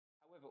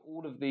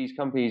all of these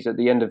companies at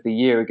the end of the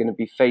year are going to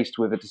be faced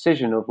with a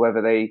decision of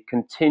whether they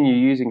continue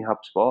using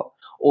HubSpot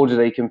or do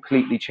they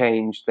completely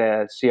change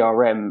their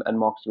CRM and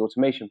marketing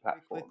automation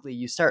platform. Quickly,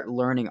 you start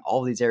learning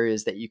all these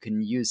areas that you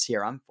can use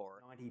CRM for.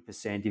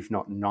 90%, if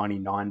not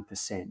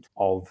 99%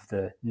 of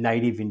the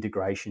native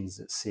integrations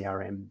that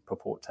CRM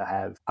purport to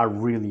have are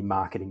really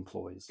marketing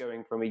ploys.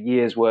 Going from a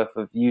year's worth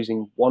of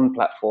using one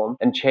platform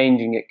and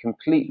changing it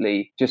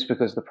completely just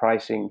because the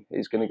pricing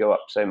is going to go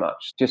up so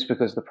much, just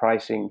because the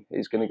pricing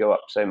is going to go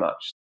up so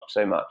much.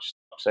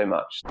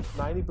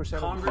 90%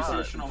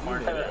 conversational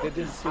marketing. They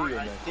didn't see you.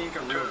 I think a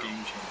real game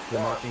changer. The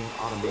marketing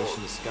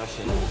automation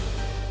discussion.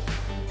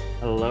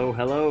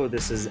 Hello.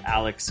 This is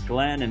Alex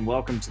Glenn, and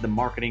welcome to the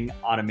Marketing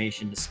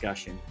Automation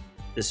Discussion.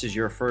 This is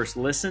your first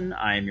listen.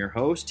 I am your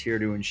host, here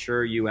to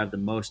ensure you have the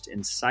most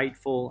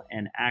insightful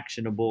and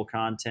actionable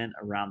content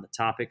around the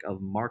topic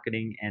of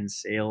marketing and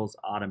sales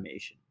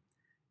automation.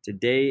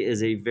 Today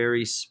is a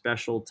very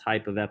special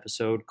type of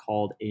episode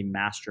called a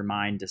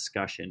Mastermind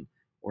discussion,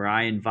 where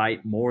I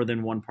invite more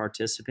than one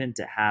participant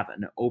to have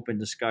an open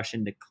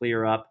discussion to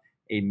clear up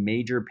a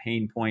major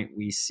pain point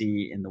we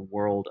see in the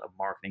world of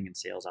marketing and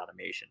sales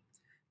automation.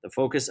 The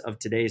focus of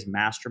today's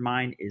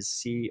mastermind is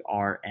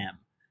CRM.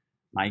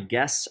 My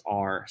guests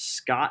are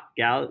Scott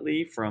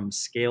Gellatly from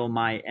Scale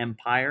My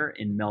Empire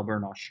in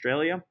Melbourne,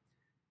 Australia,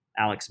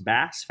 Alex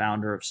Bass,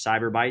 founder of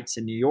Cyberbytes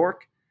in New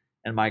York,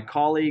 and my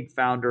colleague,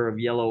 founder of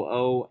Yellow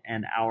O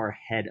and our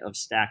head of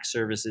Stack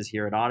Services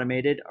here at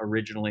Automated,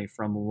 originally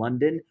from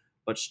London,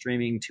 but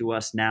streaming to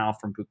us now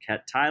from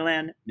Phuket,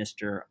 Thailand,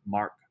 Mr.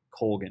 Mark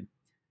Colgan.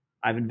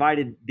 I've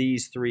invited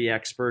these three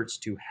experts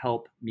to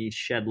help me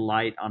shed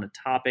light on a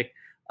topic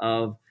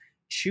of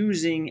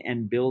choosing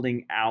and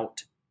building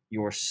out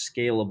your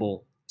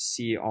scalable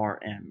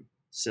CRM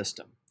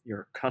system,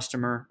 your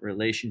customer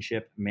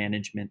relationship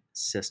management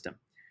system.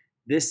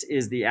 This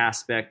is the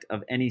aspect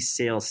of any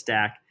sales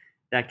stack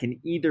that can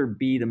either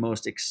be the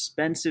most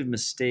expensive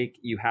mistake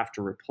you have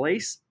to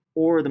replace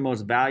or the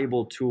most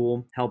valuable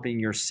tool helping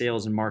your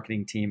sales and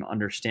marketing team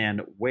understand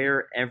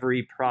where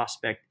every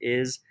prospect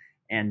is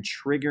and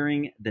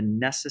triggering the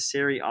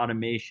necessary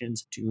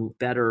automations to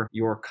better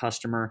your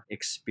customer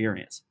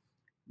experience.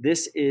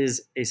 This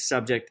is a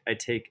subject I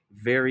take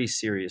very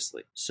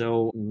seriously.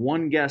 So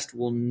one guest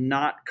will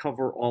not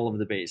cover all of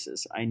the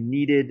bases. I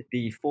needed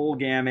the full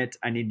gamut.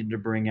 I needed to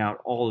bring out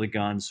all the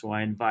guns. So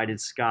I invited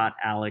Scott,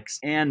 Alex,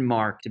 and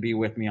Mark to be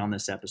with me on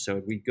this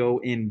episode. We go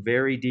in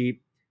very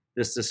deep.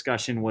 This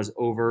discussion was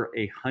over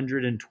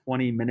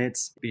 120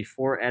 minutes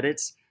before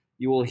edits.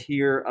 You will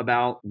hear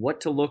about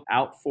what to look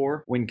out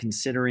for when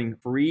considering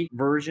free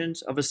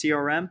versions of a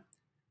CRM.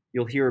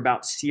 You'll hear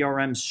about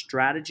CRM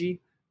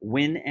strategy,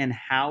 when and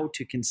how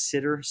to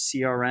consider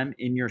CRM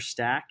in your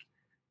stack.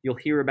 You'll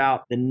hear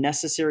about the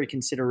necessary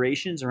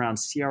considerations around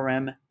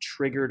CRM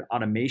triggered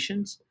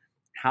automations,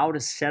 how to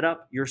set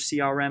up your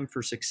CRM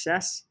for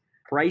success,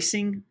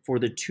 pricing for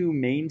the two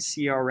main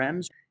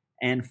CRMs,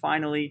 and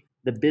finally,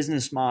 the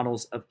business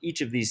models of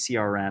each of these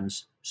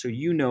CRMs so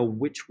you know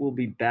which will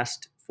be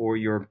best for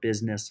your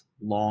business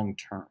long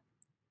term.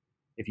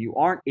 If you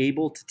aren't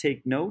able to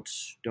take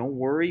notes, don't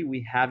worry,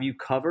 we have you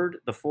covered.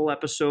 The full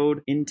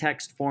episode in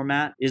text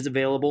format is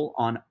available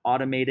on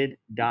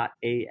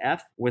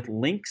automated.af with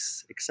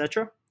links,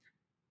 etc.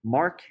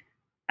 Mark,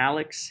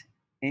 Alex,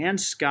 and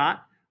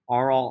Scott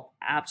are all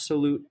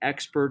absolute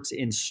experts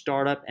in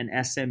startup and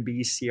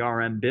SMB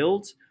CRM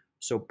builds.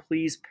 So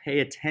please pay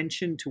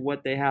attention to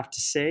what they have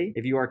to say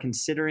if you are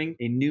considering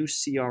a new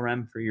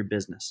CRM for your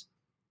business.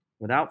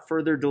 Without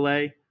further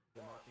delay,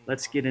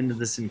 let's get into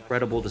this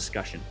incredible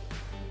discussion.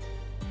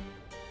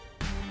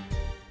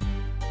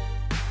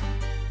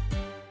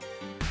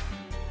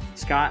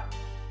 Scott,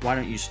 why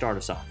don't you start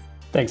us off?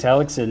 Thanks,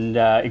 Alex, and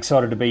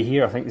excited to be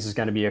here. I think this is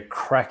going to be a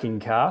cracking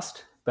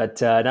cast. But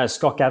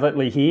Scott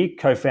Gellatly here,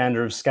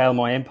 co-founder of Scale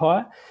My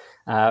Empire,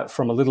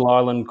 from a little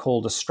island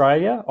called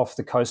Australia off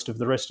the coast of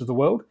the rest of the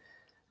world.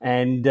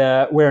 And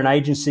we're an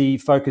agency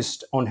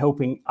focused on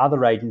helping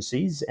other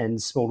agencies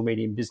and small to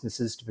medium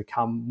businesses to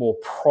become more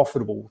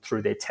profitable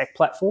through their tech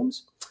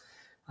platforms.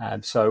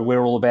 So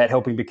we're all about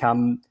helping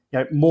become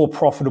more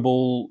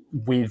profitable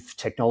with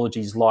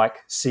technologies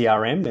like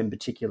CRM, in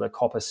particular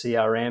Copper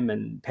CRM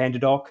and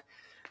PandaDoc.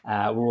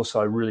 We're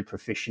also really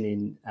proficient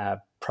in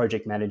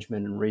project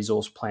management and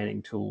resource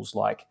planning tools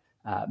like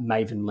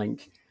Maven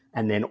Link,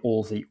 and then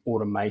all the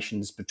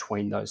automations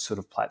between those sort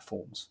of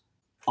platforms.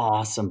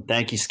 Awesome.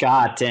 Thank you,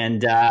 Scott.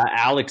 And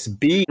Alex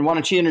B., why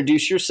don't you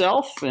introduce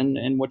yourself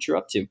and what you're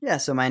up to? Yeah,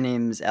 so my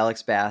name's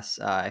Alex Bass.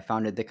 I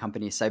founded the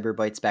company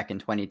Cyberbytes back in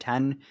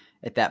 2010.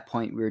 At that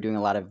point, we were doing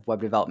a lot of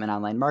web development,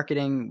 online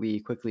marketing. We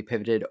quickly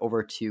pivoted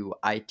over to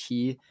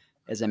IT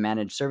as a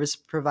managed service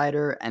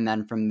provider. And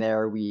then from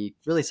there, we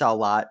really saw a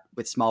lot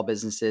with small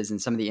businesses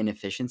and some of the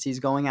inefficiencies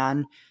going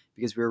on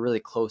because we were really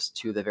close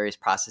to the various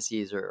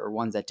processes or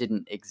ones that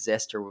didn't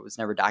exist or was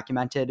never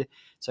documented.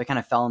 So I kind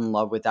of fell in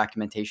love with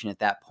documentation at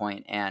that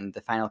point. And the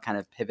final kind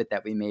of pivot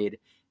that we made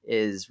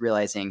is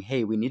realizing,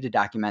 hey, we need to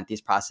document these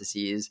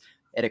processes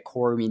at a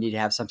core, we need to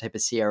have some type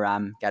of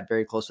CRM. Got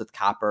very close with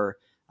Copper.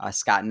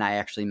 Scott and I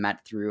actually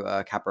met through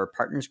a Copper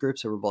Partners group,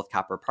 so we're both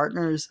Copper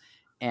partners.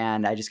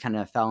 And I just kind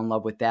of fell in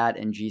love with that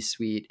and G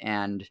Suite.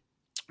 And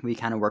we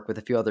kind of work with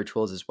a few other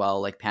tools as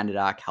well, like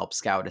PandaDoc, Help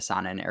Scout,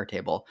 Asana, and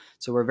Airtable.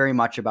 So we're very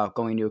much about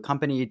going to a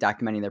company,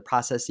 documenting their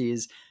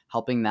processes,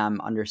 helping them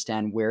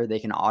understand where they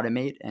can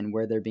automate and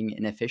where they're being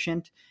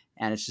inefficient.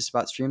 And it's just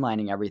about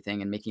streamlining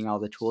everything and making all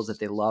the tools that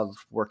they love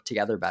work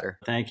together better.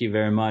 Thank you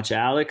very much,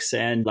 Alex.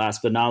 And last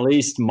but not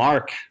least,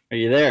 Mark, are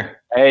you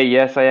there? Hey,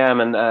 yes, I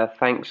am, and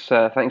thanks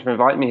for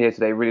inviting me here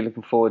today. Really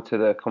looking forward to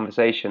the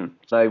conversation.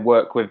 I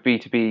work with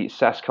B2B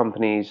SaaS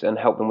companies and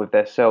help them with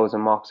their sales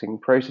and marketing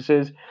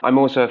processes. I'm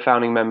also a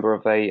founding member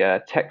of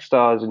a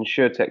TechStars and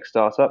SureTech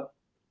startup,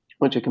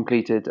 which I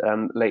completed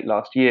late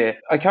last year.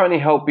 I currently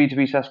help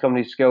B2B SaaS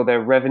companies scale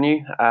their revenue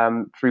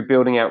through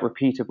building out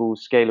repeatable,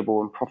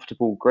 scalable, and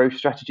profitable growth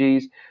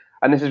strategies.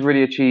 And this is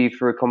really achieved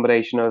through a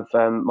combination of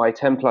my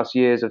 10 plus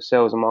years of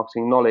sales and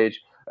marketing knowledge,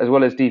 as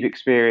well as deep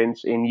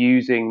experience in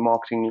using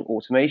marketing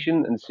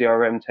automation and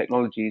CRM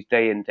technologies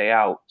day in, day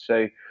out.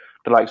 So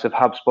the likes of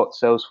HubSpot,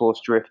 Salesforce,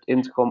 Drift,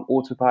 Intercom,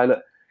 Autopilot.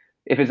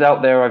 If it's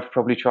out there, I've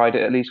probably tried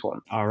it at least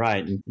once. All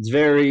right. It's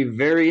very,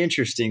 very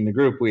interesting, the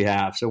group we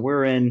have. So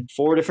we're in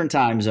 4 different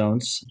time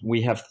zones.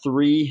 We have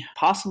 3,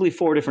 possibly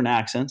 4 different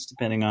accents,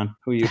 depending on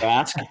who you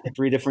ask,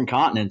 3 different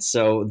continents.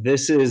 So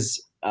this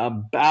is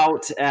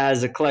about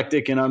as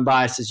eclectic and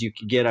unbiased as you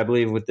could get, I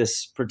believe, with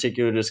this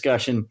particular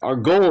discussion. Our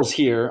goals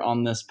here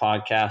on this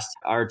podcast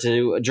are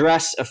to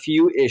address a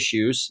few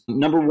issues.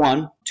 Number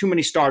 1, too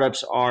many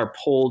startups are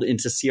pulled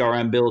into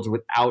CRM builds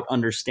without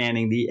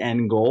understanding the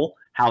end goal,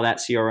 how that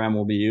CRM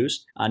will be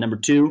used. Number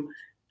 2,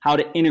 how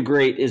to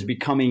integrate is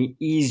becoming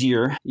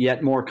easier,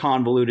 yet more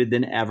convoluted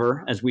than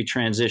ever as we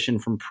transition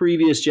from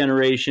previous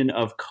generation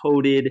of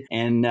coded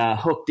and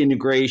hooked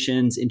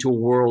integrations into a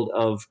world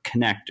of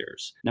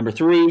connectors. Number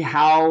 3,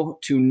 how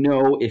to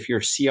know if your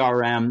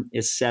CRM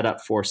is set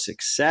up for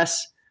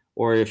success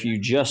or if you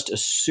just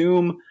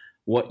assume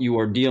what you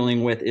are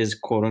dealing with is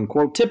quote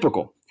unquote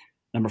typical.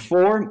 Number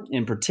 4,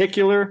 in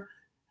particular,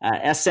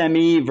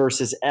 SME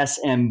versus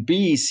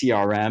SMB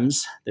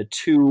CRMs. The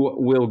 2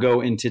 we'll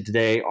go into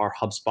today are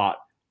HubSpot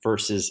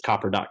versus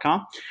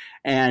Copper.com.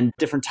 And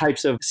different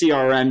types of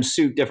CRMs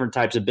suit different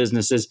types of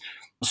businesses.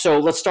 So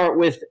let's start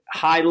with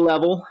high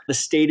level, the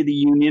state of the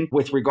union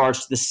with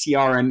regards to the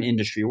CRM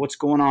industry. What's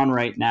going on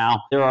right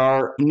now? There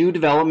are new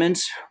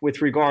developments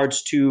with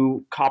regards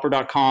to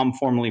Copper.com,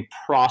 formerly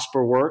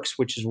ProsperWorks,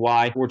 which is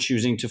why we're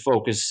choosing to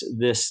focus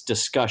this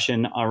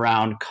discussion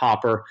around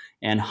Copper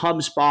and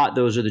HubSpot.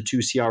 Those are the 2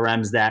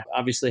 CRMs that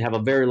obviously have a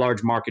very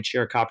large market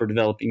share. Copper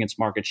developing its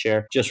market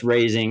share, just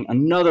raising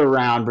another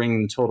round,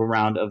 bringing the total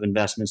round of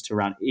investments to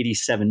around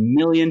 87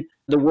 million.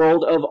 The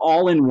world of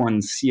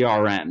all-in-one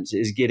CRMs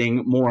is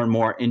getting more and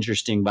more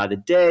interesting by the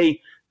day.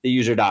 The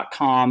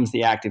user.coms,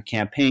 the active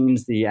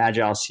campaigns, the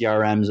agile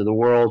CRMs of the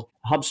world.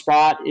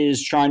 HubSpot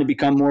is trying to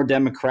become more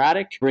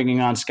democratic,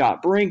 bringing on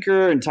Scott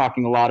Brinker and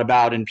talking a lot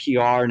about in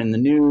PR and in the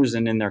news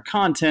and in their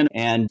content.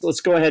 And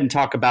let's go ahead and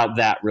talk about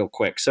that real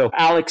quick. So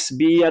Alex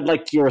B., I'd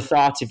like your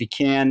thoughts, if you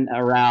can,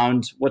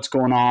 around what's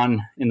going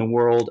on in the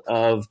world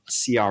of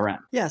CRM.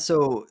 Yeah,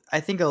 so I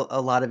think a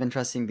lot of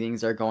interesting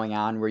things are going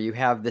on where you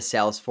have the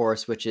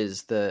Salesforce, which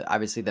is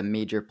obviously the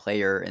major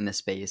player in the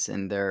space,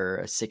 and they're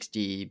a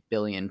 60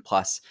 billion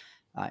plus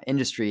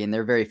industry, and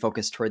they're very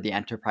focused toward the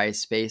enterprise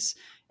space.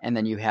 And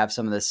then you have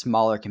some of the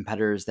smaller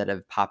competitors that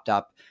have popped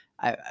up.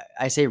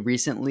 I say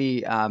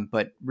recently,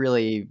 but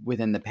really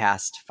within the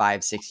past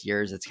 5-6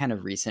 years. It's kind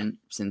of recent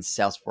since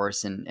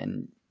Salesforce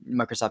and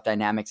Microsoft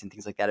Dynamics and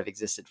things like that have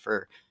existed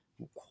for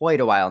quite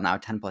a while now,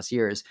 10 plus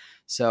years.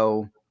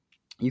 So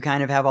you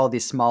kind of have all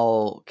these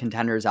small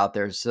contenders out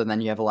there. So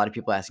then you have a lot of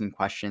people asking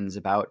questions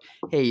about,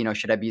 hey,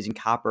 should I be using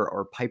Copper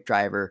or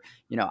Pipedriver?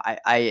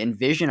 I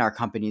envision our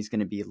company is going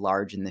to be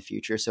large in the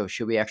future. So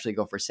should we actually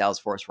go for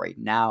Salesforce right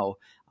now?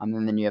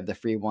 And then you have the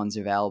free ones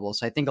available.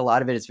 So I think a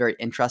lot of it is very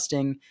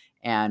interesting.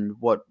 And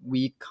what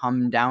we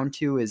come down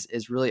to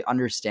is really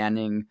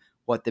understanding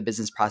what the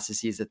business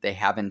processes that they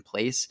have in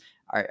place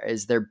are.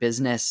 Is their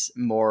business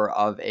more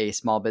of a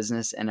small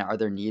business, and are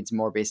their needs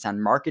more based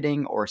on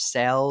marketing or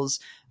sales?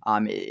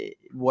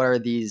 What are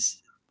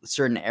these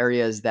certain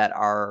areas that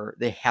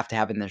they have to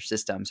have in their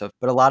system? So,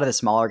 but a lot of the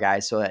smaller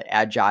guys, so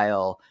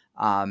Agile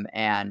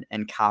and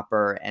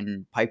Copper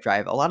and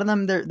Pipedrive, a lot of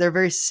them they're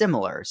very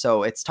similar.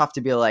 So it's tough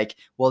to be like,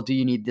 well, do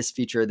you need this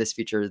feature, this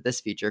feature,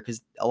 this feature?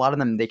 Because a lot of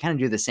them they kind of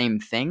do the same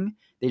thing.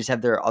 They just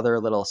have their other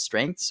little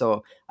strengths.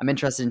 So I'm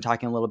interested in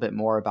talking a little bit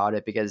more about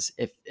it, because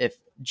if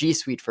G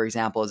Suite, for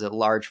example, is a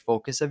large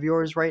focus of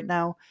yours right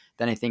now,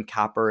 then I think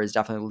Copper is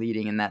definitely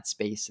leading in that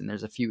space. And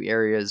there's a few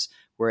areas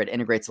where it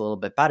integrates a little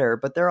bit better,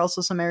 but there are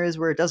also some areas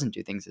where it doesn't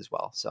do things as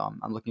well. So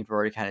I'm looking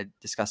forward to kind of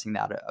discussing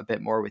that a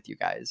bit more with you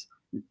guys.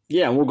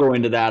 Yeah, we'll go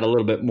into that a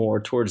little bit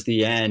more towards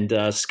the end.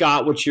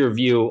 Scott, what's your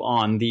view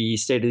on the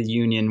state of the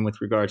union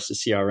with regards to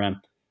CRM?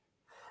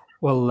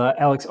 Well,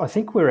 Alex, I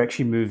think we're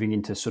actually moving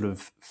into sort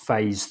of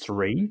phase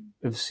 3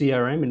 of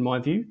CRM, in my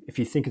view. If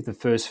you think of the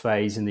first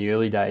phase in the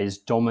early days,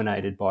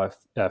 dominated by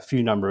a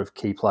few number of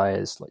key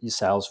players like your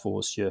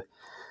Salesforce, your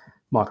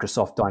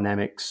Microsoft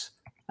Dynamics,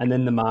 and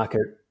then the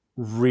market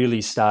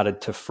really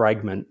started to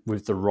fragment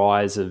with the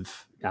rise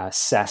of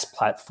SaaS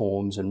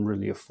platforms and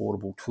really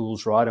affordable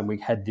tools, right? And we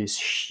had this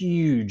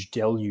huge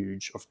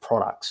deluge of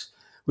products,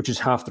 which is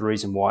half the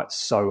reason why it's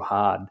so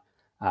hard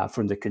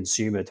from the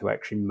consumer to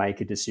actually make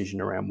a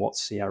decision around what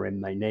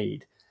CRM they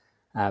need.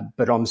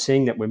 But I'm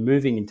seeing that we're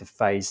moving into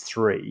phase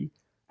 3,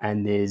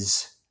 and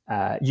there's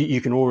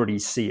you can already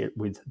see it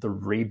with the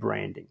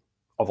rebranding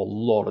of a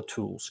lot of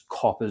tools.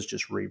 Copper's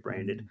just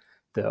rebranded.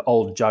 The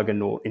old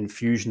juggernaut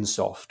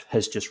Infusionsoft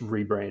has just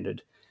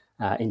rebranded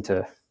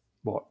into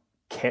what,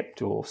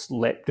 Kept or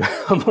Slept.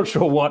 I'm not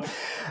sure what.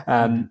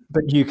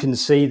 But you can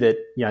see that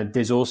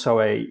there's also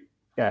a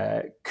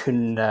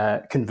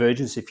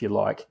convergence, if you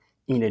like,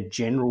 in a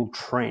general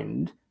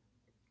trend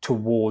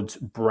towards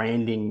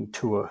branding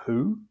to a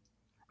who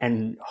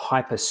and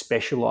hyper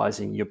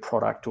specializing your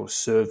product or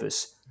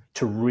service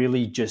to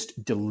really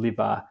just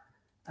deliver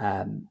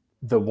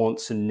the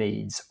wants and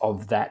needs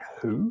of that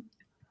who.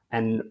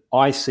 And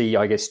I see,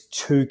 I guess,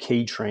 two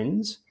key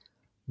trends.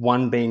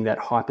 One being that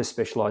hyper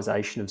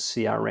specialization of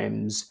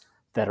CRMs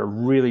that are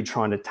really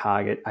trying to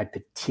target a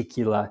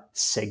particular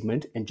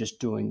segment and just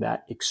doing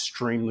that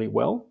extremely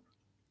well.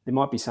 There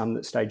might be some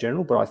that stay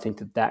general, but I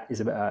think that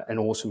is an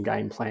awesome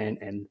game plan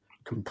and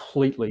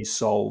completely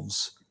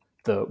solves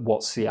the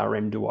what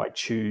CRM do I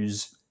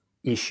choose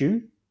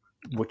issue,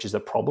 which is a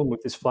problem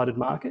with this flooded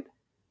market.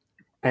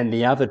 And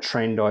the other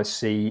trend I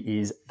see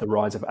is the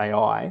rise of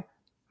AI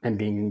and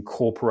being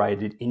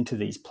incorporated into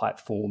these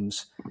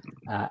platforms,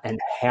 and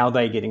how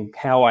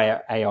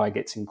AI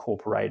gets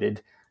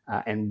incorporated,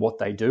 and what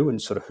they do and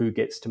sort of who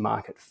gets to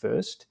market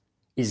first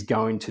is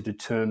going to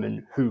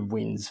determine who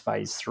wins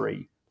phase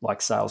 3, like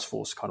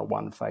Salesforce kind of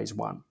won phase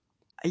 1.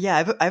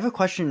 Yeah, I have a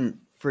question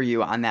for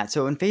you on that.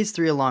 So in phase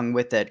 3, along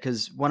with it,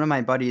 because one of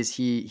my buddies,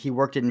 he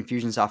worked at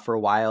Infusionsoft for a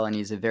while, and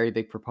he's a very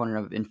big proponent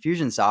of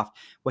Infusionsoft.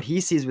 What he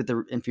sees with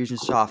the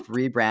Infusionsoft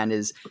rebrand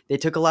is they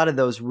took a lot of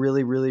those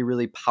really, really,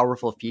 really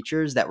powerful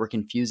features that were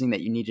confusing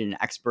that you needed an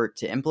expert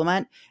to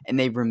implement, and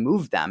they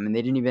removed them, and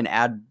they didn't even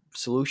add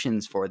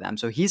solutions for them.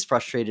 So he's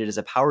frustrated as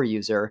a power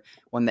user,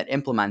 one that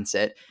implements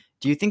it.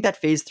 Do you think that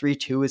phase 3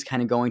 too is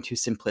kind of going to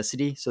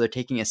simplicity? So they're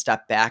taking a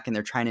step back and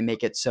they're trying to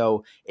make it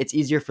so it's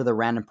easier for the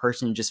random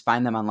person to just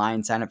find them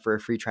online, sign up for a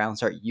free trial, and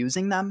start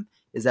using them?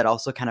 Is that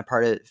also kind of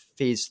part of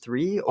phase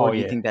 3, or do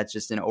you think that's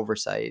just an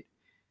oversight?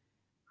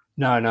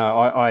 No,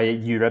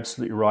 you're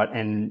absolutely right.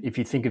 And if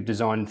you think of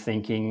design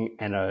thinking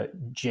and a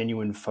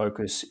genuine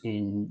focus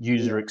in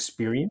user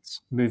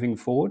experience moving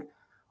forward,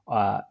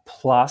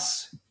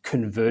 plus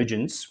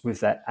convergence with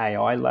that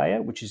AI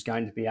layer, which is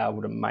going to be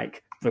able to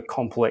make the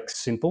complex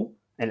simple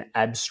and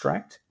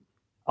abstract,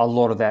 a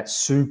lot of that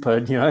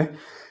super,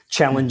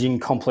 challenging,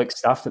 complex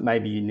stuff that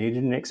maybe you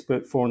needed an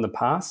expert for in the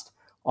past.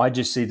 I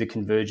just see the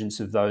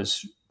convergence of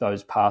those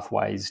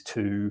pathways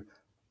to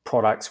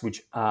products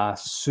which are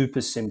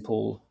super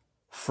simple,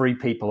 free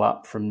people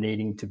up from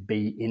needing to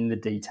be in the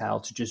detail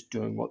to just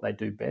doing what they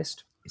do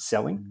best,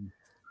 selling.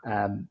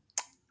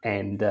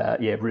 And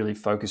really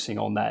focusing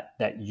on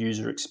that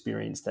user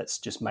experience that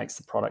just makes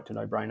the product a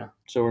no-brainer.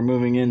 So we're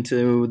moving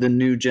into the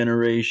new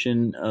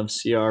generation of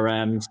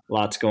CRMs.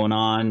 Lots going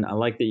on. I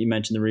like that you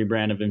mentioned the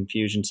rebrand of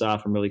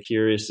Infusionsoft. I'm really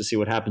curious to see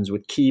what happens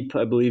with Keep.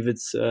 I believe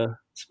it's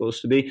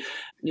supposed to be.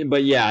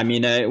 But yeah, I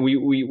mean,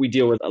 we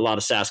deal with a lot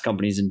of SaaS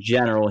companies in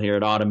general here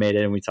at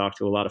Automated, and we talk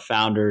to a lot of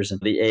founders, and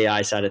the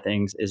AI side of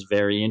things is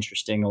very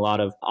interesting. A lot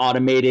of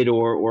automated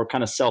or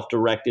kind of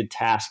self-directed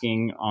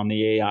tasking on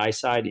the AI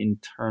side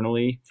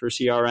internally for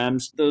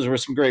CRMs. Those were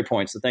some great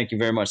points. So thank you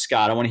very much,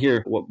 Scott. I want to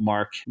hear what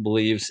Mark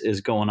believes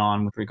is going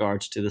on with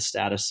regards to the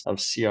status of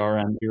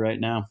CRM right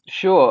now.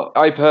 Sure.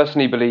 I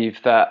personally believe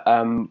that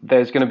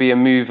there's going to be a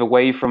move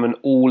away from an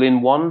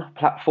all-in-one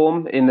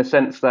platform, in the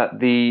sense that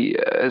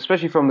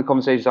especially from the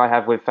conversations I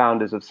have with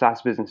founders of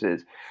SaaS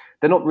businesses,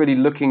 they're not really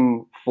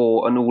looking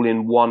for an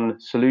all-in-one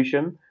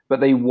solution,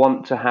 but they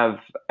want to have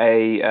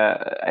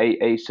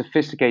a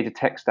sophisticated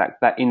tech stack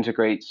that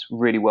integrates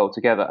really well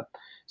together.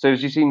 So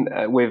as you've seen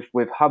with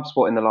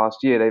HubSpot in the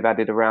last year, they've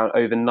added around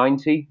over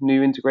 90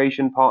 new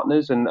integration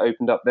partners and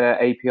opened up their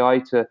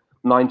API to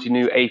 90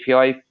 new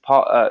API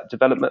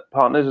development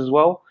partners as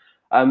well.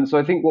 So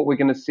I think what we're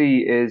going to see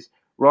is,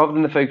 rather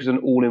than the focus on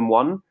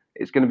all-in-one,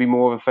 it's going to be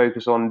more of a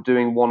focus on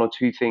doing one or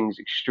two things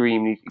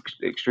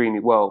extremely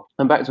well.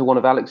 And back to one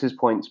of Alex's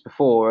points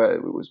before,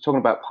 we was talking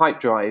about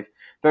Pipedrive.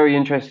 very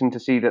interesting to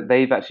see that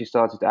they've actually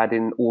started to add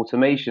in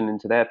automation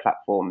into their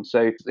platform.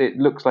 So it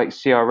looks like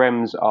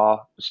CRMs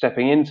are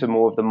stepping into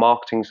more of the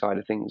marketing side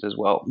of things as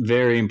well.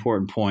 Very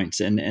important points.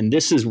 And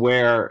this is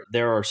where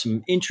there are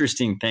some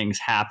interesting things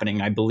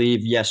happening. I believe,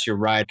 yes, you're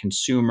right.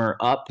 Consumer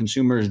up.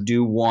 Consumers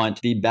do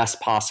want the best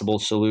possible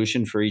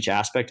solution for each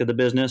aspect of the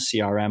business,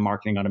 CRM,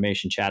 marketing,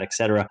 automation, chat,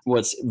 etc.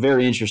 What's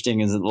very interesting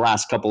is in the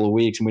last couple of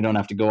weeks, and we don't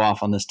have to go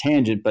off on this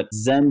tangent, but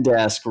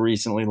Zendesk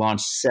recently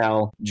launched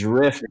Sell,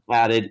 Drift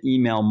added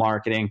email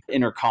marketing,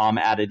 Intercom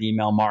added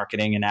email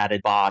marketing and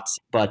added bots.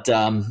 But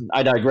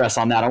I digress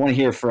on that. I want to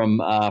hear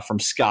from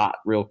Scott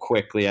real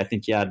quickly. I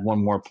think you had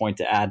one more point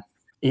to add.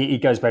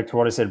 It goes back to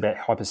what I said about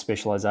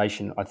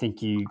hyper-specialization. I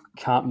think you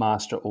can't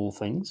master all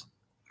things.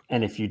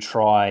 And if you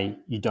try,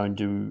 you don't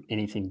do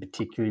anything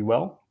particularly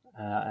well.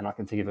 And I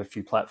can think of a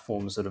few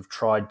platforms that have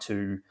tried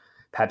to,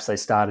 perhaps they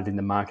started in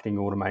the marketing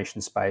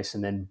automation space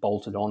and then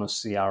bolted on a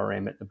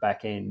CRM at the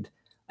back end,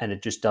 and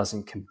it just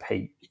doesn't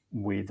compete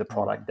with a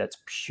product that's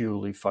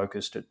purely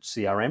focused at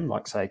CRM,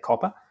 like, say,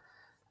 Copper.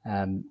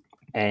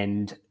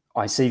 And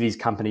I see these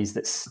companies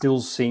that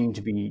still seem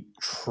to be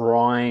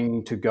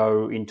trying to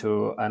go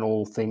into an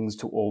all things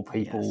to all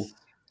people, yes,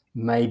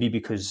 maybe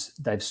because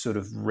they've sort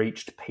of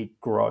reached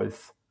peak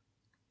growth,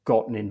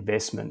 got an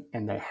investment,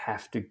 and they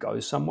have to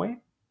go somewhere.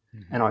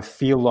 Mm-hmm. And I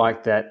feel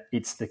like that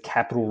it's the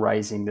capital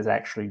raising that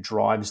actually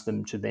drives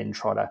them to then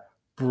try to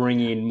bring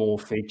in more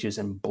features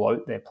and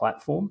bloat their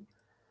platform.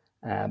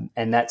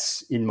 And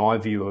that's, in my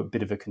view, a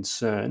bit of a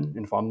concern.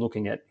 And if I'm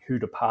looking at who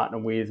to partner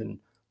with and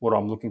what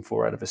I'm looking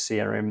for out of a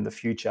CRM in the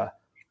future,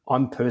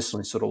 I'm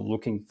personally sort of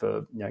looking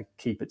for,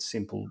 keep it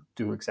simple,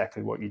 do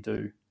exactly what you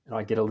do. And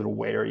I get a little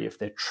wary if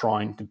they're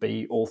trying to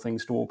be all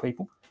things to all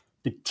people,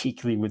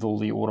 particularly with all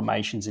the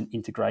automations and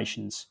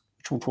integrations,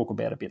 which we'll talk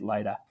about a bit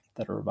later,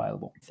 that are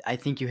available. I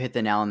think you hit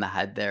the nail on the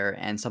head there.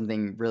 And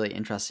something really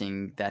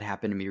interesting that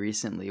happened to me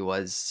recently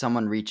was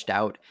someone reached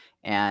out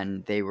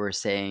and they were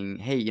saying,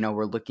 hey,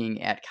 we're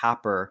looking at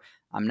Copper.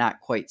 I'm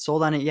not quite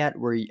sold on it yet.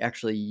 We're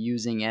actually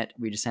using it.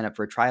 We just signed up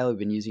for a trial. We've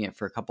been using it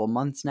for a couple of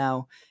months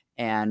now.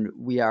 And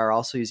we are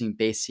also using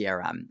Base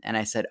CRM. And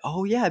I said,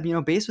 oh yeah,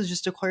 Base was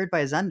just acquired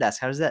by Zendesk.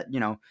 How does that,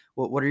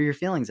 what are your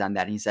feelings on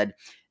that? And he said,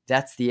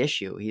 that's the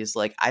issue. He's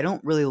like, I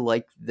don't really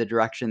like the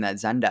direction that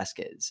Zendesk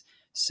is.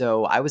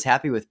 So I was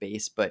happy with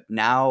Base, but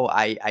now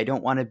I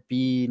don't want to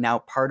be now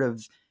part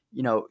of,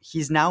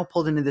 he's now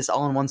pulled into this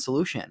all-in-one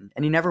solution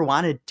and he never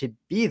wanted to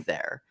be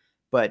there.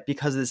 But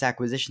because of this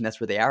acquisition, that's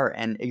where they are.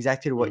 And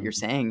exactly to what you're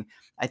saying,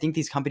 I think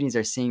these companies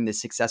are seeing the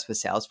success with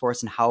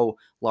Salesforce and how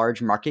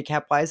large market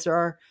cap wise there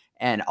are.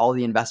 And all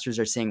the investors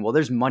are saying, well,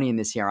 there's money in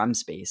the CRM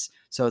space.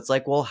 So it's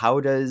like, well, how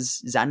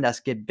does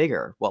Zendesk get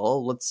bigger?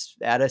 Well, let's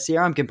add a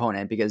CRM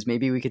component because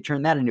maybe we could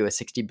turn that into a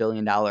 $60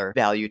 billion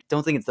value.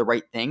 Don't think it's the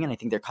right thing. And I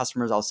think their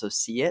customers also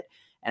see it.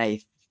 And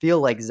I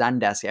feel like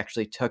Zendesk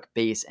actually took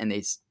Base and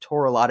they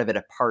tore a lot of it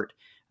apart,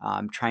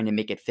 trying to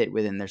make it fit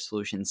within their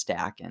solution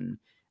stack. And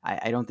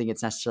I don't think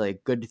it's necessarily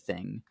a good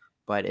thing,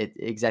 but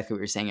exactly what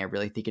you're saying. I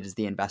really think it is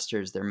the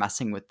investors. They're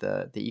messing with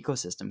the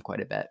ecosystem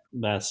quite a bit.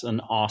 That's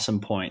an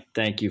awesome point.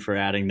 Thank you for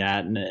adding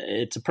that. And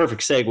it's a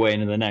perfect segue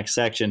into the next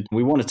section.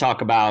 We want to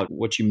talk about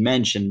what you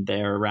mentioned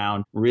there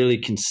around really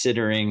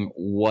considering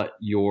what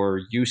your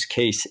use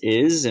case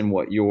is and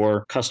what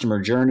your customer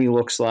journey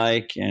looks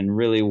like and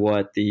really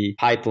what the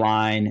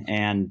pipeline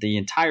and the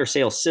entire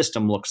sales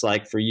system looks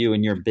like for you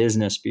and your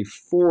business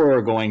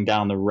before going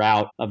down the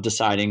route of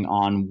deciding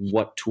on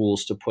what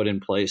tools to put in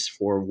place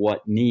for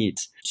what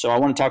needs. So I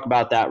want to talk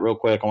about that real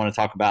quick. I want to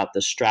talk about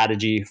the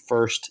strategy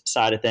first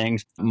side of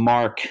things.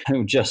 Mark,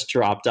 who just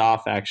dropped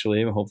off,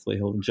 actually, hopefully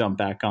he'll jump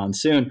back on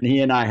soon. He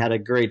and I had a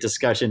great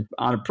discussion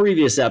on a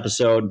previous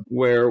episode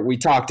where we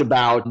talked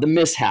about the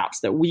mishaps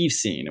that we've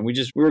seen. And we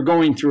were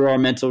going through our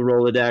mental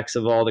Rolodex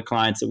of all the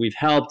clients that we've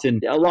helped.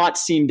 And a lot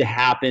seemed to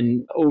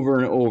happen over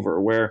and over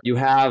where you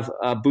have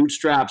a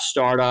bootstrap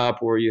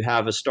startup or you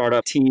have a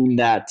startup team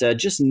that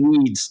just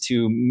needs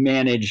to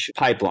manage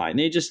pipeline.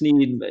 They just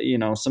need,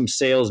 some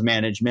sales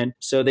management.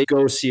 So they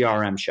go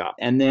CRM shop.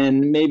 And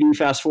then maybe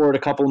fast forward a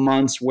couple of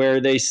months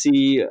where they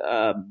see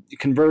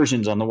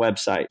conversions on the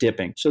website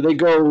dipping. So they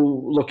go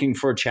looking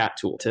for a chat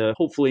tool to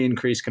hopefully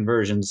increase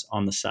conversions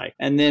on the site.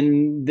 And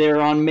then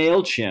they're on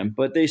MailChimp,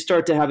 but they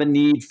start to have a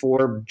need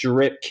for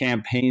drip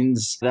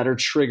campaigns that are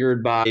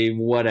triggered by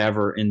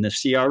whatever in the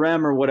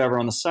CRM or whatever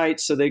on the site.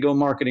 So they go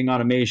marketing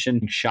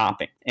automation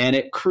shopping. And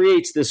it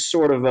creates this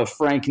sort of a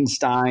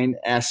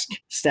Frankenstein-esque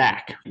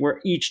stack where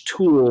each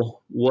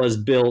tool was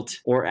built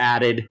or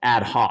added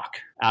ad hoc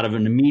out of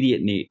an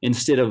immediate need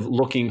instead of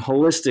looking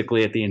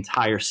holistically at the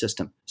entire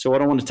system. So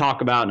what I want to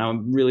talk about, and I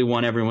really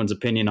want everyone's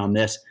opinion on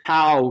this,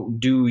 how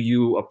do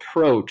you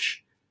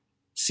approach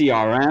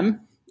CRM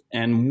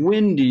and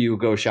when do you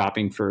go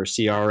shopping for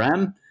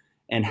CRM?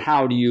 And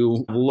how do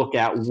you look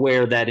at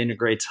where that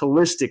integrates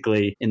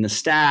holistically in the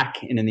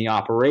stack and in the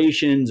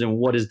operations and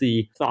what is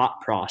the thought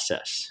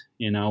process?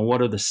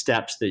 What are the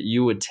steps that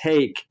you would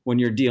take when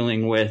you're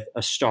dealing with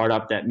a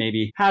startup that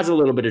maybe has a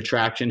little bit of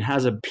traction,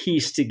 has a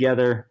piece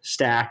together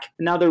stack,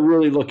 and now they're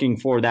really looking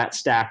for that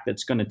stack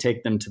that's going to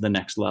take them to the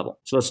next level?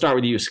 So let's start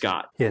with you,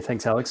 Scott. Yeah,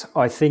 thanks, Alex.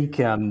 I think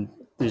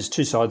there's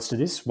two sides to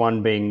this.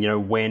 One being,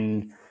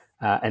 when,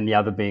 and the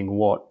other being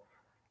what.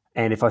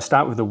 And if I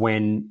start with the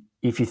when,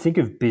 if you think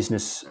of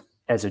business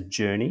as a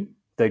journey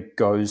that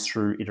goes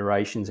through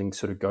iterations and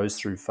sort of goes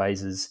through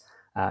phases,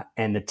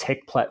 and the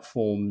tech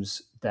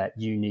platforms that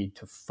you need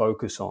to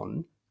focus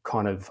on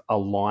kind of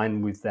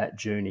align with that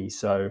journey.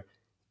 So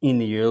in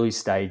the early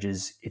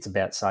stages, it's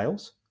about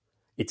sales.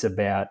 It's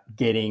about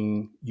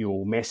getting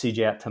your message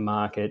out to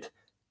market,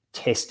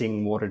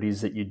 testing what it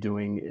is that you're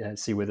doing,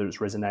 see whether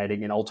it's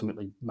resonating, and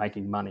ultimately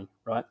making money,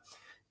 right?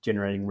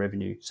 Generating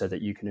revenue so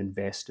that you can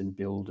invest and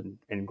build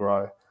and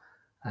grow.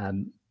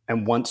 And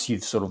once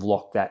you've sort of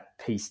locked that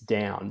piece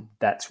down,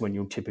 that's when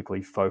you'll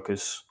typically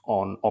focus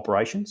on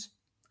operations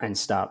and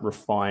start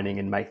refining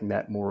and making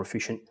that more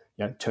efficient,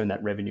 turn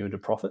that revenue into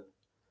profit.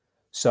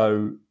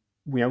 So,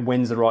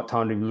 when's the right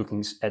time to be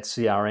looking at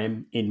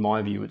CRM? In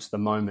my view, it's the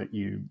moment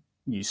you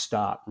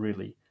start,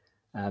 really.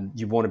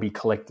 You want to be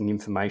collecting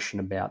information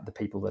about the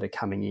people that are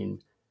coming in,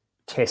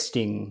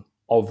 testing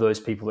of those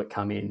people that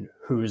come in,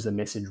 who is the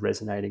message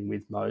resonating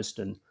with most,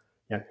 and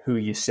who are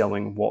you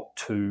selling what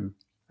to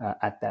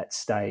at that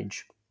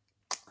stage,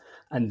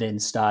 and then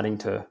starting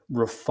to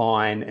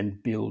refine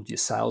and build your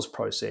sales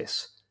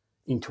process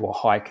into a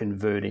high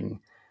converting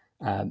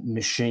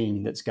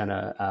machine that's going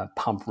to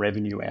pump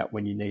revenue out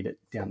when you need it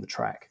down the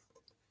track.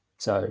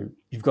 So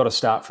you've got to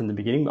start from the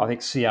beginning. I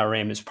think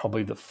CRM is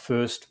probably the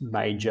first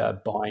major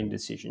buying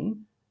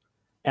decision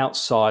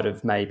outside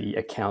of maybe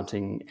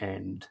accounting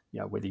and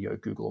whether you go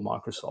Google or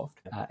Microsoft.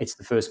 It's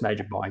the first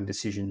major buying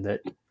decision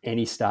that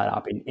any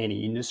startup in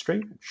any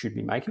industry should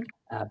be making.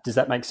 Does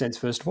that make sense,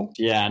 first of all?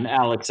 Yeah, and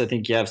Alex, I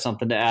think you have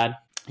something to add.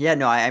 Yeah,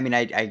 no, I mean,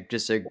 I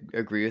just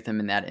agree with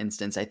him in that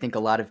instance. I think a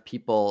lot of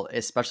people,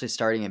 especially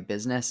starting a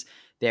business,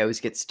 they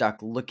always get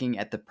stuck looking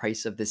at the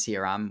price of the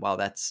CRM. Well,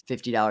 that's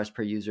 $50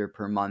 per user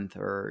per month,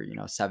 or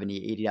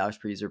 $70, $80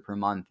 per user per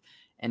month,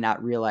 and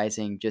not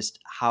realizing just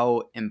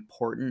how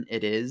important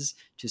it is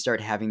to start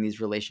having these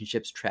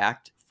relationships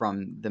tracked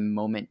from the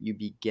moment you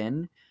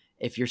begin.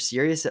 If you're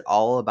serious at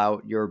all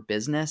about your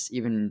business,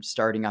 even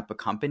starting up a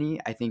company,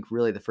 I think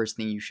really the first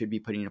thing you should be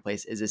putting into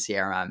place is a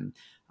CRM.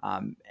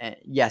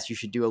 Yes, you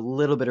should do a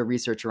little bit of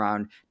research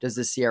around, does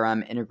the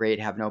CRM integrate,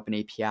 have an open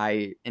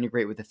API,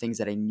 integrate with the things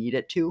that I need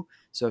it to?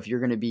 So if you're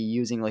going to be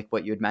using, like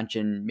what you had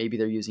mentioned, maybe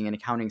they're using an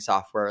accounting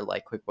software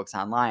like QuickBooks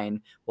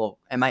Online. Well,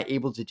 am I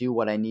able to do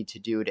what I need to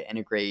do to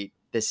integrate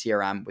the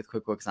CRM with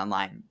QuickBooks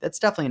Online? That's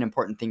definitely an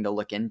important thing to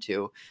look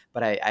into,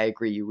 but I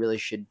agree, you really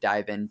should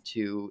dive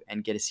into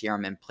and get a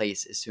CRM in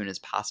place as soon as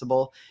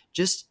possible,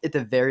 just at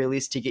the very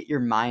least to get your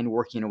mind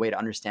working in a way to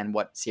understand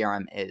what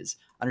CRM is,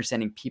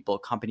 understanding people,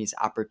 companies,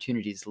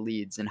 opportunities,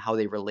 leads, and how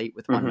they relate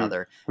with one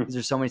another. Because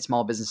there's so many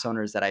small business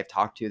owners that I've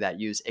talked to that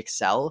use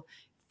Excel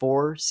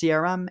for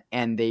CRM,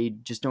 and they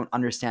just don't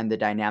understand the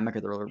dynamic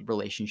or the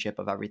relationship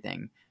of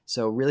everything.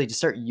 So really just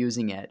start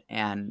using it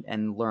and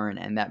learn,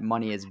 and that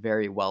money is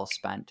very well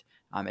spent.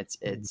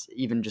 It's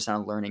even just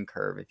on a learning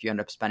curve. If you end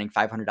up spending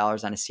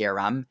 $500 on a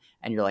CRM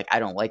and you're like, I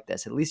don't like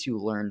this, at least you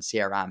learn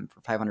CRM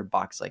for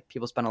 $500. Like,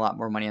 people spend a lot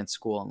more money on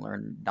school and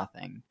learn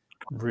nothing.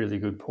 Really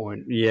good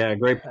point. Yeah,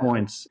 great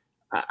points.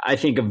 I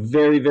think a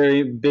very,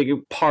 very big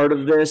part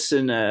of this,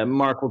 and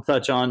Mark will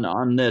touch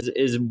on this,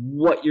 is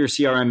what your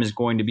CRM is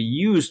going to be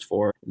used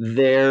for.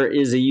 There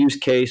is a use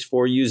case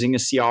for using a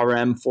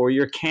CRM for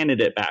your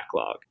candidate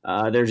backlog.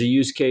 There's a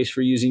use case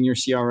for using your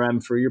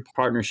CRM for your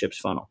partnerships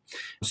funnel.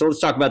 So let's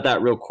talk about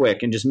that real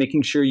quick, and just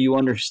making sure you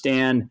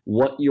understand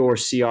what your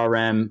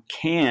CRM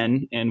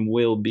can and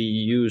will be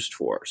used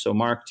for. So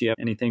Mark, do you have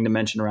anything to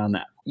mention around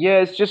that?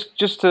 Yeah, it's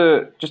just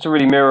to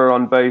really mirror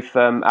on both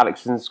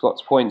Alex's and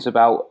Scott's points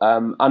about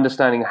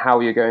understanding how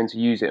you're going to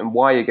use it and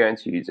why you're going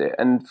to use it.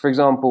 And for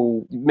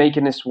example,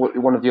 making this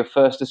one of your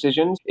first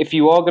decisions. If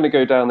you are going to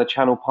go down the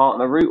channel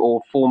partner route or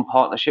form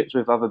partnerships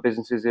with other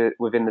businesses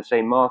within the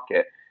same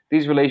market,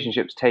 these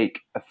relationships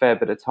take a fair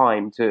bit of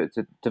time to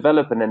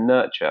develop and then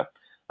nurture.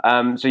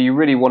 So you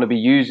really want to be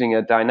using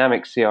a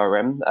dynamic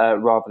CRM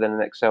rather than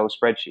an Excel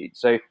spreadsheet.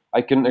 So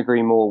I couldn't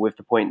agree more with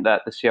the point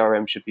that the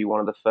CRM should be one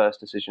of the first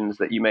decisions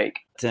that you make.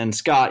 And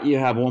Scott, you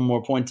have one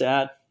more point to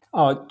add?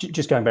 Oh,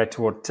 just going back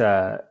to what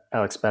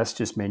Alex Bass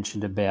just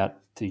mentioned about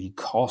the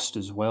cost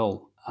as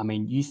well. I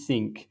mean, you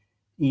think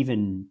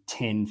even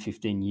 10,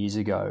 15 years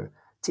ago,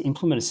 to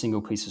implement a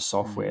single piece of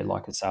software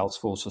like a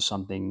Salesforce or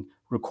something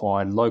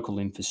required local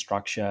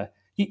infrastructure.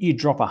 You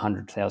drop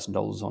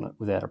 $100,000 on it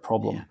without a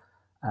problem.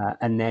 Yeah.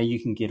 And now you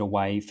can get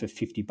away for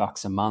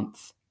 $50 a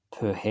month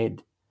per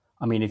head.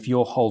 I mean, if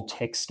your whole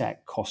tech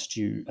stack cost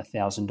you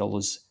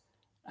 $1,000,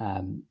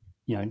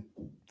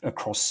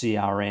 across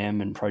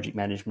CRM and project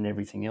management and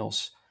everything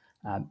else,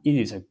 it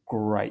is a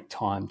great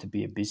time to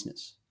be a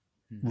business,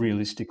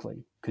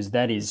 realistically, because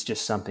that is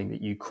just something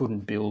that you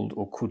couldn't build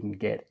or couldn't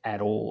get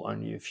at all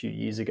only a few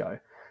years ago.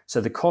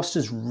 So the cost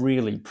is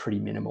really pretty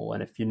minimal.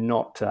 And if you're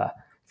not,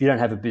 if you don't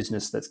have a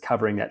business that's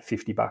covering that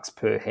 $50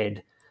 per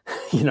head,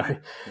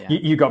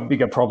 you got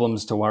bigger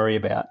problems to worry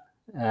about.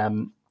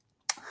 And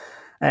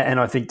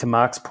I think to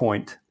Mark's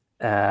point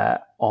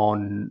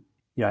on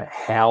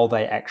how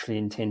they actually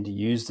intend to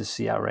use the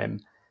CRM,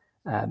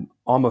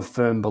 I'm a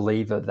firm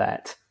believer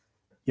that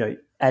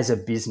as a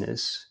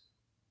business,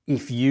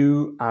 if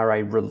you are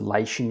a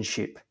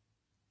relationship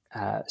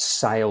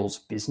sales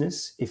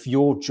business, if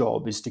your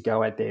job is to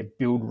go out there,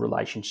 build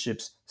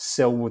relationships,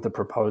 sell with a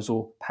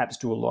proposal, perhaps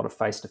do a lot of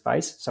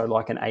face-to-face, so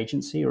like an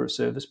agency or a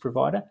service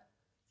provider,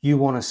 you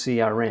want a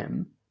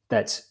CRM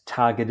that's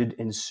targeted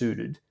and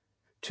suited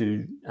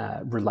to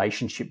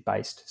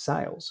relationship-based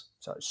sales.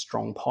 So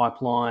strong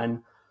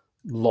pipeline,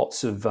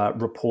 lots of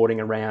reporting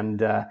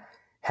around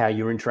how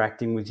you're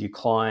interacting with your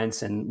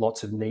clients, and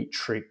lots of neat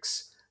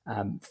tricks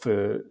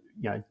for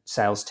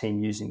sales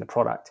team using the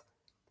product.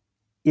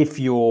 If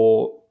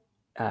your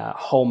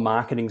whole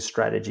marketing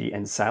strategy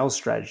and sales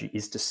strategy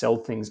is to sell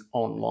things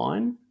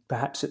online,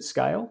 perhaps at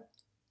scale,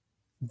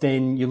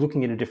 then you're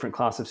looking at a different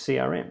class of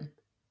CRM.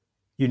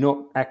 You're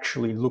not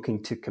actually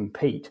looking to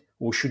compete,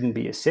 or shouldn't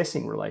be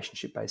assessing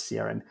relationship-based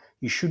CRM.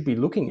 You should be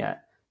looking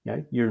at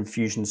your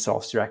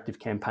Infusionsofts, your Active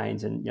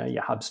Campaigns, and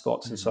your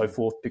HubSpots and so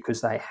forth,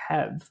 because they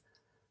have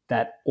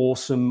that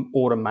awesome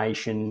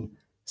automation,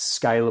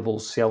 scalable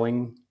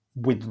selling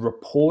with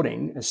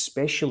reporting,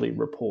 especially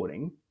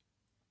reporting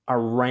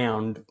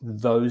around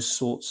those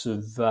sorts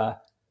of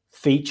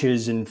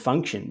features and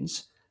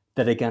functions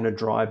that are going to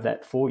drive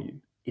that for you.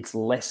 It's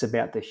less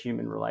about the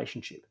human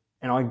relationship.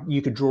 And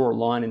you could draw a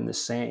line in the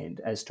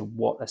sand as to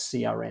what a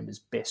CRM is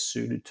best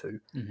suited to,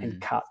 and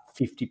cut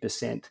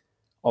 50%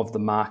 of the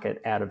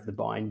market out of the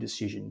buying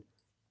decision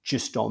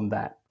just on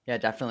that. Yeah,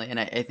 definitely. And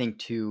I think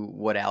to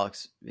what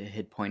Alex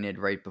had pointed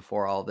right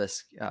before all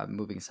this,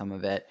 moving some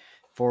of it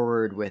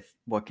forward with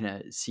what can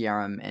a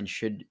CRM and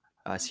should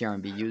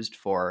CRM be used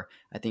for,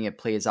 I think it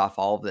plays off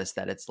all of this,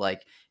 that it's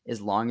like,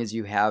 as long as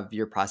you have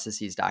your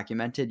processes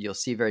documented, you'll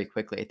see very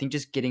quickly. I think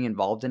just getting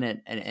involved in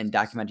it and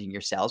documenting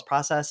your sales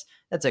process,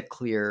 that's a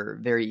clear,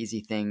 very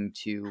easy thing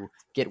to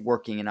get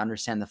working and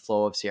understand the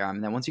flow of CRM.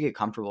 And then once you get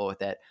comfortable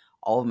with it,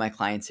 all of my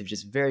clients have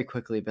just very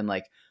quickly been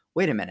like,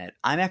 wait a minute,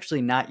 I'm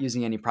actually not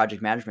using any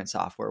project management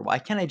software. Why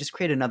can't I just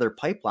create another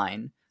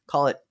pipeline,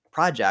 call it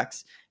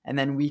projects, and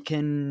then we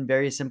can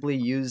very simply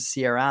use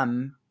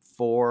CRM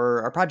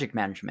for our project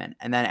management.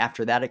 And then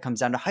after that, it comes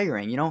down to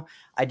hiring.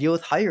 I deal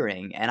with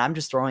hiring, and I'm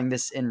just throwing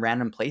this in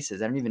random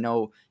places. I don't even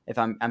know if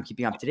I'm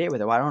keeping up to date with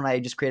it. Why don't I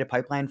just create a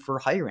pipeline for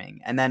hiring?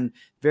 And then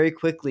very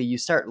quickly, you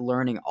start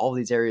learning all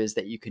these areas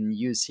that you can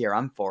use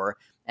CRM for.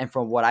 And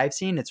from what I've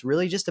seen, it's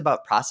really just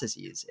about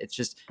processes. It's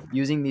just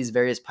using these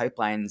various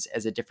pipelines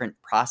as a different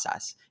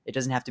process. It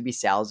doesn't have to be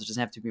sales. It doesn't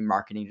have to be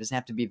marketing. It doesn't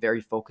have to be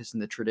very focused on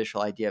the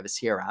traditional idea of a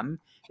CRM.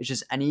 It's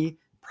just any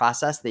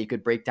process that you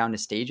could break down to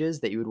stages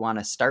that you would want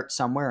to start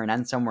somewhere and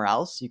end somewhere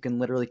else. You can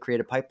literally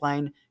create a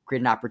pipeline,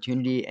 create an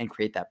opportunity, and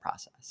create that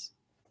process.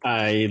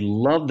 I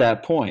love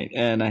that point,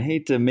 and I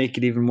hate to make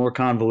it even more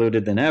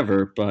convoluted than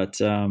ever, but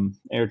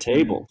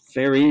Airtable,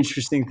 very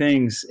interesting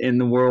things in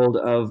the world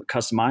of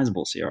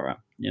customizable CRM.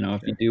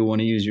 If you do want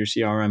to use your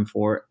CRM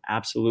for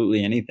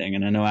absolutely anything,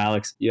 and I know,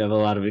 Alex, you have a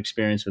lot of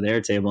experience with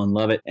Airtable and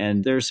love it,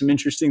 and there's some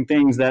interesting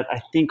things that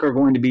I think are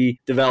going to be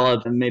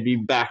developed, and maybe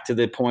back to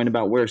the point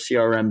about where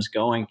CRM's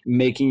going,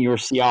 making your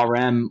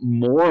CRM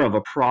more of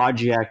a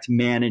project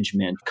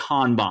management,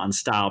 Kanban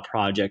style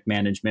project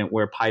management,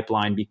 where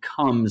pipeline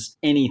becomes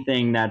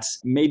anything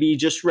that's maybe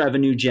just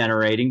revenue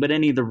generating, but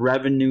any of the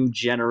revenue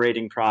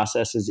generating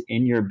processes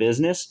in your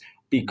business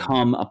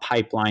become a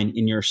pipeline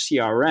in your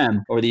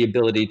CRM, or the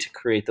ability to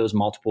create those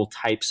multiple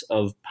types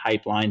of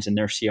pipelines in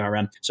their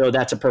CRM. So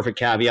that's a perfect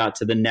caveat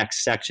to the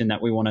next section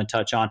that we want to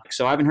touch on.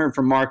 So I haven't heard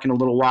from Mark in a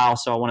little while,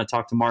 so I want to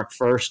talk to Mark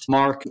first.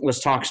 Mark,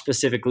 let's talk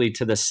specifically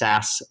to the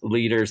SaaS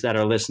leaders that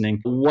are listening.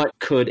 What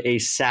could a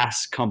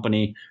SaaS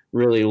company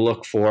really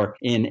look for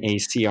in a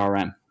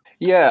CRM?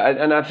 Yeah,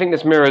 and I think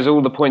this mirrors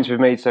all the points we've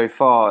made so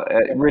far.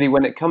 Really,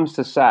 when it comes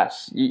to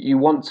SaaS, you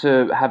want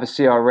to have a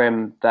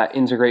CRM that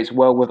integrates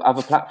well with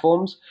other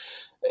platforms,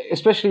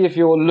 especially if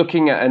you're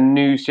looking at a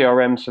new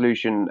CRM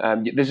solution.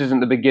 This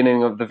isn't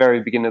the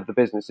very beginning of the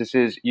business.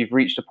 You've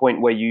reached a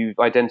point where you've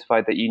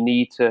identified that you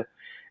need to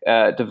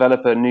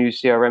develop a new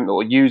CRM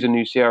or use a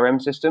new CRM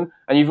system,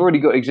 and you've already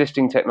got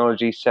existing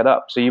technology set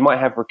up. So you might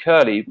have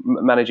Recurly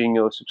managing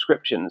your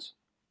subscriptions.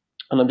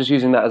 And I'm just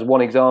using that as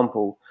one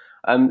example.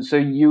 So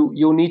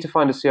you'll need to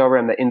find a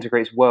CRM that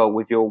integrates well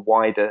with your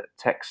wider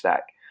tech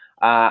stack,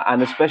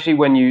 and especially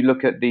when you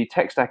look at the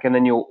tech stack and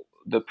then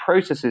the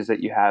processes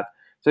that you have.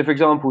 So, for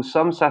example,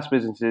 some SaaS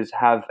businesses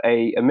have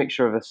a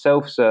mixture of a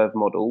self-serve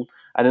model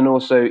and then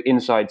also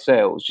inside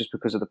sales, just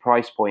because of the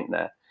price point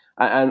there.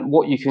 And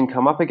what you can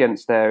come up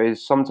against there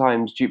is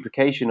sometimes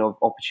duplication of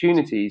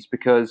opportunities,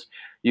 because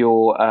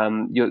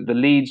the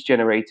leads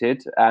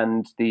generated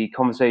and the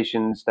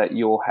conversations that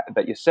your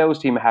sales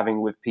team are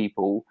having with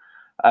people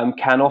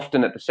can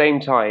often at the same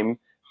time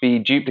be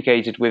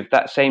duplicated with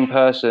that same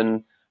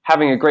person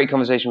having a great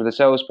conversation with a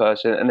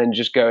salesperson and then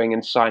just going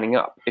and signing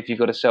up if you've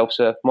got a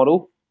self-serve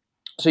model.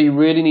 So you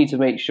really need to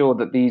make sure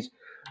that these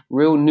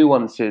real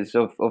nuances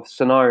of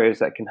scenarios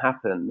that can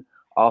happen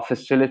are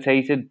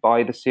facilitated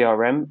by the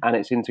CRM and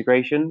its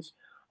integrations.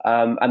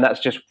 And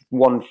that's just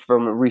one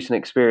from a recent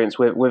experience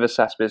with a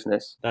SaaS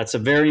business. That's a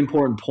very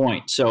important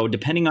point. So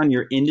depending on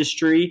your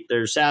industry,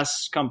 there's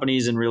SaaS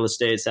companies in real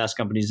estate, SaaS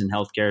companies in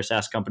healthcare,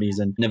 SaaS companies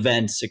in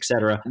events,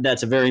 etc.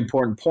 That's a very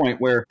important point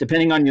where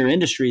depending on your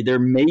industry, there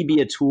may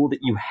be a tool that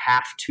you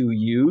have to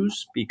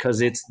use because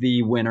it's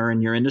the winner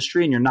in your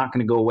industry and you're not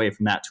going to go away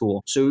from that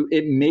tool. So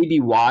it may be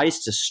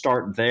wise to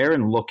start there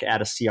and look at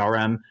a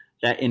CRM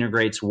that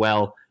integrates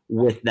well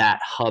with that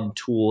hub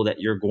tool that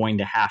you're going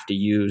to have to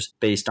use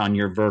based on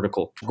your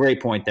vertical. Great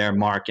point there,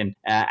 Mark. And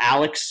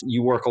Alex,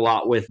 you work a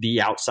lot with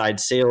the outside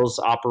sales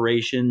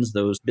operations,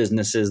 those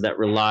businesses that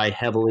rely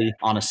heavily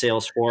on a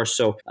sales force.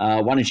 So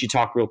why don't you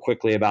talk real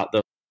quickly about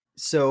those?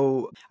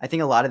 So I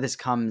think a lot of this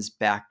comes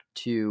back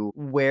to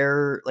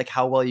where, like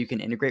how well you can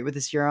integrate with the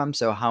CRM.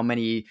 So how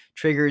many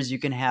triggers you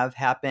can have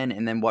happen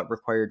and then what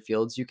required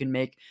fields you can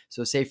make.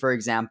 So say, for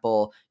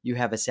example, you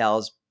have a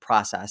sales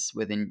process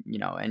within,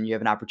 and you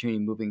have an opportunity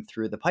moving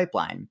through the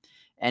pipeline.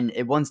 And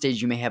at one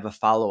stage, you may have a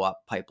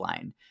follow-up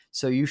pipeline.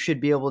 So you should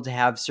be able to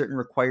have certain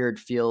required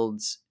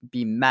fields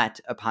be met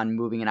upon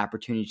moving an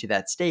opportunity to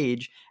that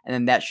stage. And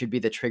then that should be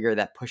the trigger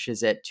that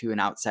pushes it to an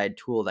outside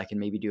tool that can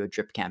maybe do a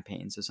drip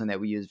campaign. So something that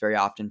we use very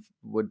often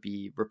would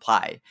be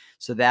Reply.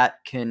 So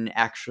that can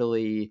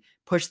actually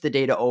push the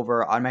data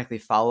over, automatically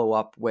follow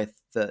up with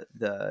the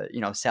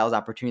sales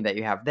opportunity that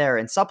you have there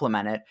and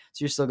supplement it.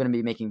 So you're still going to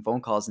be making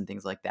phone calls and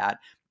things like that.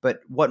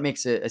 But what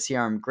makes a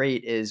CRM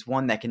great is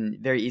one that can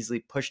very easily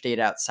push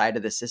data outside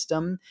of the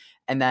system.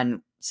 And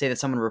then say that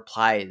someone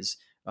replies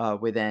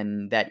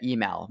within that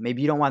email.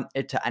 Maybe you don't want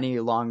it to any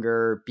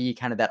longer be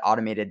kind of that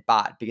automated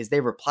bot because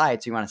they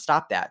replied. So you want to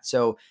stop that.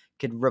 So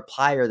could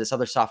Reply or this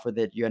other software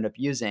that you end up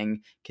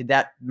using, could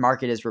that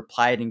mark it as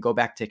replied and go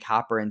back to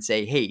Copper and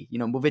say, hey,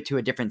 move it to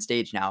a different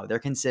stage now. They're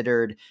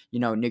considered,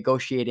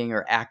 negotiating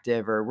or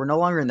active, or we're no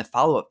longer in the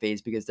follow-up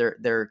phase because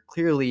they're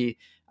clearly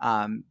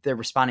they're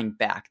responding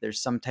back. There's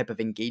some type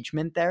of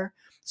engagement there.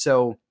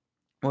 So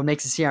what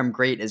makes a CRM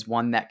great is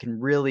one that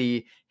can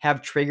really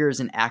have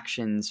triggers and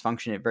actions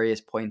function at various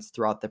points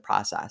throughout the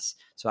process.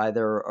 So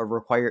either a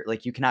required,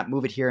 like you cannot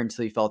move it here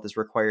until you fill out this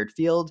required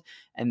field.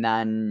 And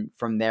then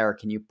from there,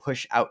 can you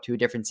push out to a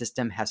different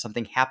system, have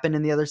something happen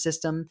in the other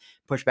system,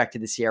 push back to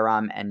the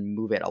CRM and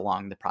move it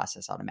along the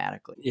process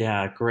automatically.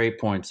 Yeah, great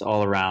points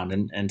all around.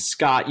 And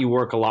Scott, you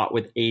work a lot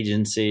with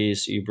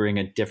agencies. So you bring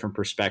a different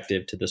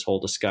perspective to this whole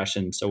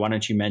discussion. So why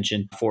don't you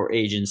mention for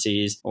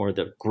agencies or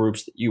the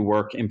groups that you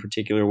work in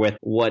particular with,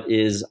 what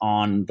is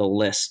on the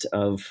list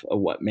of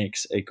what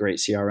makes a great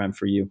CRM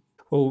for you?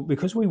 Well,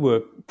 because we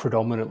work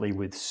predominantly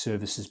with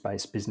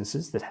services-based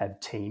businesses that have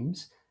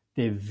teams,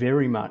 they're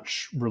very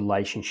much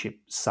relationship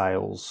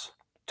sales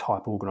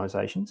type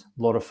organizations,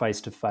 a lot of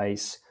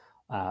face-to-face.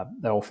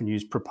 They often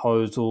use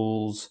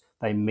proposals,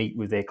 they meet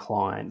with their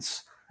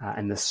clients,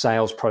 and the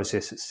sales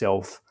process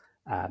itself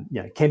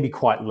can be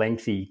quite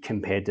lengthy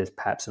compared to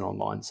perhaps an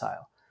online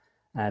sale.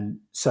 And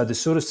so the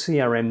sort of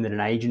CRM that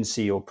an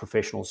agency or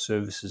professional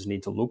services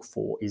need to look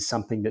for is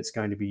something that's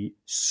going to be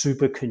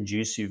super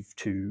conducive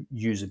to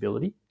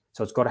usability.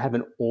 So it's got to have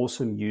an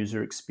awesome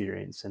user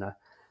experience. And a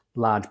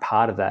large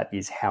part of that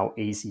is how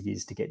easy it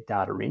is to get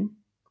data in.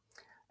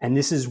 And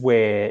this is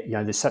where,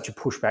 there's such a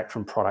pushback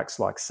from products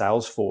like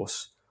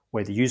Salesforce,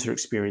 where the user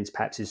experience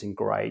perhaps isn't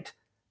great.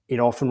 It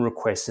often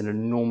requests an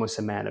enormous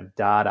amount of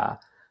data.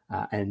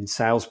 And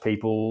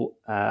salespeople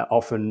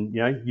often,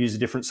 use a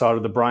different side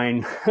of the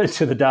brain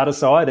to the data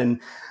side,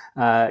 and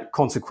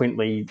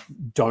consequently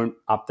don't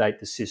update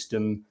the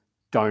system,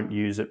 don't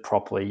use it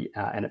properly,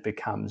 and it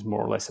becomes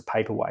more or less a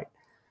paperweight.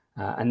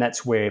 And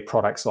that's where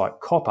products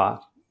like Copper,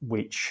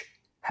 which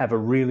have a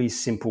really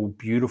simple,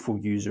 beautiful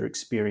user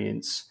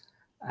experience,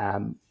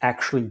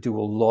 actually do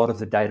a lot of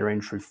the data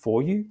entry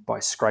for you by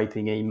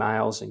scraping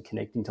emails and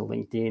connecting to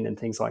LinkedIn and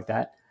things like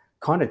that.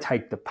 Kind of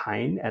take the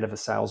pain out of a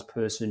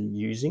salesperson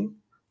using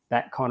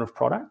that kind of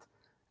product.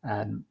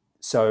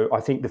 So I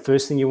think the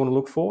first thing you want to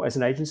look for as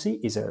an agency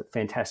is a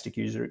fantastic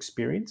user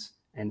experience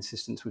and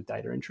assistance with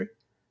data entry.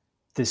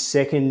 The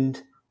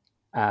second,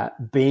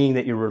 being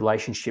that you're a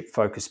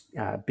relationship-focused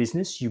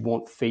business, you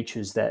want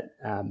features that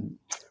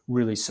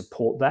really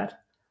support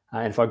that.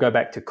 And if I go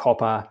back to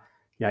Copper,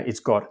 it's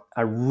got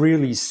a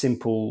really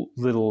simple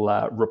little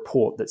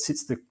report that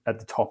sits at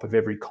the top of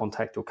every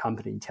contact or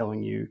company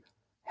telling you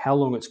how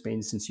long it's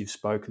been since you've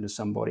spoken to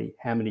somebody,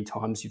 how many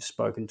times you've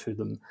spoken to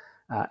them,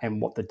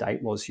 and what the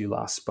date was you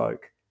last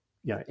spoke,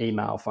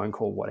 email, phone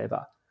call,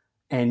 whatever.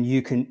 And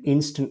you can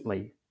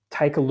instantly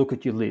take a look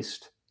at your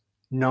list,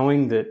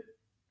 knowing that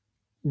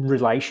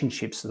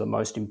relationships are the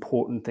most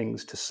important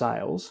things to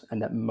sales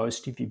and that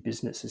most of your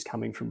business is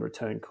coming from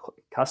return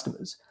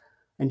customers,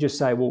 and just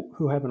say, well,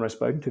 who haven't I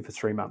spoken to for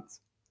 3 months?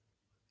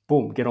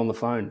 Boom, get on the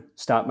phone,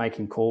 start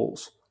making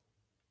calls.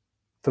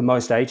 For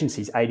most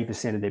agencies,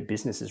 80% of their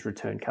business is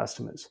return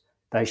customers.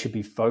 They should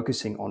be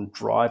focusing on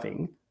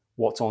driving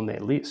what's on their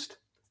list.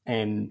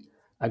 And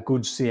a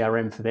good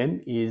CRM for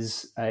them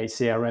is a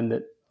CRM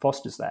that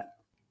fosters that.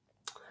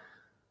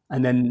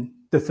 And then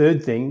the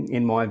third thing,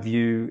 in my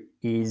view,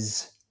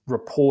 is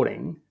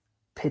reporting,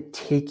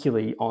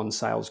 particularly on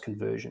sales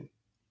conversion.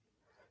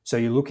 So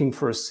you're looking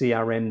for a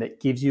CRM that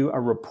gives you a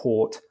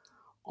report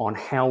on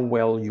how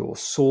well your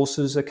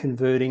sources are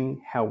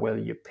converting, how well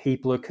your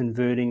people are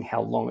converting,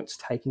 how long it's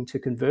taking to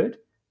convert,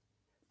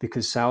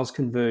 because sales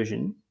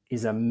conversion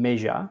is a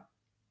measure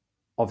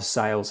of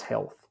sales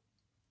health,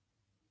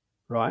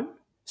 right?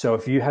 So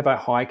if you have a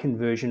high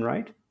conversion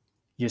rate,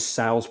 your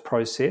sales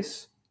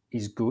process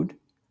is good,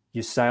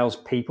 your sales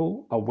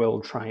people are well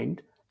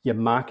trained, your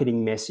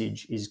marketing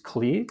message is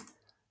clear,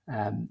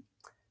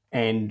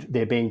 and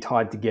they're being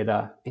tied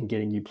together and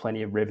getting you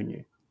plenty of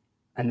revenue.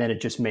 And then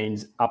it just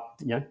means up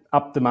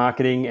the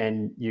marketing,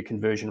 and your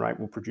conversion rate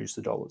will produce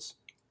the dollars.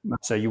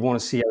 So you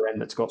want a CRM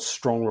that's got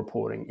strong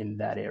reporting in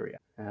that area.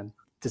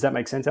 Does that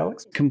make sense,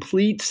 Alex?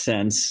 Complete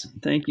sense.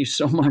 Thank you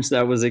so much.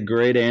 That was a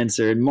great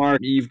answer. And Mark,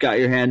 you've got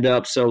your hand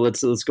up, so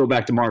let's go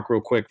back to Mark real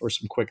quick for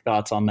some quick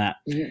thoughts on that.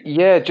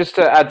 Yeah, just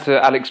to add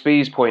to Alex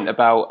B's point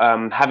about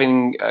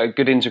having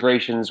good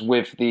integrations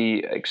with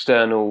the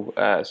external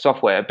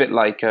software, a bit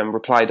like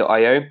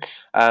Reply.io.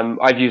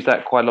 I've used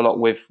that quite a lot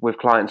with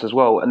clients as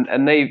well.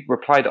 And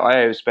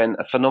Reply.io spent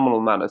a phenomenal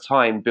amount of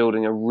time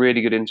building a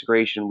really good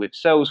integration with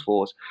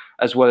Salesforce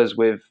as well as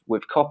with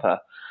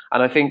Copper.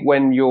 And I think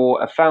when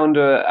you're a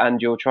founder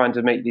and you're trying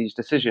to make these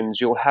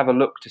decisions, you'll have a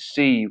look to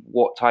see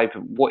what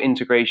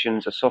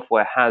integrations a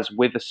software has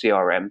with a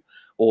CRM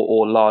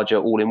or larger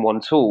all-in-one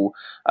tool.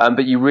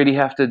 But you really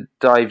have to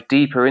dive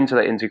deeper into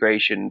that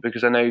integration,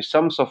 because I know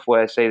some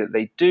software say that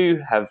they do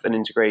have an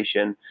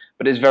integration,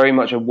 but it's very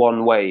much a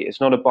one-way.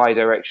 It's not a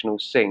bi-directional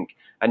sync,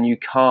 and you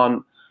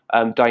can't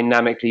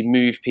dynamically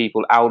move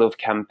people out of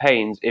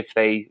campaigns if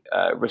they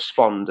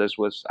respond, as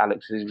was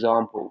Alex's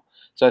example.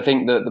 So I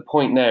think that the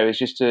point there is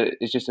just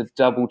to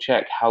double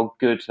check how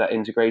good that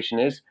integration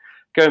is.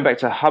 Going back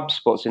to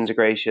HubSpot's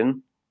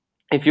integration,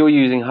 if you're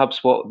using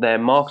HubSpot, their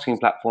marketing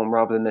platform,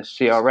 rather than their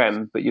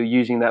CRM, but you're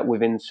using that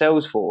within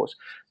Salesforce,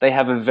 they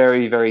have a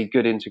very, very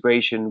good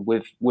integration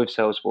with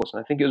Salesforce.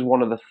 And I think it was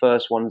one of the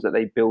first ones that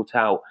they built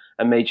out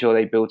and made sure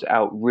they built it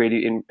out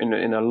really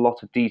in a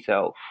lot of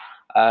detail.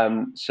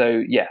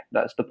 So yeah,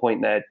 that's the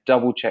point there.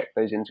 Double check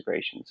those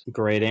integrations.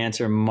 Great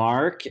answer,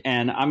 Mark.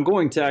 And I'm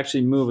going to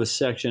actually move a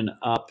section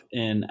up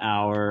in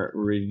our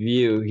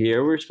review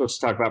here. We're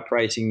supposed to talk about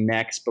pricing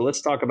next, but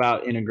let's talk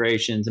about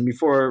integrations. And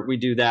before we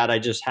do that, I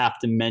just have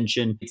to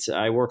mention,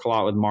 I work a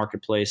lot with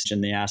Marketplace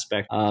in the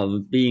aspect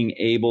of being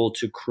able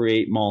to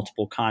create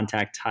multiple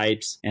contact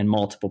types and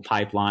multiple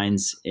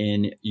pipelines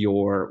in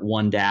your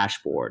one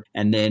dashboard,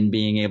 and then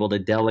being able to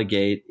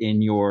delegate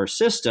in your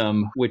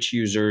system which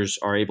users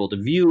are able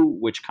to view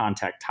which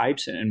contact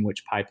types and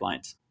which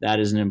pipelines. That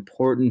is an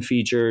important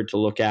feature to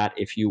look at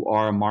if you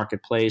are a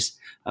marketplace,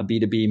 a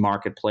B2B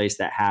marketplace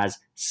that has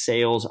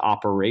sales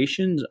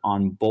operations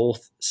on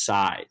both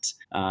sides.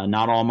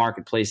 Not all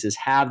marketplaces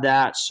have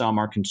that. Some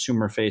are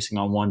consumer facing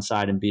on one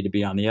side and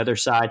B2B on the other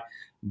side.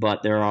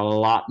 But there are a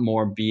lot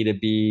more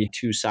B2B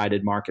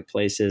two-sided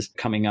marketplaces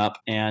coming up,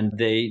 and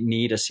they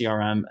need a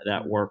CRM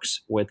that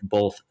works with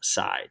both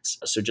sides.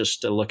 So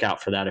just to look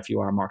out for that if you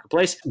are a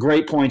marketplace.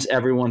 Great points,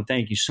 everyone.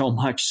 Thank you so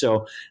much.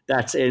 So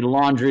that's a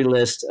laundry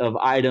list of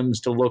items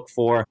to look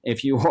for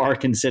if you are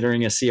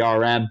considering a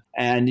CRM.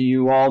 And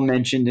you all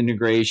mentioned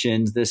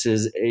integrations. This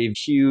is a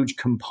huge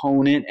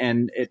component,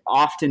 and it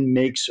often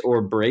makes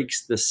or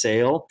breaks the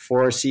sale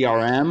for a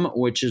CRM,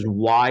 which is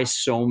why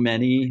so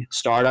many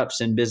startups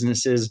and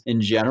businesses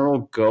in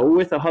general go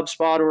with a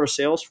HubSpot or a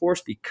Salesforce,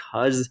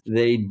 because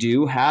they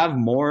do have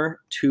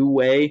more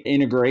two-way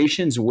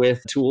integrations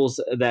with tools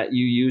that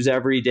you use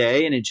every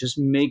day. And it just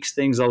makes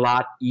things a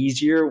lot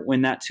easier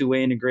when that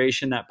two-way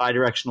integration, that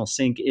bidirectional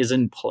sync is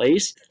in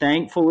place.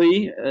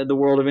 Thankfully, the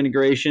world of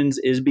integrations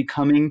is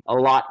becoming a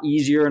lot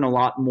easier and a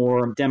lot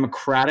more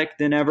democratic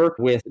than ever,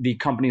 with the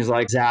companies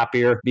like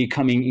Zapier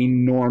becoming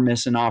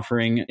enormous and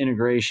offering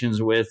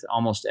integrations with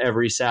almost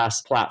every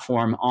SaaS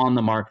platform on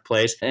the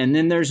marketplace. And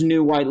then there's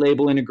new white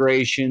label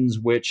integrations,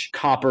 which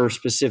Copper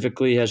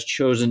specifically has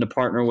chosen to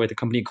partner with a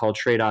company called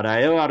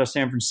Tray.io out of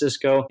San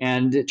Francisco.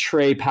 And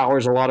Tray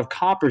powers a lot of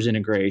Copper's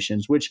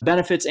integrations, which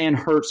benefits and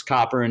hurts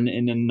Copper in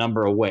a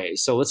number of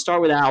ways. So let's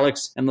start with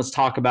Alex, and let's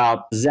talk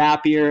about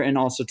Zapier, and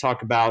also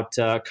talk about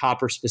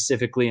Copper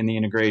specifically in the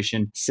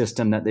integration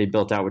system that they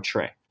built out with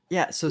Tray.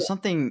 Yeah, so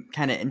something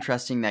kind of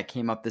interesting that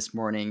came up this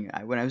morning,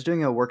 when I was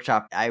doing a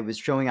workshop, I was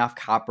showing off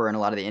Copper and a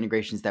lot of the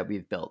integrations that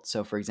we've built.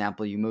 So for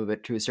example, you move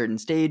it to a certain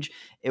stage,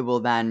 it will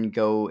then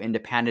go into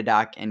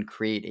PandaDoc and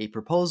create a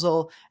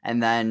proposal,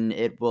 and then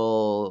it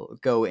will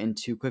go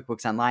into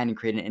QuickBooks Online and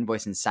create an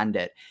invoice and send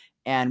it.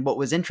 And what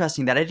was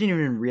interesting that I didn't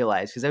even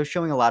realize, because I was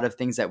showing a lot of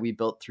things that we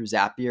built through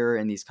Zapier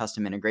and these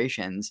custom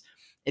integrations,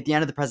 at the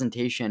end of the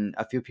presentation,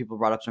 a few people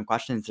brought up some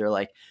questions. They're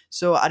like,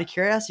 so out of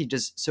curiosity,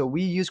 so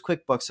we use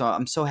QuickBooks, so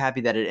I'm so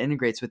happy that it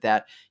integrates with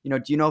that. Do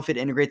you know if it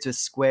integrates with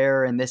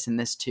Square and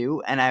this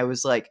too? And I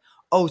was like,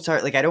 oh,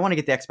 sorry, like I don't want to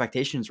get the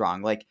expectations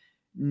wrong. Like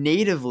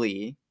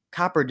natively,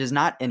 Copper does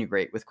not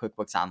integrate with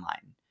QuickBooks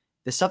Online.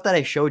 The stuff that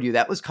I showed you,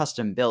 that was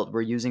custom built.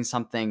 We're using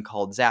something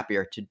called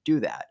Zapier to do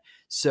that.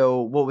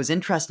 So what was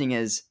interesting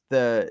is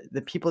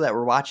the people that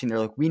were watching, they're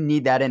like, we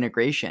need that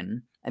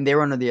integration. And they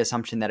were under the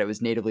assumption that it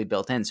was natively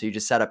built in. So you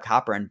just set up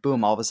Copper and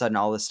boom, all of a sudden,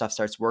 all this stuff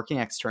starts working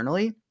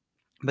externally.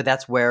 But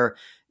that's where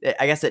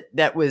I guess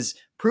that was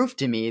proof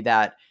to me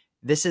that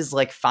this is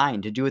like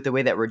fine to do it the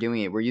way that we're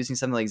doing it. We're using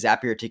something like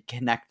Zapier to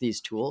connect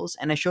these tools.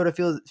 And I showed a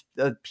few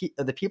of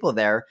the people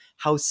there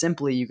how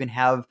simply you can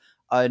have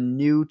a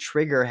new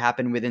trigger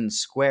happen within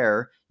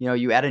Square.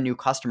 You add a new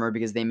customer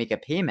because they make a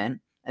payment,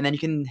 and then you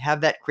can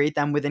have that create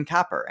them within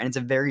Copper. And it's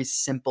a very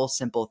simple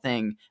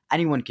thing.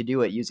 Anyone could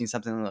do it using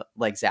something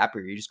like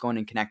Zapier. You just go in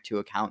and connect two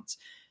accounts.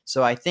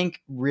 So I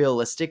think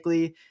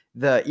realistically,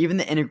 even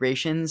the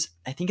integrations,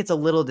 I think it's a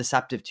little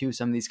deceptive too.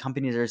 Some of these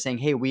companies are saying,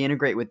 hey, we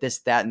integrate with this,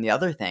 that, and the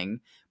other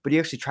thing, but you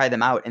actually try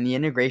them out and the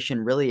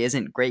integration really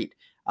isn't great.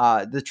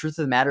 The truth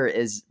of the matter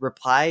is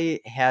Reply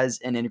has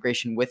an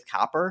integration with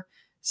Copper,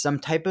 some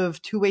type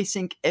of two-way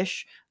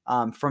sync-ish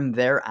from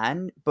their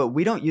end, but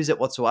we don't use it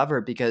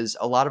whatsoever because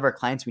a lot of our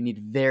clients, we need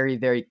very,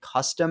 very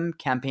custom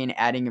campaign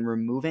adding and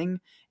removing.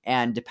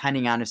 And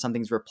depending on if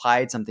something's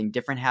replied, something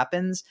different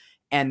happens.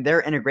 And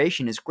their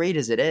integration is great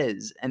as it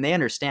is. And they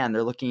understand,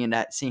 they're looking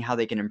into seeing how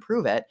they can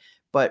improve it.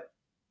 But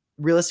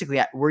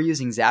realistically, we're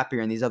using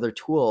Zapier and these other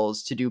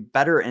tools to do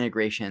better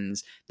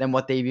integrations than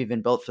what they've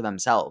even built for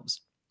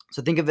themselves.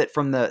 So think of it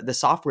from the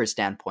software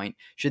standpoint.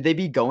 Should they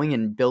be going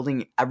and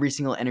building every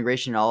single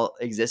integration in all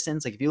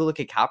existence? Like if you look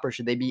at Copper,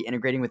 should they be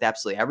integrating with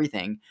absolutely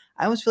everything?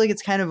 I almost feel like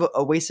it's kind of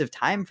a waste of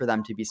time for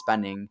them to be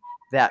spending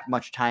that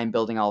much time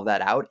building all of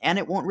that out. And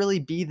it won't really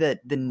be the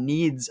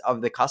needs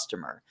of the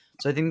customer.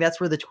 So I think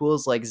that's where the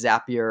tools like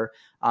Zapier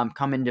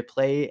come into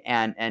play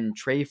and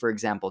Tray, for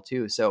example,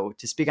 too. So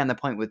to speak on the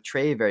point with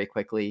Tray very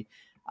quickly,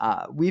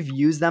 we've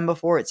used them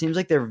before. It seems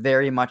like they're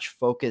very much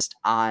focused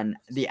on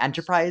the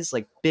enterprise,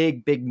 like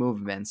big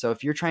movements. So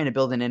if you're trying to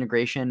build an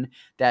integration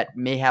that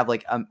may have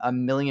like a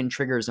million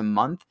triggers a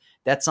month,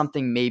 that's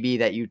something maybe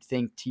that you'd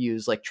think to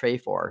use like Tray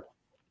for.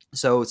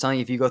 So something,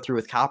 if you go through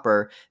with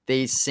Copper,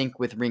 they sync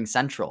with Ring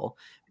Central,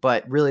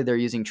 but really they're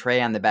using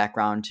Tray on the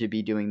background to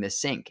be doing this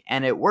sync.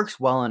 And it works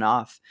well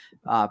enough.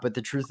 But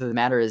the truth of the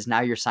matter is now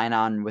you're sign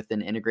on with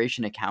an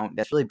integration account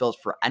that's really built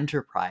for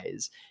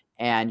enterprise.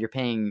 And you're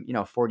paying,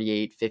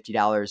 $48,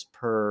 $50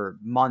 per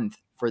month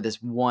for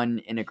this one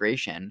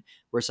integration,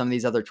 where some of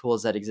these other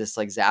tools that exist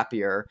like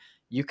Zapier,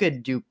 you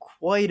could do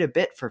quite a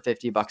bit for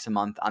 $50 a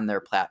month on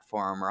their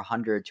platform, or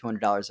 $100,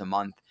 $200 a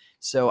month.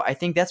 So I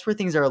think that's where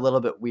things are a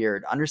little bit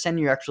weird.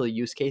 Understanding your actual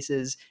use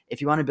cases.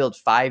 If you want to build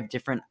 5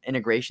 different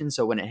integrations,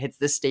 so when it hits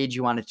this stage,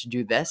 you want it to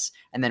do this.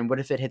 And then what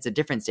if it hits a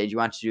different stage, you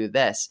want it to do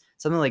this?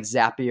 Something like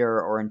Zapier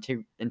or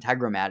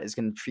Integromat is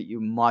going to treat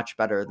you much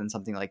better than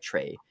something like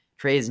Tray.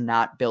 Tray is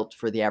not built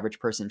for the average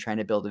person trying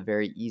to build a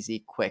very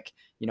easy, quick,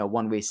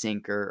 one-way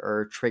sync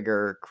or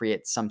trigger,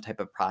 create some type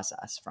of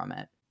process from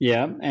it.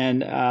 Yeah,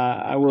 and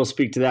I will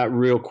speak to that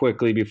real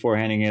quickly before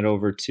handing it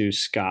over to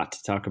Scott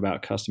to talk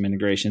about custom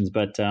integrations.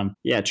 But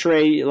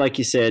Tray, like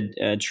you said,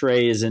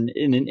 Tray is in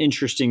an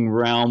interesting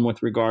realm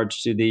with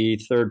regards to the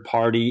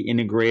third-party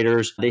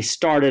integrators. They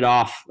started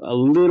off a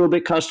little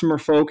bit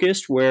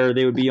customer-focused, where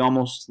they would be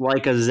almost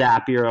like a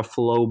Zapier, a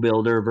flow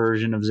builder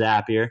version of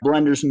Zapier.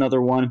 Blender's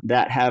another one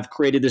that have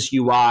created this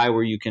UI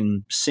where you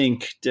can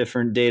sync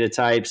different data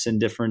types and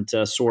different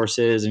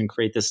sources and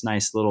create this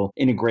nice little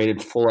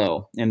integrated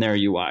flow in their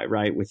UI.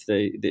 Right, with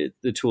the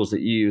tools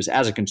that you use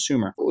as a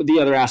consumer. The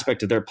other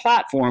aspect of their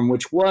platform,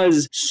 which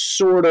was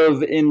sort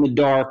of in the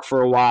dark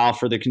for a while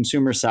for the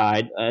consumer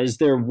side, is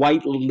their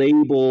white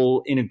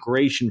label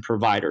integration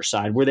provider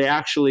side, where they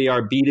actually are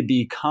a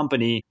B2B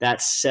company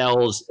that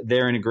sells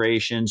their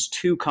integrations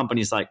to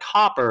companies like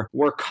Copper,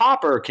 where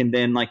Copper can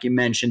then, like you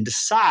mentioned,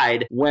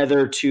 decide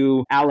whether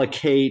to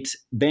allocate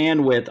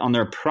bandwidth on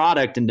their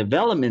product and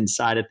development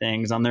side of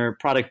things, on their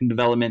product and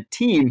development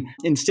team,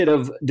 instead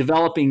of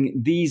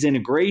developing these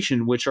integrations,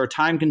 which are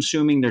time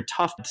consuming, they're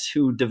tough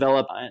to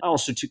develop,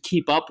 also to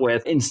keep up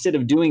with. Instead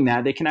of doing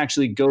that, they can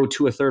actually go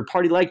to a third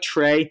party like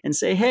Tray and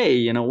say,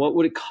 hey, what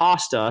would it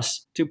cost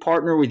us to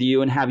partner with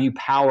you and have you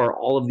power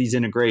all of these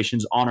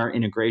integrations on our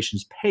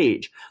integrations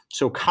page?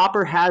 So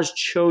Copper has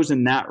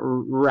chosen that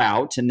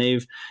route, and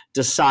they've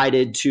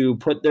decided to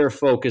put their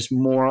focus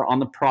more on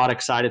the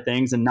product side of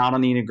things and not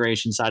on the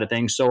integration side of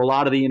things. So a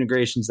lot of the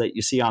integrations that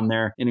you see on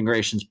their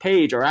integrations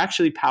page are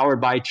actually powered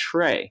by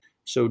Tray.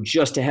 So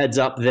just a heads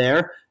up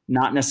there,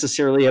 not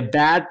necessarily a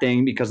bad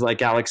thing, because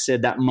like Alex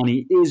said, that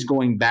money is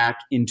going back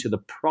into the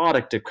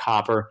product of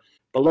Copper.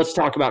 But let's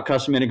talk about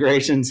custom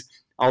integrations.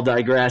 I'll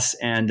digress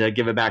and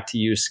give it back to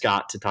you,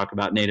 Scott, to talk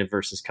about native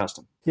versus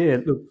custom. Yeah,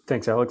 look,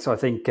 thanks, Alex. I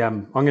think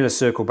I'm going to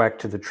circle back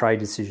to the trade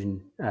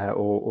decision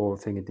or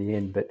thing at the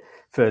end. But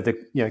for the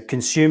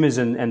consumers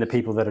and the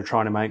people that are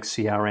trying to make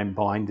CRM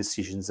buying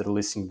decisions that are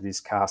listening to this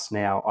cast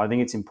now, I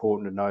think it's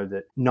important to know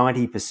that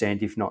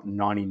 90%, if not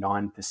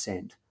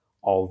 99%,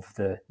 of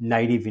the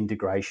native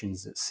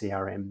integrations that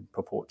CRM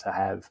purport to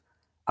have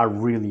are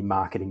really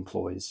marketing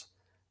ploys.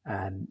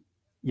 A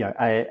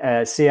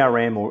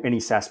CRM or any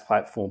SaaS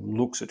platform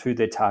looks at who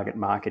their target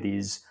market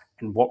is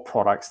and what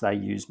products they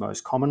use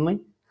most commonly,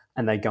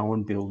 and they go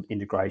and build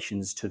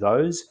integrations to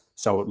those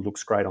so it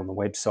looks great on the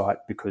website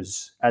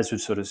because, as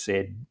we've sort of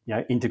said,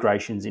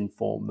 integrations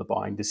inform the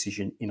buying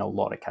decision in a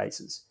lot of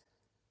cases.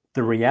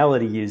 The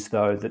reality is,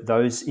 though, that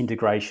those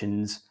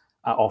integrations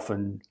are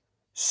often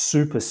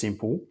super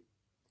simple.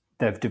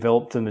 They've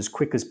developed them as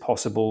quick as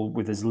possible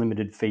with as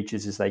limited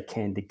features as they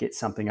can to get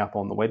something up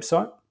on the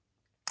website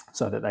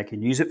so that they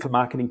can use it for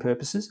marketing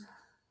purposes.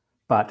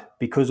 But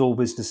because all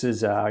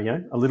businesses are,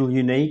 a little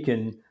unique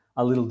and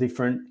a little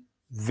different,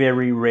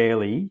 very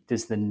rarely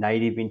does the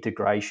native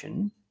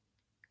integration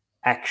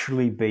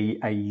actually be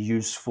a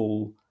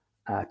useful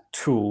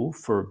tool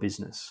for a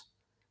business.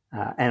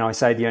 And I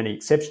say the only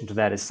exception to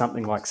that is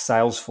something like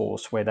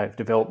Salesforce, where they've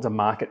developed a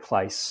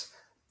marketplace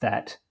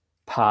that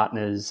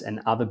partners and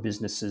other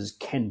businesses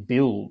can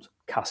build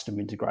custom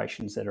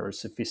integrations that are as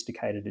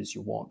sophisticated as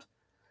you want.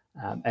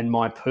 And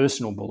my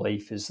personal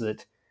belief is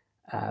that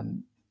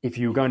if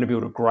you were going to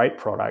build a great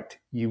product,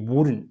 you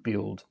wouldn't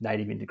build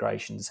native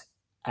integrations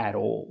at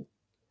all.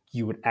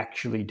 You would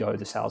actually go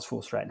the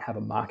Salesforce route and have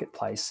a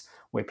marketplace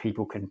where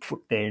people can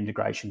put their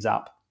integrations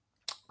up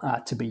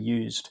to be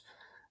used,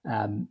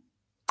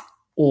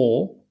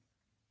 or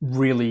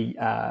really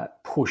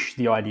push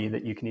the idea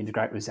that you can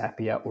integrate with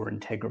Zapier or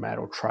Integromat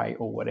or Tray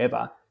or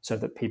whatever so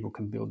that people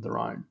can build their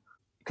own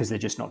because they're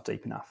just not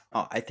deep enough.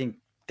 Oh, I think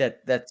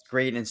that's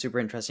great and super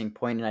interesting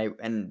point.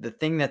 And the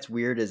thing that's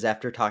weird is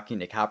after talking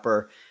to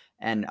Copper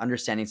and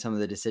understanding some of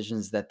the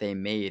decisions that they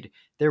made,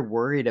 they're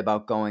worried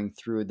about going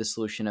through the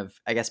solution of,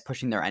 I guess,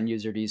 pushing their end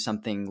user to use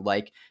something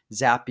like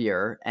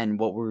Zapier. And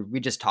what we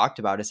just talked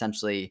about,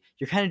 essentially,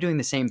 you're kind of doing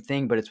the same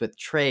thing, but it's with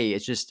Tray.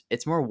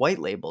 It's more white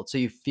labeled. So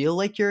you feel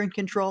like you're in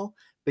control,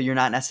 but you're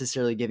not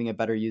necessarily giving a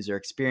better user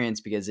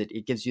experience because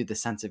it gives you the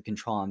sense of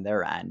control on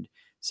their end.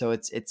 So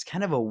it's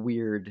kind of a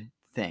weird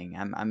thing.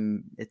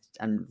 I'm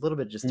a little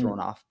bit just thrown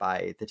off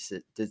by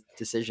the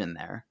decision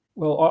there.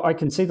 Well, I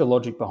can see the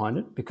logic behind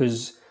it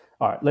because,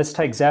 all right, let's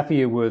take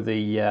Zapier were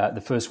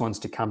the first ones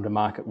to come to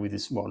market with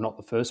this. Well, not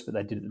the first, but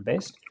they did it the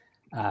best.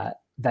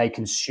 They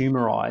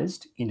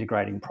consumerized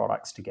integrating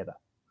products together.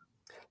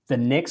 The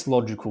next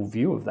logical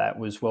view of that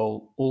was,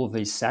 well, all of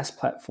these SaaS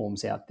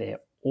platforms out there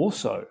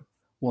also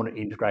want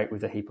to integrate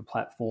with a heap of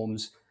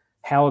platforms.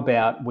 How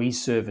about we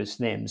service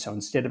them? So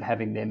instead of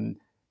having them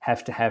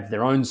have to have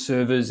their own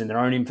servers and their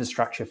own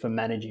infrastructure for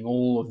managing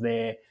all of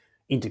their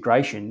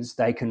integrations,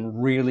 they can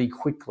really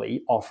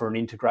quickly offer an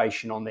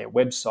integration on their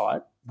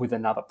website with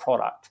another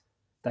product.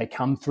 They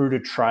come through to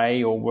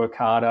Tray or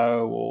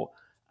Workado or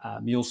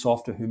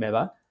MuleSoft or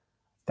whomever.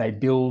 They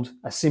build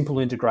a simple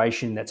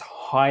integration that's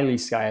highly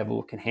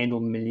scalable, can handle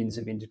millions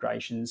of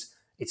integrations.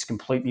 It's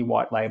completely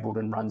white labeled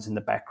and runs in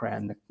the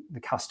background. The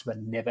customer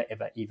never,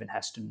 ever even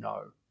has to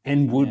know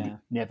and would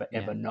never,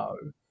 ever know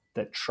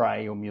that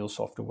Tray or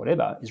MuleSoft or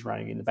whatever is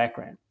running in the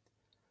background.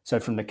 So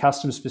from the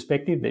customer's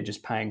perspective, they're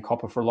just paying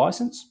copper for a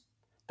license.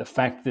 The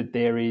fact that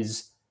there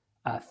is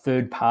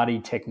third-party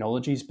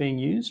technologies being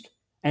used,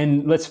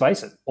 and let's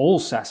face it, all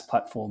SaaS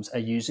platforms are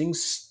using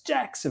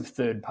stacks of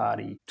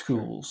third-party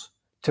tools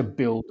to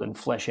build and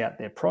flesh out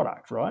their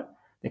product, right?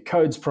 Their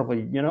code's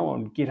probably,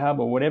 on GitHub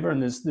or whatever,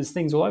 and there's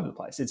things all over the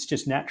place. It's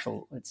just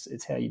natural.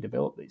 It's how you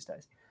develop these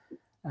days.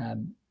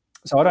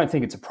 So I don't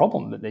think it's a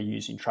problem that they're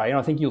using Tray, and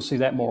I think you'll see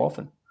that more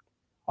often.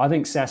 I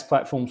think SaaS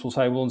platforms will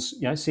say, well,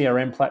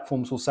 CRM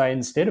platforms will say,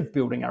 instead of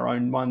building our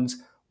own ones,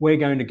 we're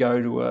going to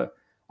go to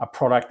a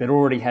product that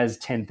already has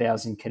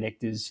 10,000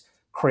 connectors,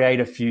 create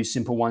a few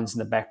simple ones in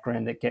the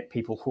background that get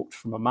people hooked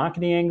from a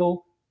marketing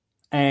angle.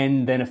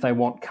 And then if they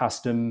want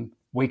custom,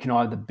 we can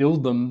either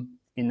build them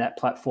in that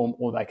platform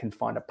or they can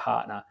find a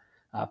partner.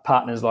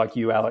 Partners like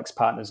you, Alex,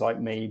 partners like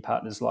me,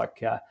 partners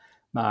like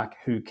Mark,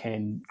 who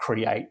can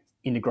create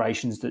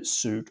integrations that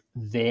suit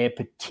their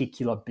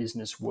particular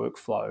business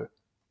workflow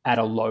at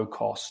a low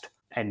cost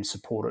and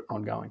support it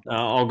ongoing.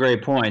 All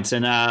great points.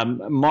 And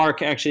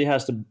Mark actually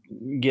has to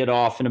get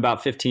off in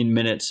about 15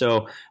 minutes.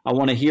 So I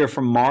want to hear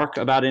from Mark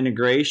about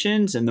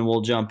integrations, and then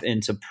we'll jump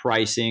into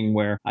pricing,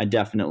 where I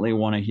definitely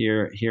want to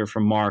hear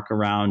from Mark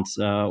around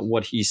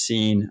what he's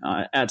seen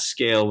at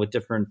scale with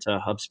different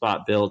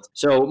HubSpot builds.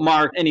 So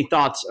Mark, any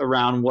thoughts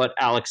around what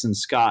Alex and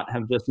Scott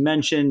have just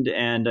mentioned?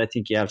 And I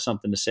think you have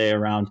something to say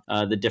around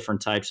the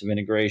different types of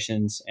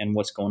integrations and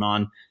what's going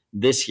on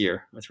this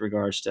year with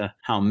regards to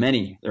how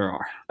many there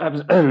are.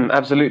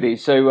 Absolutely.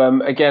 So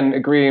again,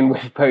 agreeing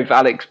with both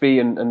Alex B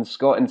and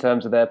Scott in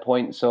terms of their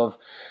points of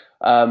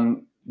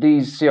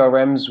these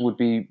CRMs would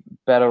be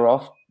better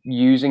off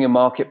using a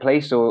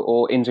marketplace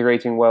or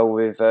integrating well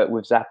with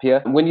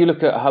Zapier. When you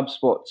look at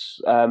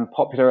HubSpot's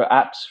popular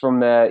apps from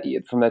their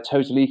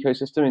total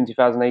ecosystem in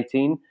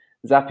 2018,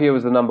 Zapier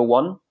was the number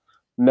one,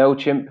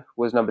 MailChimp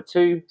was number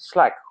two,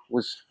 Slack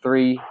was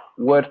three,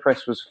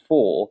 WordPress was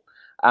four,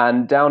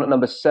 and down at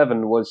number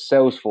seven was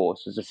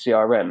Salesforce as a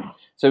CRM.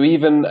 So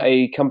even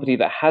a company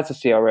that has a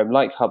CRM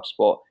like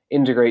HubSpot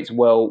integrates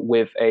well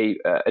with a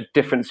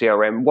different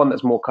CRM, one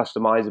that's more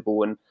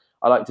customizable. And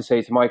I like to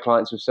say to my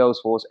clients with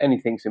Salesforce,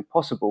 anything's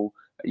impossible.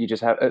 You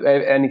just have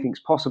anything's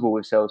possible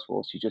with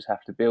Salesforce. You just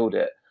have to build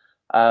it.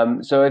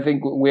 So I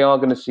think we are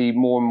going to see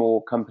more and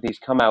more companies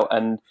come out,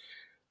 and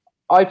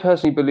I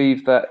personally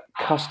believe that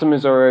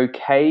customers are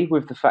okay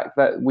with the fact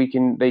that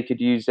they could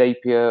use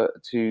Zapier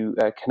to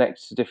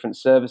connect to different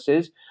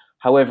services.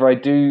 However, I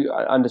do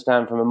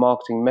understand from a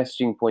marketing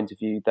messaging point of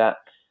view that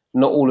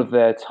not all of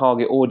their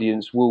target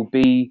audience will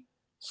be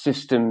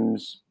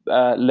systems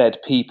led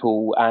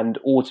people and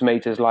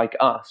automators like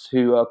us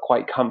who are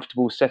quite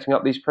comfortable setting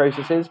up these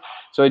processes.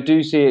 So I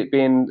do see it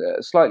being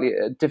slightly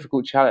a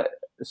difficult a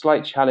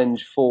slight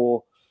challenge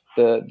for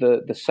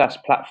the SaaS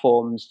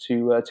platforms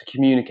to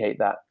communicate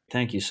that.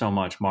 Thank you so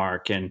much,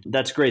 Mark. And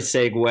that's a great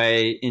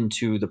segue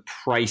into the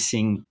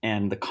pricing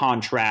and the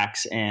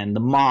contracts and the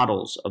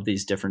models of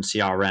these different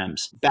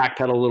CRMs.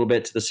 Backpedal a little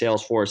bit to the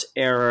Salesforce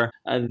era.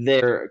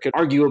 There could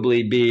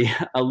arguably be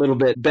a little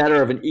bit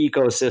better of an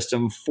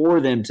ecosystem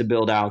for them to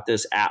build out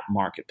this app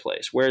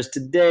marketplace. Whereas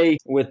today,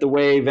 with the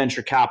way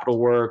venture capital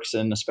works,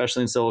 and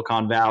especially in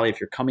Silicon Valley,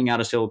 if you're coming out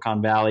of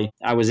Silicon Valley,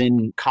 I was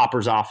in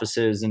Copper's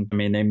offices, and I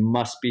mean, they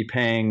must be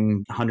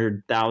paying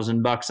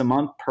 $100,000 a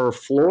month per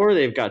floor.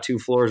 They've got 2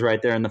 floors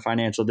right there in the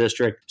financial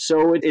district.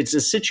 So it's a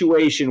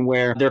situation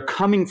where they're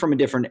coming from a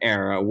different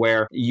era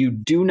where you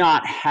do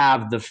not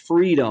have the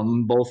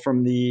freedom, both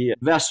from the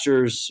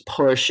investors'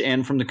 push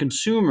and from the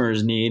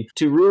consumer's need,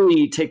 to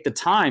really take the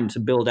time to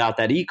build out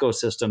that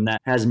ecosystem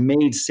that has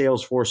made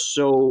Salesforce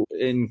so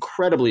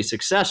incredibly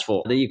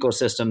successful. The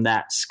ecosystem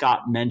that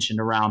Scott mentioned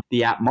around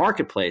the app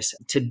marketplace.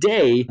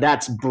 Today,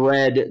 that's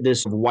bred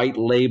this white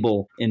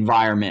label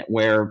environment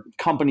where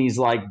companies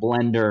like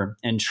Blender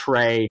and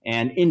Tray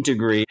and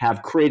Integrate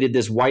have created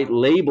this white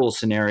label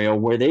scenario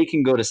where they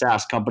can go to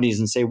SaaS companies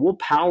and say, we'll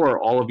power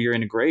all of your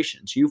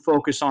integrations. You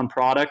focus on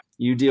product,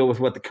 you deal with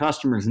what the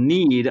customers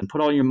need and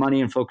put all your money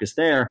and focus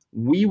there.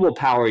 We will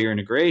power your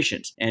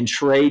integrations. And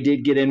Tray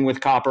did get in with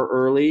Copper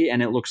early,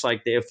 and it looks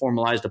like they have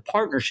formalized a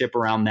partnership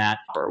around that.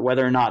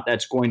 Whether or not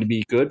that's going to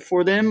be good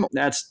for them,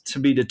 that's to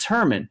be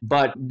determined.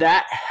 But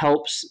that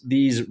helps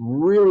these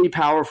really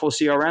powerful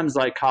CRMs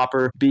like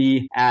Copper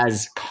be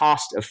as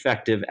cost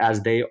effective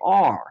as they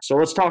are. So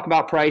let's talk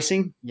about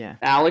pricing. Yeah.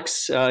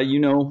 Alex, you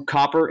know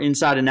Copper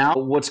inside and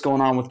out. What's going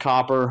on with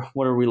Copper?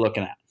 What are we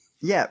looking at?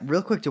 Yeah,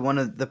 real quick to one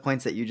of the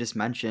points that you just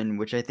mentioned,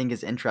 which I think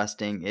is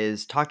interesting,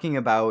 is talking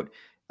about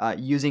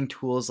using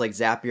tools like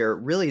Zapier.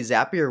 Really,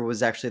 Zapier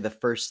was actually the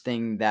first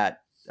thing that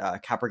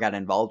Copper got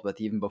involved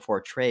with even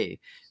before Tray.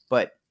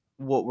 But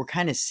what we're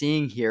kind of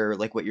seeing here,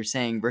 like what you're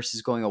saying,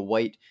 versus going a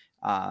white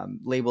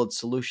labeled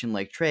solution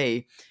like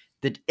Tray,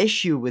 the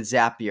issue with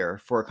Zapier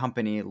for a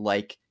company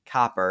like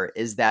Copper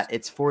is that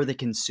it's for the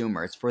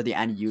consumer, it's for the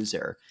end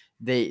user.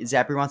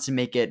 Zapier wants to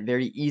make it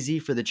very easy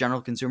for the general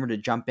consumer to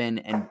jump in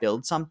and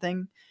build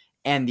something.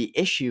 And the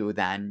issue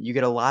then, you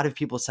get a lot of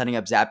people setting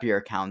up Zapier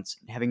accounts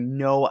having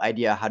no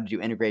idea how to do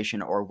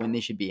integration or when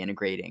they should be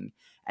integrating.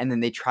 And then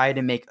they try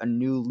to make a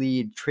new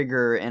lead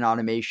trigger an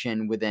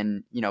automation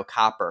within,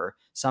 Copper,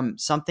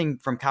 something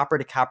from Copper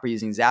to Copper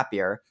using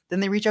Zapier. Then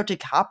they reach out to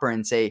Copper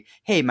and say,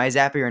 hey, my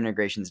Zapier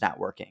integration is not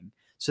working.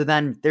 So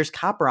then there's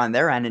Copper on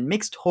their end, and it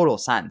makes total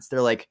sense.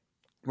 They're like,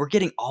 we're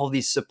getting all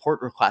these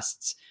support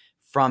requests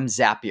from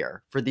Zapier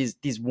for these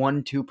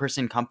 1-2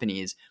 person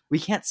companies. We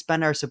can't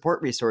spend our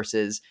support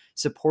resources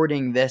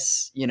supporting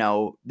this,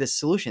 this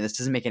solution. This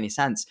doesn't make any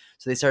sense.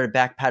 So they started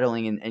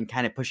backpedaling and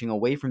kind of pushing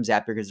away from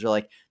Zapier because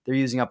they're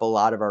using up a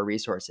lot of our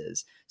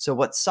resources. So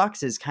what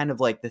sucks is kind of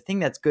like the thing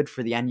that's good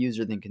for the end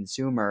user, the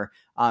consumer,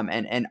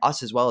 and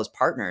us as well as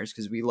partners,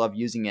 because we love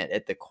using it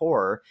at the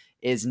core,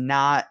 is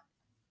not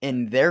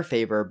in their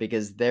favor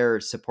because their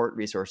support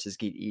resources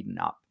get eaten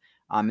up.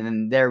 And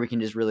then there we can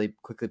just really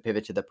quickly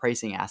pivot to the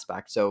pricing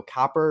aspect. So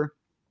Copper,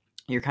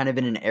 you're kind of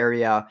in an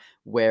area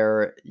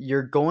where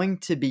you're going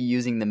to be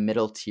using the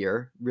middle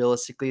tier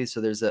realistically.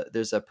 So there's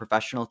a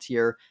professional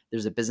tier,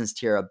 there's a business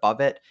tier above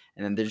it,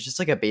 and then there's just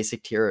like a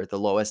basic tier at the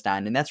lowest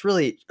end. And that's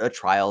really a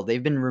trial.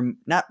 They've been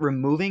not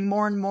removing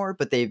more and more,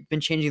 but they've been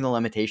changing the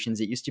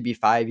limitations. It used to be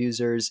 5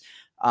 users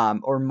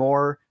or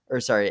more.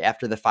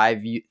 After the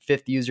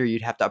 5th user,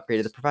 you'd have to upgrade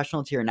to the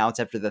professional tier. Now it's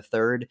after the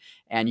 3rd,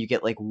 and you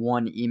get like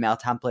 1 email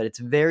template. It's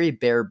very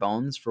bare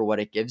bones for what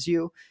it gives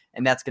you.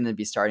 And that's going to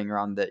be starting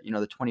around the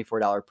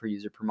 $24 per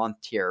user per month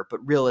tier.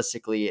 But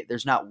realistically,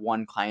 there's not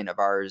one client of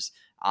ours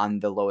on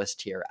the lowest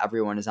tier.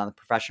 Everyone is on the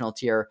professional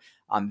tier.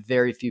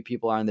 Very few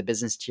people are on the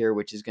business tier,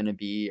 which is going to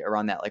be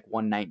around that like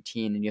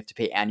 $119, and you have to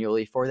pay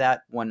annually for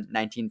that,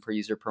 $119 per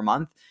user per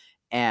month.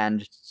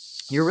 and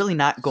you're really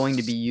not going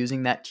to be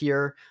using that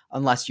tier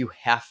unless you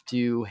have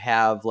to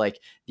have like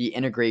the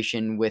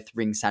integration with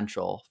Ring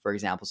Central, for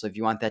example. So if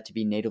you want that to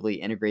be natively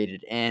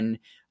integrated in,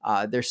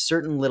 there's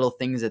certain little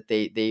things that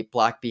they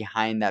block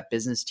behind that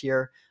business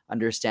tier,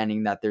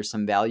 understanding that there's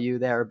some value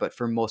there. But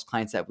for most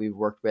clients that we've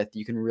worked with,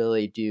 you can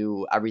really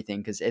do everything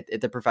because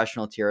at the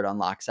professional tier, it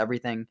unlocks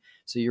everything.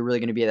 So you're really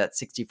going to be at that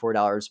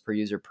 $64 per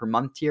user per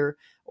month tier.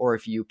 Or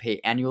if you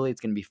pay annually,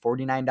 it's going to be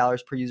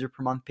 $49 per user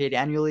per month paid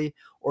annually.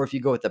 Or if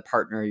you go with a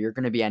partner, you're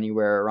going to be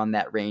anywhere around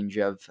that range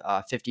of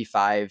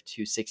 $55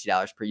 to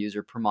 $60 per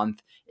user per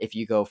month if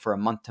you go for a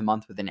month to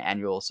month with an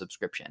annual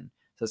subscription.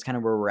 So it's kind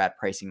of where we're at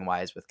pricing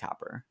wise with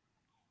Copper.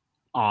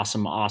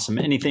 Awesome.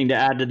 Anything to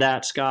add to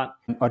that, Scott?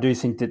 I do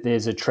think that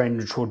there's a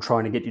trend toward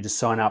trying to get you to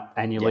sign up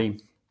annually, Yeah.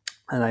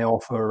 and they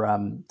offer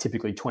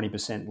typically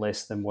 20%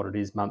 less than what it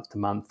is month to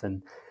month.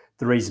 And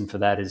the reason for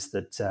that is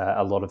that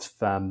a lot of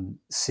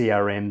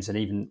CRMs and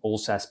even all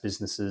SaaS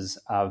businesses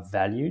are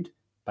valued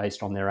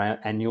based on their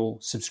annual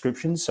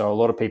subscriptions. So a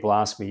lot of people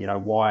ask me,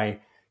 why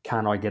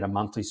can't I get a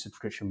monthly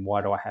subscription?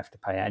 Why do I have to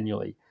pay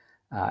annually?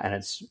 And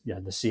it's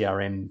the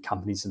CRM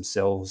companies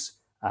themselves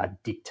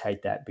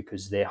dictate that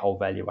because their whole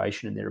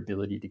valuation and their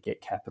ability to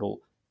get capital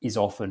is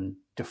often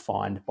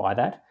defined by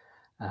that.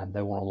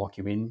 They want to lock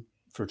you in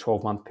for a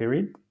 12-month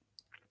period.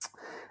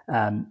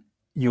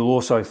 You'll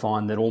also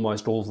find that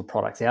almost all of the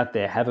products out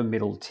there have a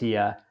middle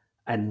tier,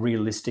 and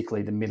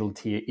realistically, the middle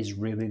tier is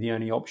really the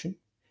only option.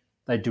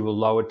 They do a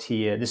lower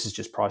tier. This is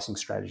just pricing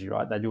strategy,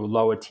 right? They do a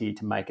lower tier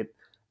to make it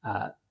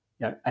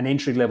an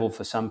entry level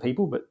for some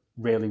people, but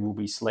rarely will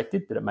be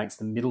selected. But it makes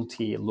the middle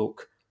tier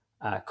look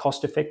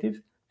cost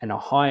effective, and a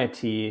higher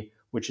tier,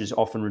 which is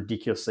often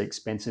ridiculously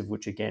expensive,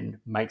 which again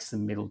makes the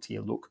middle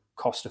tier look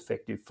cost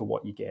effective for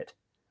what you get.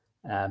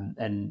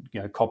 And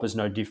Copper's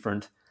no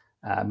different.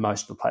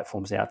 Most of the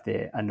platforms out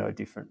there are no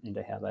different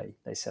into how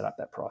they set up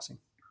that pricing.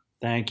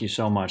 Thank you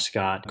so much,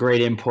 Scott.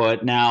 Great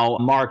input. Now,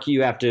 Mark,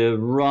 you have to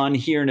run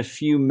here in a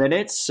few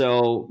minutes,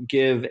 so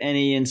give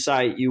any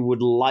insight you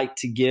would like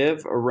to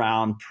give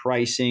around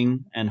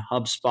pricing and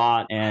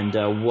HubSpot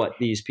and what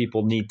these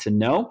people need to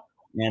know,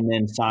 and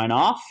then sign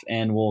off,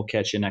 and we'll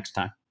catch you next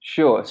time.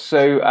 Sure.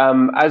 So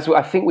as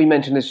I think we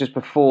mentioned this just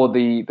before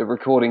the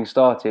recording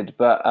started,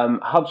 but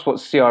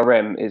HubSpot's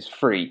CRM is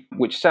free,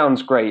 which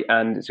sounds great,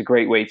 and it's a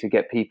great way to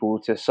get people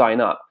to sign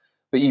up.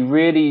 But you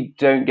really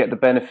don't get the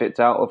benefits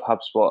out of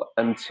HubSpot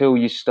until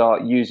you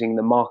start using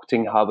the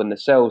Marketing Hub and the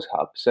Sales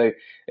Hub. So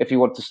if you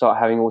want to start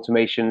having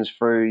automations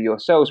through your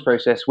sales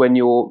process when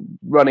you're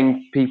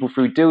running people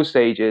through deal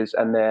stages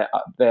and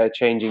they're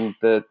changing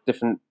the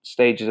different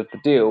stages of the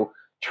deal,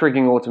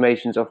 triggering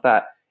automations off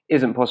that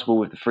isn't possible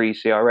with the free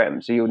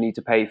CRM. So you'll need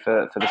to pay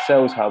for the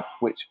Sales Hub,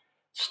 which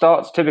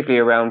starts typically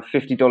around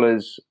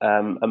 $50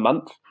 a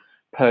month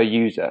per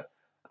user.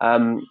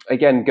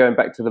 Again, going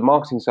back to the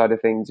marketing side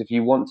of things, if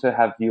you want to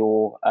have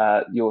your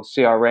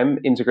CRM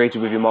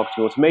integrated with your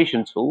marketing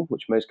automation tool,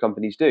 which most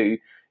companies do,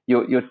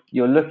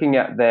 you're looking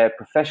at their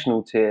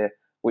professional tier,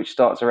 which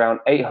starts around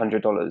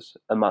 $800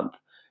 a month.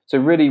 So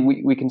really,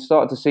 we can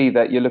start to see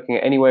that you're looking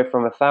at anywhere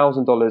from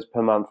 $1,000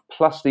 per month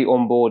plus the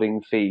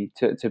onboarding fee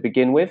to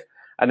begin with.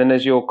 And then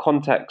as your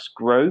contacts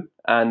grow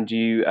and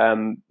you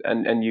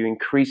and you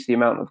increase the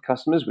amount of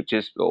customers,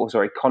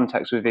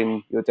 contacts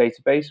within your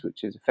database,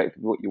 which is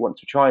effectively what you want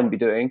to try and be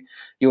doing,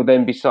 you'll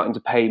then be starting to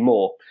pay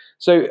more.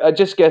 So I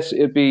just guess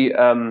it'd be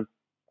a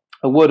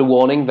word of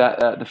warning that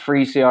the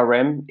free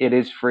CRM, it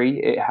is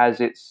free. It has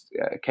its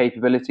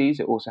capabilities.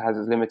 It also has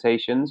its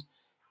limitations.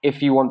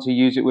 If you want to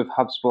use it with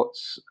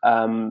HubSpot's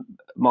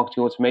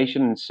marketing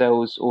automation and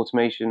sales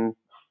automation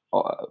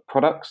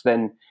products,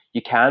 then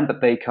you can,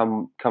 but they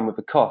come with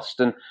a cost.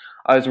 And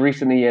I was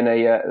recently in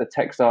a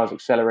Techstars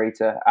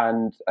accelerator,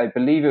 and I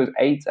believe it was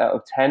 8 out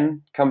of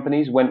 10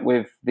 companies went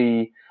with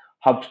the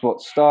HubSpot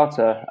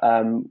starter,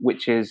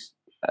 which is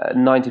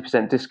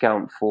 90%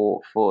 discount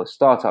for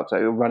startups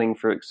that are running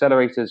through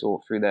accelerators or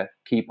through their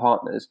key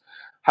partners.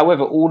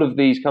 However, all of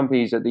these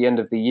companies at the end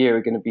of the year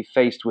are going to be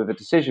faced with a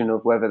decision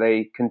of whether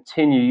they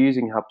continue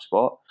using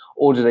HubSpot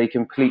or do they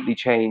completely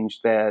change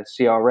their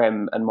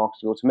CRM and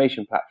marketing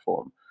automation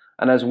platform.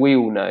 And as we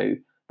all know,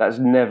 that's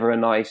never a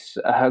nice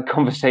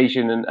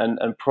conversation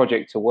and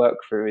project to work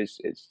through.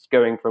 It's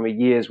going from a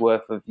year's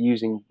worth of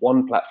using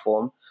one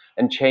platform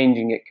and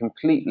changing it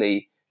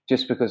completely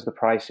just because the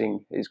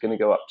pricing is going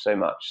to go up so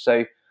much.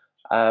 So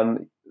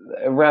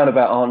a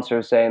roundabout answer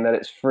is saying that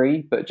it's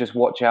free, but just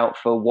watch out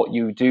for what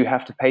you do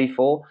have to pay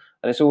for.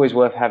 And it's always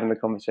worth having the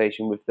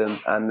conversation with them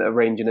and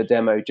arranging a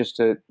demo just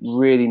to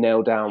really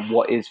nail down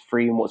what is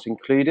free and what's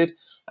included.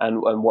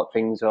 and what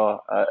things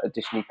are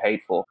additionally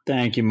paid for.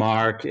 Thank you,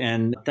 Mark.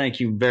 And thank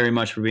you very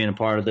much for being a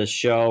part of this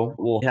show.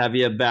 We'll have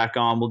you back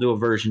on. We'll do a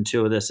version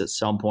 2 of this at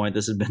some point.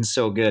 This has been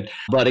so good.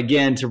 But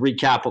again, to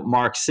recap what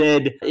Mark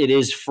said, it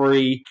is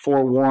free.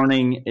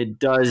 Forewarning, it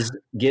does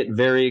get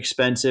very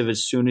expensive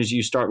as soon as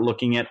you start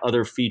looking at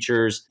other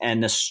features.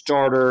 And the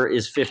starter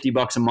is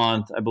 $50 a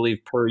month, I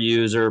believe, per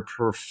user.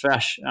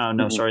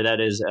 That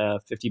is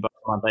 $50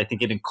 a month. I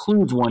think it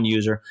includes one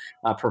user.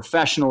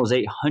 Professional is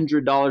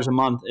 $800 a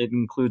month. It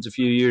includes a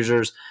few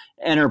users.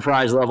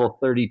 Enterprise level,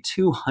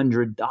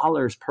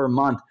 $3,200 per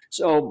month.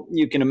 So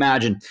you can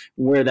imagine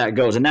where that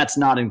goes. And that's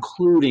not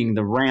including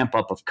the ramp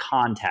up of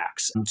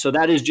contacts. So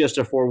that is just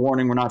a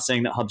forewarning. We're not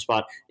saying that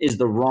HubSpot is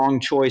the wrong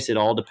choice. It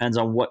all depends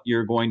on what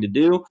you're going to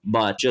do.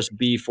 But just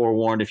be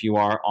forewarned if you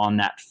are on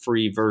that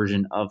free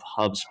version of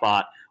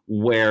HubSpot,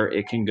 where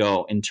it can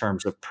go in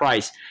terms of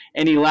price.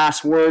 Any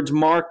last words,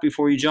 Mark,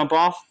 before you jump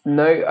off?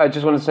 No, I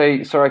just want to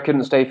say sorry I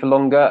couldn't stay for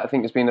longer. I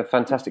think it's been a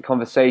fantastic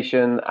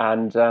conversation,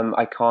 and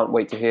I can't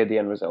wait to hear the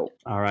end result.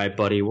 All right,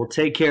 buddy. Well,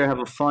 take care. Have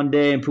a fun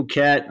day in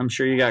Phuket. I'm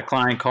sure you got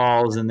client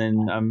calls, and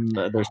then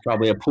there's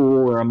probably a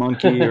pool or a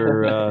monkey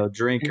or a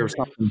drink or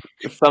something.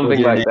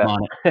 Something like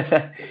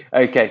that.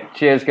 Okay.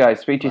 Cheers,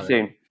 guys. Speak to you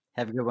soon.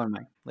 Have a good one,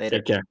 Mike. Later.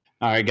 Take care.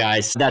 All right,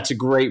 guys. That's a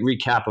great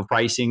recap of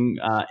pricing.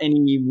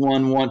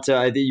 Anyone want to?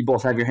 I think you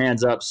both have your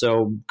hands up,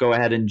 so go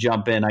ahead and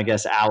jump in. I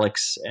guess,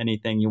 Alex,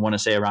 anything you want to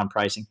say around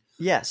pricing?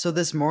 Yeah, so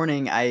this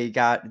morning I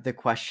got the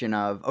question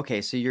of, okay,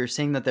 so you're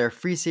saying that there are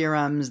free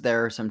CRMs,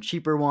 there are some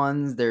cheaper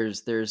ones,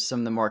 there's some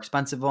of the more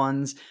expensive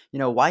ones.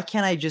 Why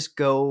can't I just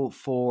go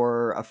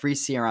for a free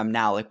CRM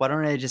now? Like, why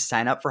don't I just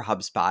sign up for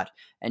HubSpot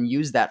and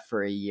use that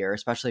for a year,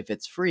 especially if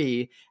it's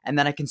free, and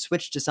then I can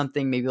switch to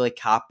something maybe like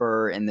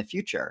Copper in the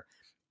future?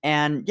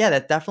 And yeah,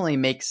 that definitely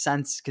makes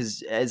sense,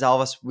 because as all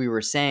of us, we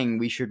were saying,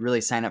 we should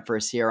really sign up for a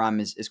CRM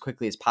as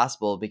quickly as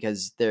possible,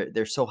 because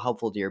they're so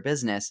helpful to your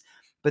business.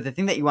 But the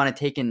thing that you want to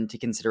take into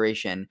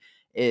consideration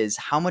is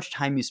how much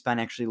time you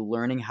spend actually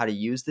learning how to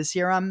use the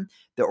CRM,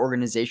 the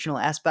organizational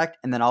aspect,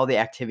 and then all the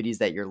activities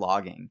that you're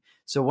logging.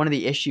 So one of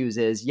the issues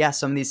is,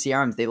 some of these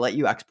CRMs, they let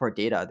you export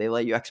data. They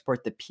let you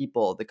export the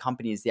people, the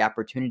companies, the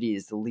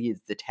opportunities, the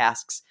leads, the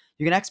tasks.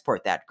 You can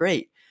export that.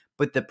 Great.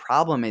 But the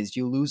problem is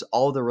you lose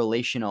all the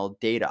relational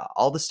data,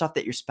 all the stuff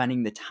that you're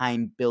spending the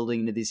time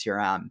building into the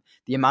CRM.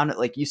 The amount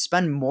of, you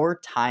spend more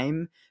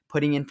time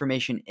putting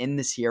information in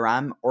the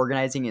CRM,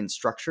 organizing and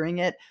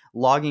structuring it,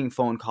 logging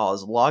phone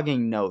calls,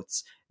 logging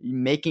notes,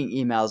 making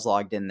emails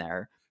logged in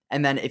there.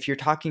 And then if you're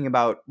talking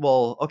about,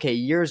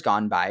 years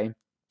gone by,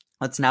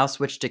 let's now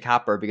switch to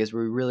Copper because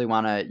we really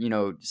want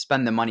to,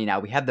 spend the money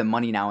now. We have the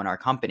money now in our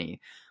company.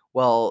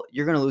 Well,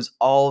 you're going to lose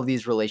all of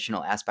these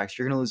relational aspects.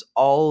 You're going to lose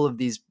all of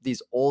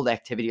these old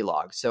activity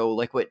logs. So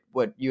like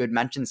what you had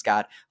mentioned,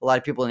 Scott, a lot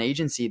of people in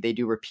agency, they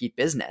do repeat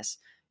business.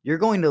 You're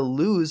going to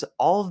lose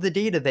all of the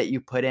data that you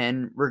put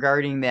in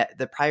regarding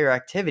the prior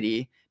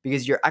activity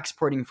because you're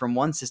exporting from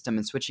one system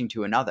and switching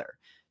to another.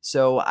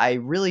 So I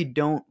really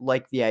don't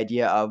like the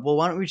idea of,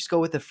 why don't we just go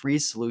with a free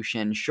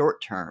solution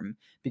short term,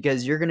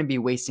 because you're going to be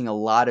wasting a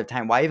lot of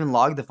time. Why even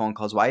log the phone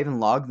calls? Why even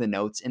log the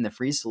notes in the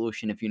free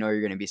solution if you know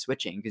you're going to be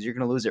switching? Because you're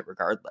going to lose it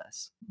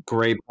regardless.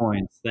 Great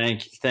point.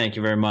 Thank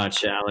you very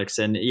much, Alex.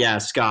 And yeah,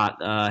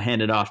 Scott,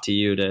 hand it off to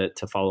you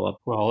to follow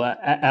up. Well,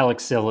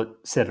 Alex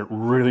said it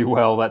really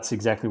well. That's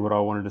exactly what I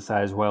wanted to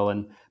say as well.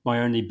 And my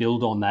only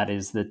build on that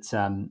is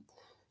that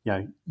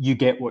you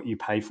get what you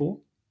pay for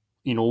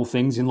in all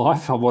things in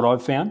life, what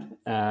I've found.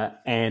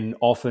 And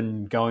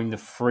often going the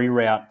free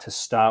route to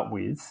start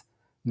with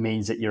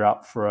means that you're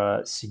up for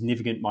a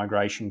significant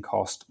migration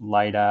cost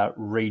later,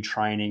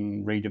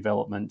 retraining,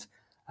 redevelopment,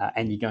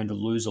 and you're going to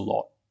lose a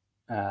lot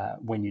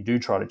when you do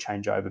try to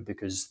change over,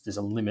 because there's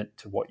a limit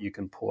to what you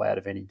can pull out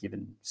of any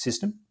given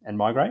system and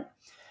migrate.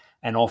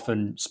 And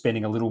often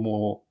spending a little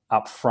more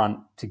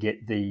upfront to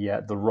get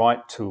the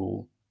right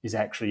tool is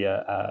actually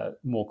a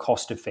more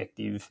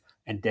cost-effective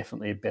and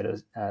definitely a better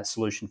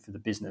solution for the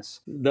business.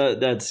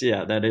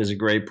 That is a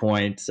great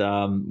point.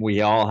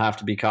 We all have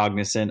to be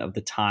cognizant of the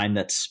time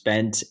that's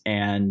spent,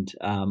 and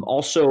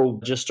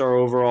also just our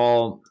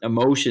overall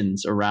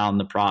emotions around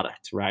the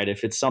product, right?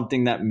 If it's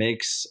something that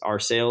makes our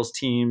sales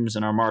teams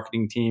and our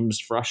marketing teams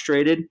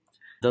frustrated, it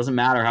doesn't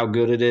matter how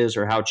good it is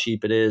or how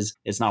cheap it is,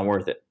 it's not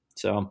worth it.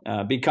 So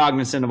be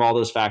cognizant of all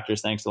those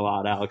factors. Thanks a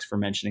lot, Alex, for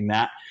mentioning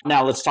that.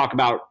 Now let's talk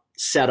about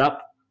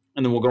setup,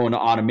 and then we'll go into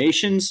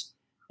automations.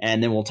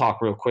 And then we'll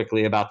talk real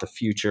quickly about the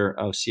future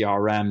of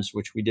CRMs,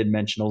 which we did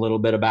mention a little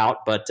bit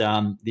about, but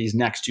these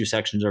next two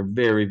sections are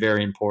very,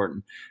 very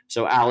important.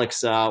 So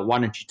Alex, why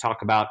don't you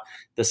talk about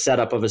the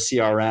setup of a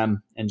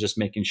CRM and just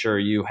making sure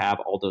you have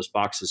all those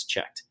boxes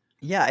checked?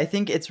 Yeah, I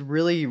think it's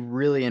really,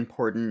 really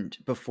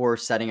important before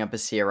setting up a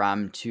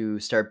CRM to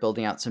start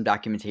building out some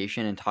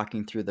documentation and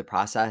talking through the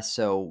process.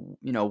 So,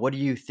 what do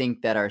you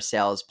think that our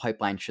sales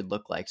pipeline should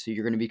look like? So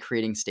you're going to be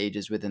creating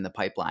stages within the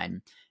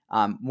pipeline.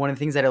 One of the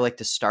things that I like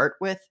to start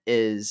with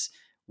is,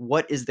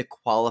 what is the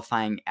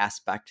qualifying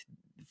aspect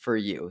for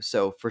you.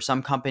 So for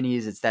some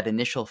companies, it's that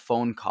initial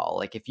phone call.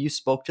 Like if you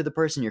spoke to the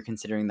person, you're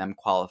considering them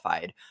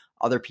qualified.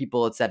 Other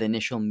people, it's that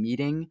initial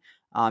meeting.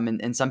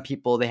 And some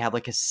people, they have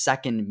like a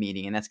second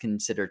meeting and that's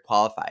considered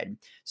qualified.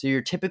 So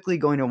you're typically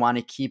going to want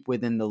to keep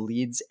within the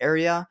leads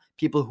area,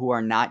 people who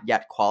are not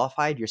yet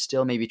qualified. You're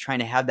still maybe trying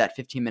to have that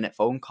 15-minute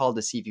phone call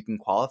to see if you can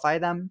qualify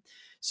them.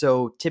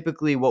 So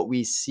typically what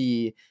we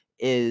see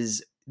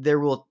is there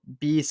will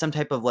be some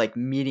type of like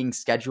meeting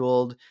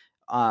scheduled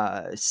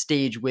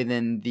stage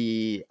within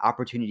the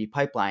opportunity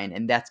pipeline,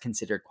 and that's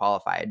considered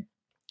qualified.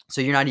 So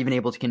you're not even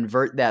able to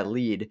convert that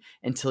lead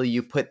until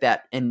you put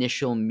that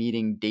initial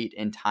meeting date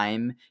and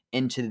time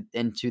into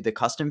the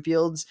custom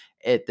fields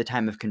at the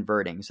time of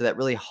converting. So that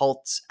really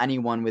halts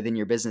anyone within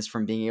your business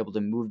from being able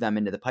to move them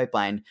into the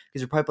pipeline,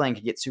 because your pipeline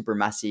can get super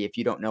messy if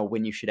you don't know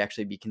when you should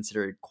actually be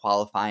considered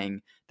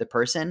qualifying the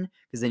person,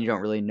 because then you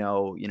don't really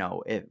know,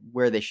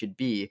 where they should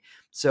be.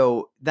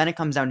 So then it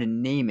comes down to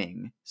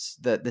naming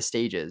the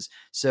stages.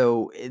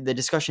 So the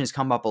discussion has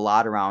come up a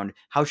lot around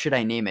how should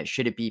I name it?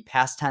 Should it be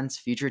past tense,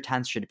 future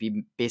tense? Should it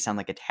be based on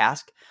like a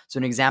task? So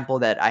an example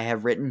that I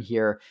have written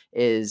here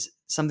is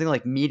something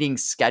like meeting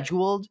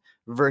scheduled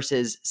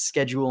versus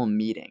schedule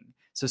meeting.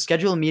 So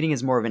schedule meeting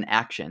is more of an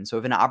action. So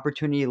if an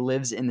opportunity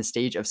lives in the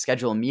stage of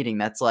schedule meeting,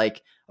 that's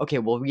like, okay,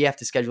 well, we have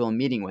to schedule a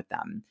meeting with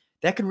them.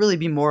 That could really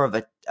be more of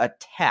a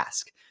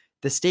task.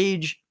 The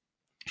stage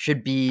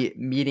should be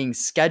meeting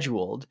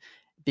scheduled,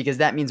 because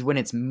that means when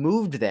it's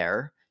moved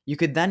there, you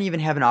could then even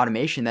have an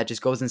automation that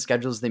just goes and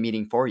schedules the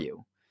meeting for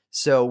you.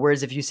 So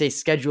whereas if you say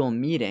schedule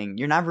meeting,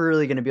 you're never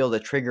really going to be able to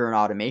trigger an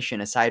automation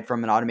aside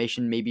from an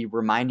automation maybe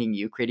reminding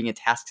you, creating a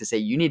task to say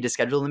you need to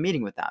schedule a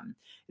meeting with them.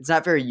 It's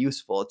not very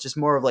useful. It's just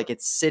more of like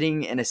it's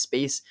sitting in a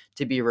space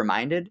to be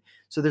reminded.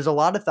 So there's a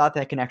lot of thought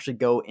that can actually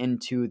go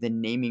into the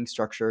naming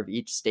structure of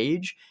each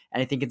stage.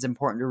 And I think it's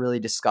important to really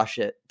discuss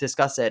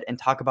it and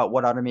talk about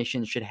what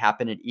automations should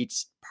happen at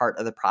each part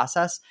of the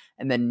process,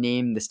 and then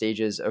name the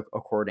stages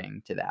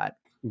according to that.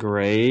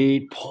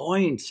 Great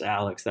points,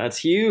 Alex. That's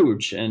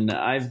huge. And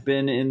I've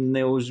been in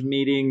those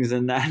meetings,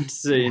 and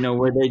that's,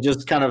 where they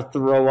just kind of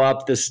throw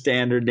up the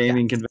standard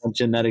naming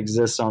convention that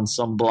exists on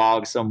some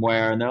blog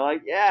somewhere. And they're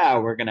like, yeah,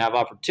 we're going to have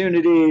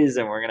opportunities,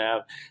 and we're going to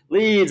have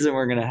leads, and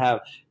we're going to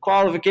have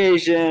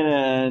qualification,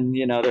 and,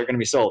 they're going to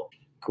be sold.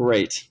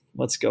 Great.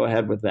 Let's go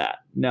ahead with that.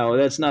 No,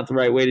 that's not the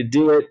right way to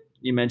do it.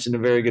 You mentioned a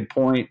very good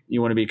point.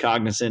 You want to be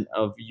cognizant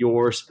of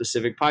your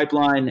specific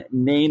pipeline,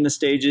 name the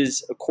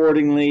stages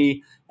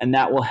accordingly, and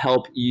that will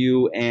help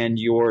you and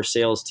your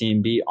sales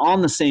team be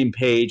on the same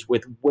page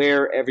with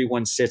where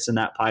everyone sits in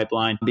that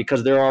pipeline.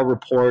 Because there are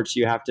reports,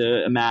 you have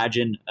to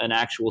imagine an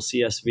actual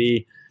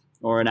CSV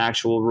or an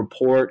actual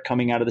report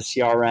coming out of the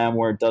CRM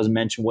where it does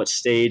mention what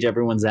stage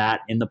everyone's at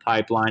in the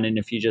pipeline. And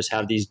if you just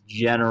have these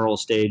general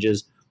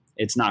stages,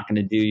 it's not going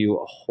to do you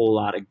a whole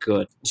lot of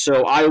good.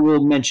 So I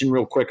will mention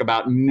real quick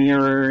about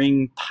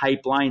mirroring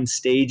pipeline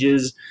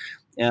stages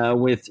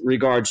with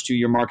regards to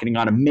your marketing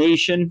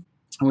automation.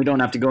 And we don't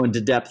have to go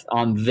into depth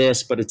on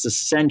this, but it's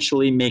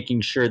essentially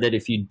making sure that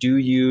if you do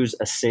use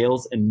a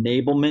sales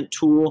enablement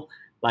tool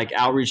like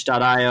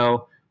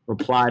Outreach.io,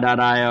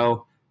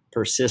 Reply.io,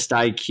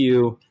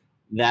 PersistIQ,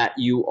 that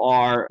you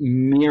are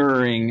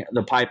mirroring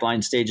the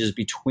pipeline stages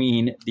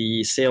between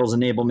the sales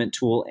enablement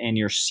tool and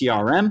your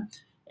CRM.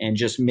 And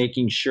just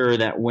making sure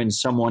that when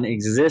someone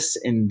exists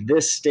in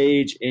this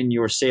stage in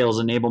your sales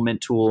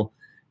enablement tool,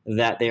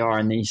 that they are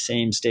in the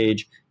same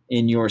stage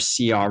in your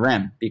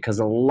CRM, because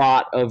a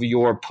lot of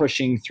your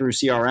pushing through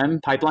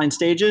CRM pipeline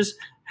stages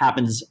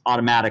happens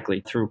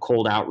automatically through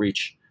cold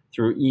outreach,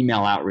 through email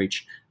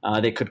outreach.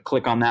 They could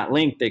click on that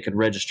link, they could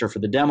register for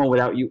the demo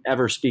without you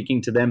ever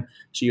speaking to them.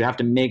 So you have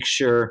to make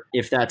sure,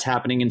 if that's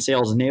happening in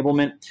sales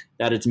enablement,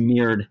 that it's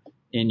mirrored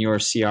in your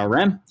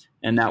CRM.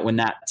 And that when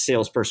that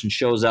salesperson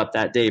shows up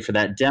that day for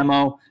that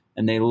demo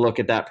and they look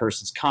at that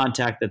person's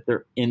contact, that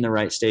they're in the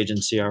right stage in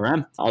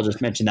CRM. I'll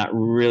just mention that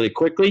really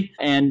quickly.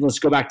 And let's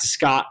go back to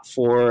Scott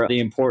for the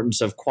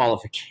importance of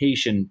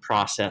qualification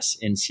process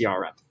in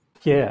CRM.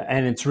 Yeah,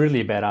 and it's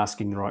really about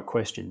asking the right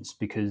questions,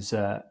 because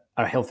a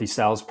healthy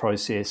sales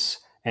process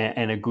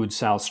and a good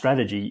sales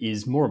strategy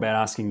is more about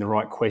asking the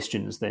right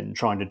questions than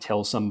trying to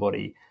tell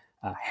somebody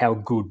how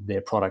good their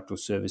product or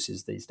service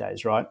is these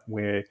days, right?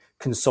 Where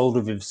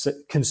consultative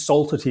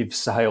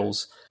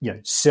sales,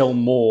 sell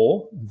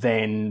more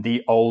than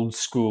the old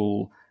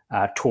school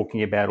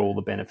talking about all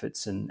the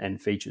benefits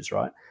and features,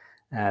 right?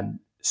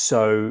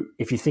 So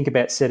if you think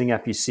about setting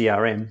up your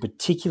CRM,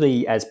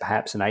 particularly as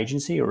perhaps an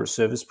agency or a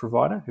service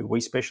provider who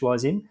we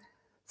specialize in,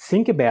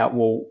 think about,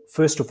 well,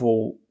 first of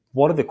all,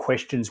 what are the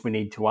questions we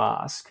need to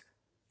ask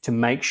to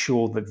make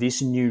sure that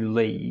this new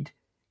lead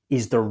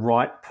is the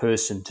right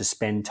person to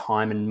spend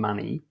time and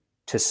money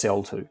to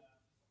sell to.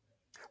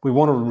 We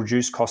want to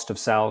reduce cost of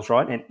sales,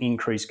 right, and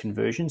increase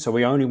conversion. So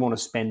we only want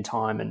to spend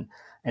time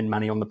and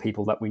money on the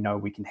people that we know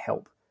we can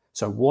help.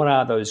 So what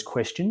are those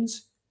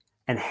questions,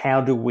 and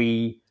how do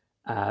we,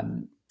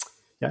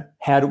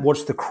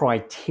 what's the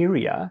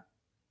criteria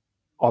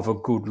of a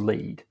good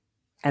lead?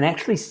 and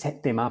actually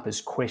set them up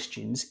as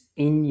questions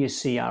in your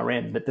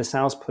CRM that the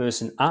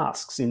salesperson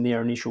asks in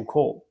their initial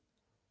call.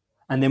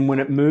 And then when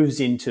it moves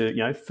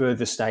into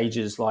further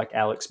stages, like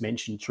Alex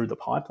mentioned, through the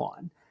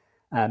pipeline,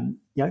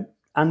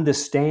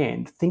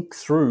 understand, think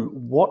through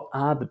what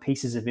are the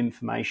pieces of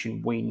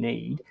information we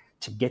need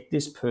to get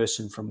this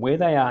person from where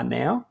they are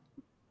now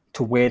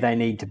to where they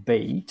need to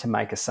be to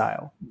make a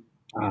sale.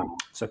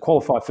 So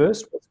qualify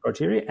first, what's the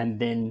criteria, and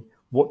then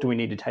what do we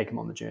need to take them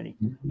on the journey,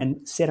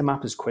 and set them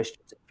up as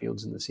questions and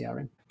fields in the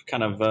CRM.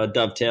 Kind of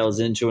dovetails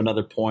into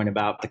another point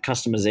about the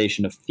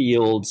customization of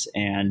fields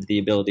and the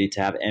ability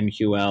to have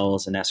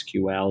MQLs and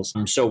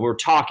SQLs. So we're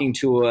talking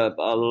to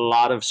a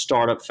lot of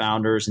startup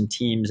founders and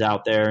teams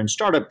out there, and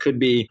startup could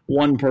be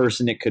one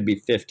person, it could be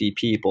 50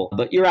 people,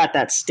 but you're at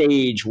that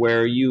stage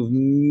where you've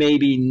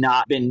maybe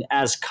not been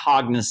as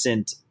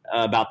cognizant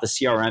about the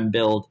CRM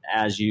build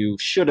as you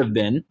should have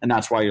been. And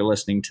that's why you're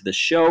listening to the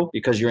show,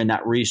 because you're in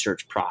that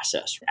research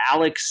process.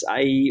 Alex,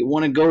 I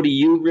want to go to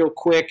you real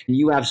quick.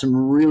 You have some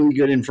really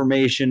good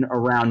information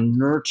around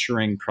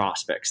nurturing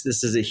prospects.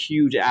 This is a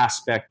huge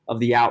aspect of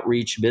the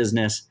outreach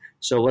business.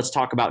 So let's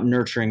talk about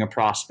nurturing a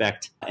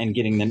prospect and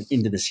getting them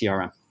into the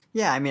CRM.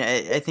 Yeah, I mean,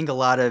 I think a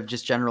lot of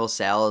just general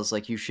sales,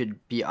 like you should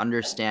be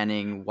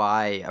understanding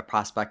why a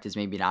prospect is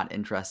maybe not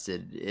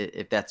interested,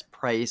 if that's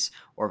price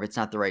or if it's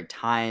not the right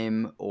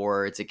time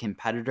or it's a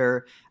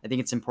competitor. I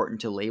think it's important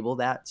to label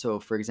that.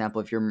 So for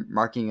example, if you're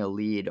marking a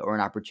lead or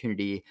an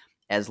opportunity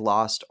as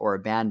lost or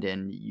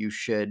abandoned, you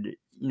should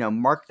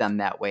mark them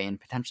that way and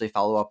potentially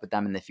follow up with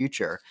them in the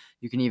future.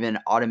 You can even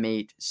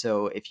automate.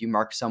 So if you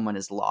mark someone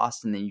as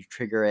lost and then you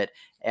trigger it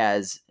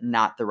as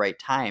not the right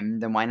time,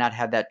 then why not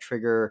have that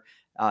trigger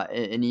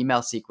an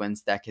email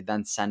sequence that could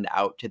then send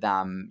out to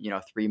them,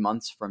 3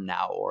 months from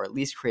now, or at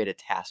least create a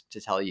task to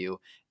tell you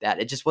that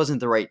it just wasn't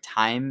the right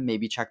time.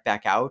 Maybe check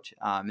back out.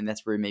 And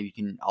that's where maybe you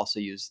can also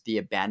use the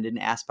abandoned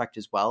aspect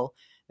as well.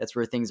 That's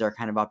where things are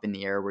kind of up in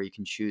the air, where you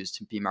can choose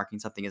to be marking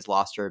something as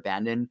lost or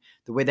abandoned.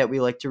 The way that we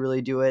like to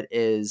really do it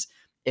is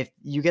if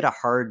you get a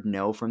hard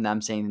no from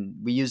them saying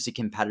we used a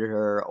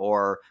competitor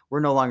or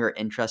we're no longer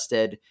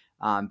interested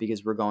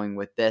because we're going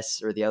with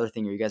this or the other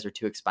thing, or you guys are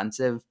too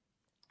expensive,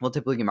 we'll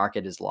typically mark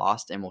it as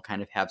lost, and we'll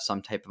kind of have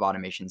some type of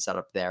automation set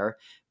up there.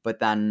 But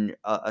then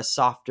a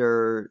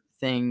softer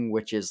thing,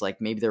 which is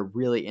like maybe they're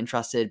really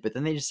interested, but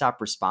then they just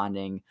stop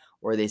responding,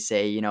 or they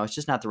say, it's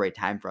just not the right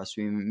time for us.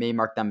 We may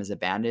mark them as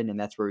abandoned, and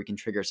that's where we can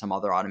trigger some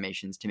other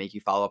automations to make you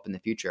follow up in the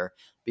future.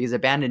 Because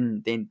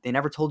abandoned, they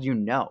never told you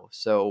no.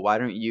 So why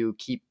don't you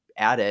keep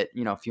at it,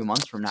 a few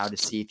months from now to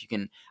see if you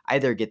can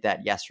either get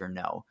that yes or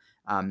no.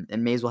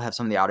 And may as well have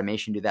some of the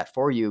automation do that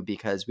for you,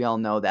 because we all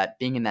know that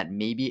being in that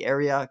maybe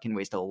area can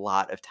waste a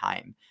lot of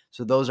time.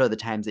 So those are the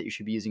times that you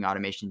should be using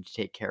automation to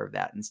take care of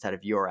that instead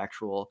of your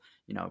actual,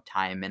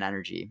 time and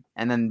energy.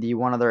 And then the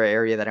one other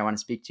area that I want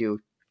to speak to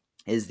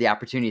is the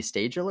opportunity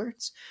stage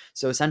alerts.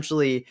 So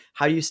essentially,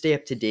 how do you stay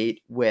up to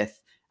date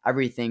with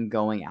everything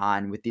going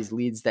on with these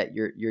leads that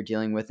you're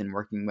dealing with and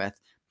working with?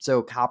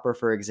 So Copper,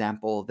 for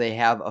example, they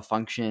have a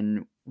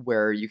function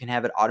where you can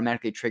have it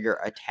automatically trigger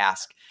a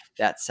task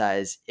that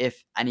says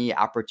if any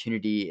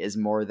opportunity is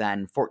more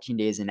than 14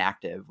 days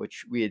inactive,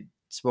 which we had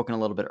spoken a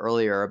little bit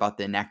earlier about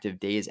the inactive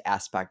days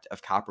aspect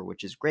of Copper,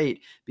 which is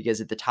great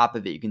because at the top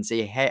of it, you can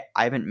say, hey,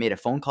 I haven't made a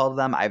phone call to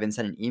them. I haven't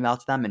sent an email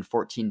to them in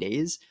 14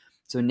 days.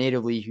 So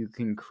natively, you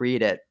can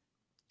create it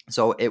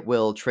so it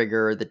will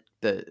trigger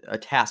a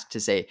task to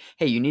say,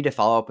 hey, you need to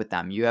follow up with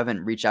them. You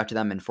haven't reached out to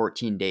them in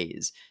 14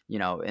 days,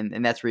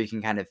 and that's where you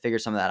can kind of figure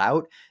some of that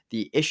out.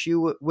 The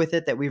issue with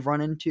it that we've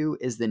run into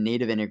is the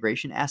native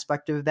integration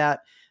aspect of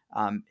that.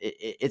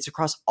 It's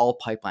across all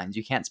pipelines.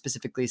 You can't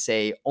specifically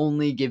say,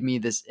 only give me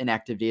this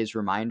inactive days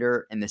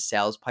reminder in the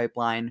sales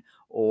pipeline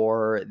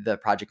or the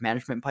project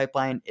management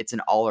pipeline. It's an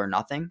all or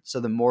nothing. So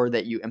the more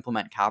that you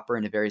implement Copper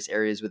into various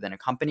areas within a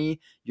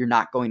company, you're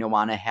not going to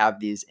want to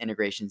have these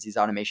integrations, these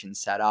automations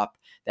set up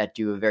that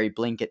do a very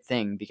blanket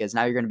thing, because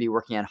now you're going to be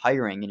working on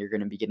hiring and you're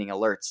going to be getting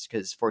alerts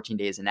because 14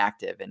 days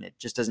inactive, and it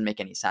just doesn't make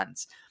any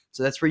sense.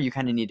 So that's where you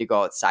kind of need to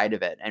go outside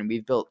of it. And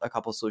we've built a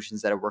couple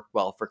solutions that have worked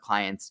well for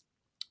clients.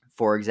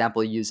 For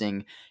example,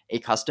 using a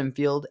custom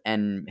field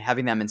and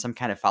having them in some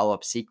kind of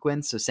follow-up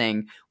sequence. So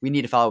saying we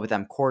need to follow up with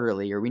them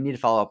quarterly, or we need to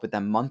follow up with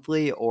them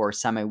monthly or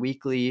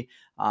semi-weekly,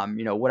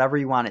 whatever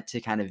you want it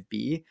to kind of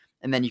be.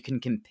 And then you can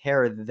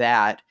compare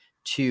that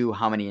to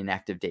how many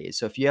inactive days.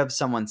 So if you have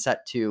someone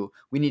set to,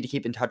 we need to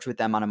keep in touch with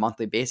them on a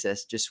monthly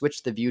basis, just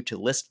switch the view to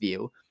list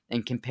view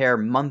and compare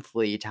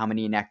monthly to how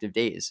many inactive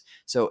days.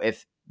 So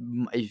if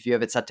you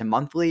have it set to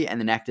monthly and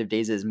the inactive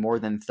days is more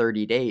than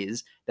 30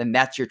 days, then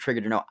that's your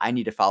trigger to know I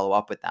need to follow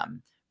up with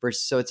them.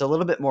 So it's a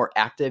little bit more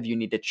active. You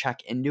need to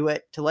check into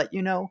it to let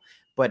you know,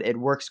 but it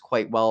works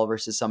quite well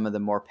versus some of the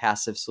more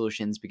passive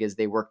solutions because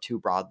they work too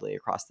broadly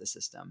across the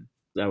system.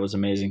 That was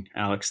amazing,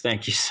 Alex.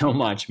 Thank you so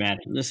much, man.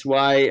 This is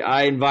why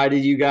I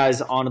invited you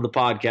guys onto the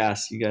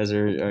podcast. You guys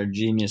are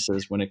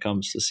geniuses when it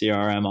comes to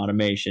CRM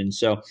automation.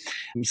 So,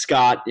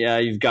 Scott, yeah,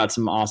 you've got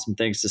some awesome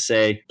things to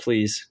say.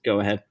 Please go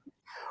ahead.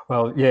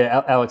 Well,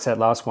 yeah, Alex, that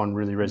last one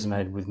really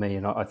resonated with me.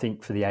 And I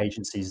think for the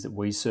agencies that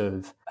we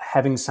serve,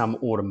 having some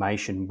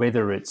automation,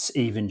 whether it's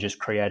even just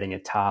creating a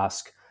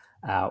task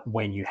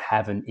when you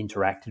haven't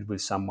interacted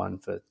with someone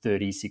for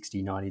 30,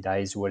 60, 90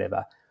 days or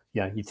whatever,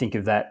 you think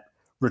of that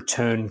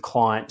return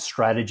client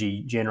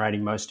strategy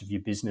generating most of your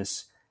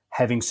business,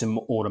 having some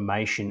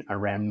automation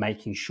around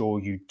making sure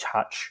you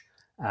touch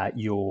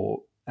your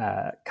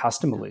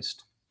customer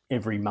list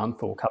every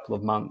month or couple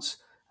of months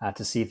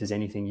to see if there's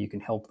anything you can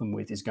help them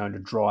with is going to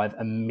drive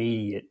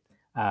immediate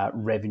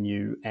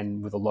revenue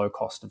and with a low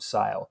cost of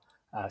sale.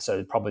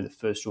 So probably the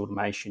first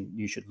automation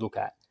you should look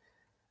at.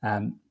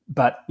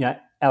 But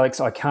Alex,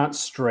 I can't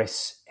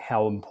stress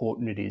how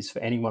important it is for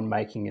anyone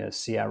making a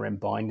CRM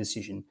buying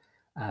decision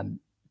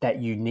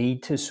that you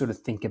need to sort of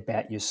think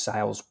about your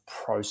sales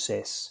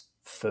process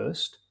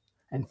first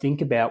and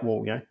think about,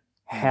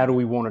 how do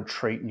we want to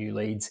treat new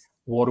leads?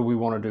 What do we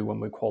want to do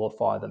when we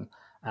qualify them?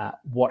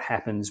 What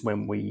happens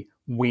when we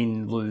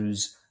win,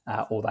 lose,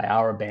 or they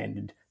are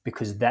abandoned?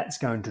 Because that's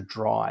going to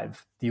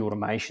drive the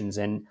automations.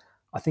 And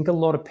I think a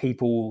lot of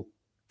people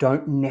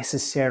don't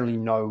necessarily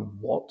know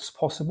what's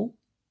possible.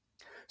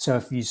 So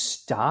if you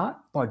start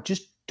by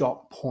just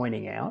dot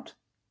pointing out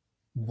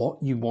what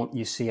you want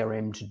your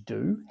CRM to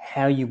do,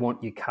 how you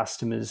want your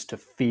customers to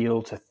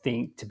feel, to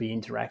think, to be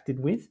interacted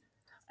with,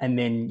 and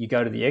then you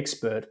go to the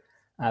expert.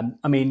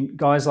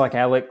 Guys like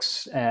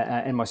Alex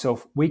and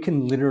myself, we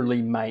can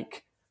literally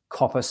make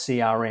Copper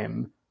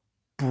CRM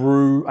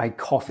brew a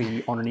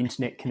coffee on an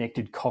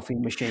internet-connected coffee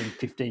machine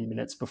 15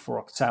 minutes before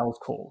a sales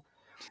call.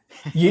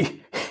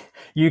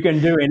 You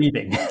can do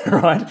anything,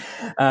 right?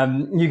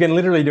 You can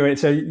literally do it.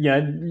 So,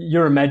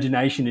 your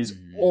imagination is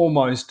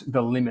almost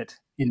the limit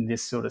in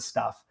this sort of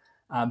stuff.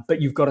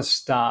 But you've got to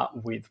start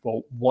with,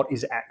 what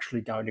is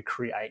actually going to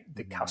create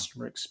the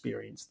customer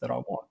experience that I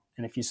want?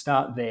 And if you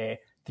start there,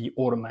 the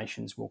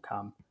automations will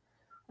come.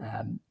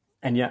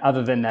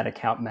 Other than that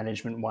account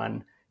management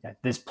one,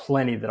 there's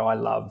plenty that I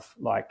love,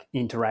 like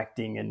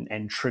interacting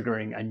and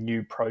triggering a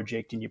new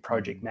project in your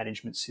project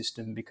management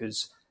system,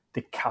 because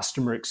the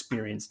customer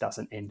experience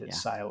doesn't end at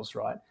sales,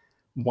 right?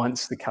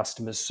 Once the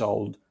customer's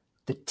sold,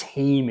 the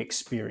team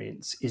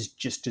experience is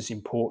just as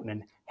important,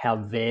 and how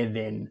they're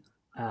then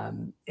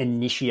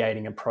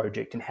initiating a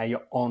project and how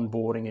you're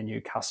onboarding a new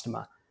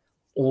customer.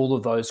 All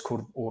of those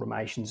kind of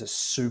automations are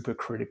super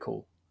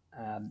critical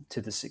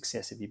to the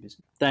success of your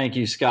business. Thank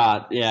you,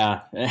 Scott.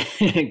 Yeah,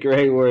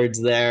 great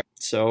words there.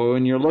 So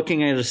when you're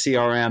looking at a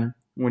CRM,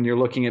 when you're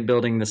looking at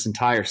building this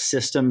entire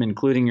system,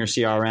 including your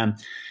CRM,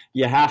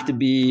 you have to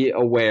be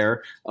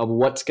aware of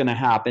what's going to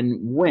happen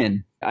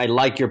when. I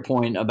like your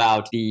point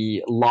about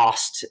the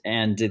lost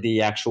and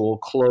the actual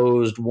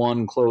closed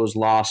won, closed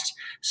lost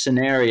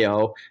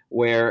scenario,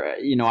 where,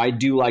 I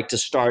do like to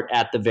start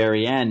at the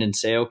very end and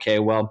say, okay,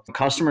 well,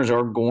 customers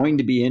are going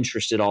to be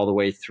interested all the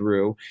way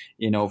through.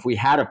 If we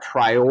had a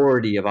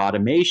priority of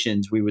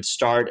automations, we would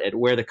start at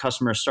where the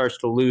customer starts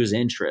to lose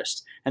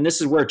interest. And this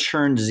is where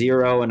Churn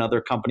Zero and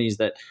other companies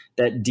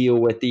that deal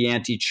with the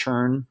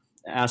anti-churn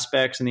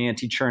aspects and the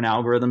anti-churn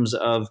algorithms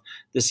of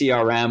the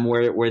CRM,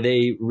 where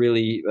they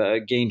really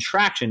gain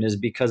traction, is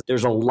because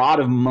there's a lot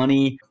of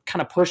money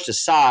kind of pushed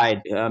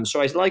aside.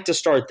 So I like to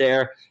start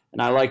there,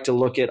 and I like to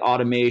look at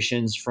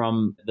automations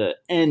from the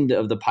end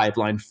of the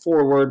pipeline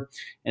forward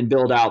and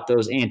build out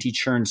those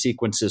anti-churn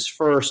sequences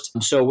first.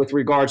 So with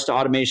regards to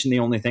automation, the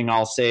only thing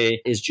I'll say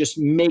is just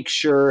make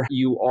sure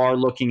you are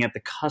looking at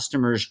the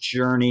customer's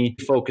journey,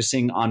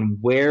 focusing on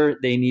where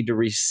they need to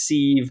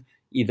receive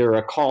either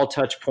a call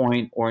touch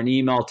point or an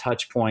email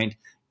touch point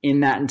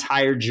in that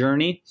entire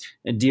journey,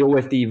 and deal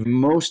with the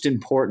most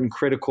important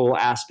critical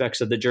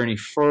aspects of the journey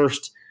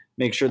first.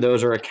 Make sure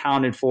those are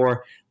accounted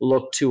for.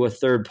 Look to a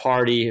third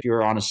party. If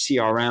you're on a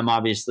CRM,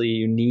 obviously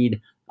you need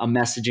a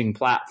messaging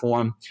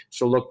platform.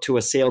 So look to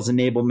a sales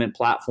enablement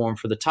platform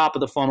for the top of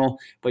the funnel,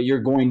 but you're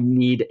going to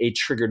need a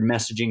triggered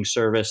messaging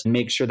service.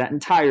 Make sure that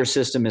entire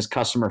system is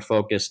customer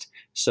focused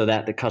so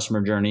that the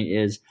customer journey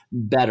is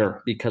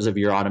better because of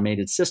your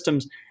automated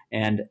systems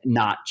and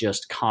not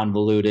just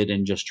convoluted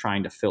and just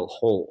trying to fill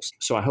holes.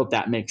 So I hope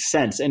that makes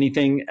sense.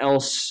 Anything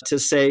else to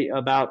say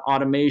about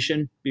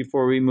automation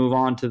before we move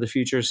on to the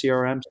future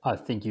CRMs? I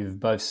think you've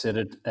both said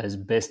it as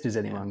best as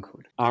anyone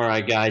could. All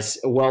right, guys.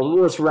 Well,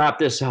 let's wrap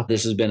this up.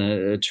 This has been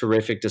a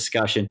terrific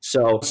discussion.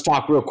 So let's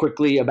talk real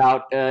quickly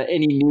about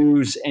any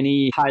news,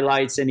 any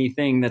highlights,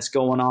 anything that's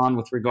going on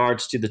with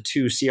regards to the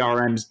two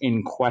CRMs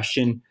in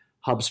question,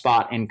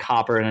 HubSpot and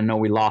Copper. And I know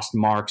we lost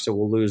Mark, so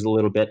we'll lose a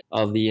little bit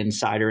of the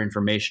insider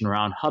information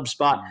around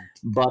HubSpot.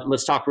 But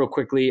let's talk real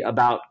quickly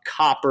about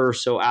Copper.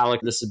 So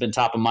Alec, this has been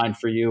top of mind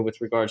for you with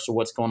regards to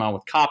what's going on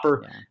with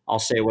Copper. Yeah. I'll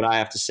say what I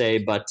have to say,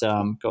 but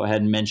go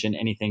ahead and mention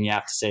anything you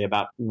have to say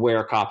about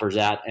where Copper's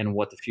at and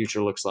what the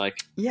future looks like.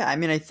 Yeah,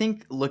 I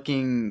think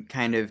taking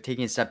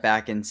a step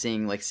back and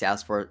seeing like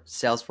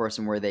Salesforce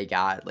and where they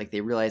got, like they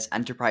realized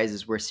enterprise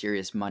is where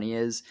serious money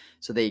is.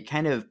 So they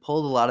kind of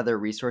pulled a lot of their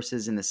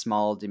resources in the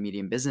small to medium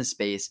medium business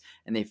space,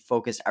 and they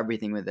focused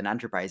everything with an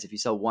enterprise. If you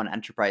sell one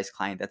enterprise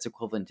client, that's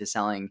equivalent to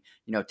selling,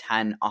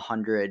 10,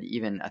 100,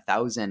 even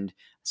 1,000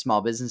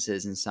 small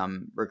businesses in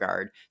some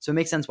regard. So it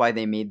makes sense why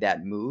they made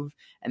that move,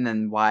 and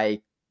then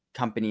why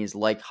companies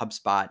like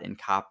HubSpot and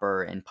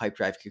Copper and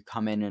Pipedrive could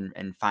come in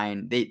and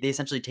find, they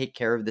essentially take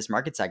care of this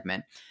market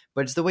segment.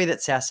 But it's the way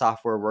that SaaS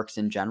software works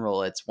in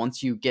general. It's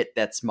once you get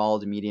that small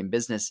to medium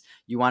business,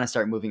 you want to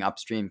start moving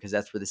upstream because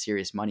that's where the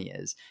serious money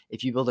is.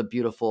 If you build a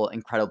beautiful,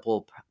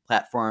 incredible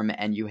platform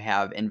and you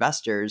have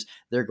investors,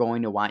 they're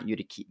going to want you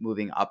to keep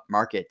moving up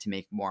market to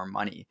make more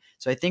money.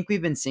 So I think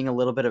we've been seeing a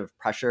little bit of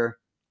pressure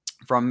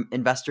from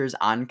investors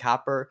on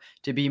Copper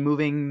to be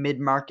moving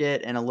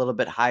mid-market and a little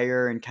bit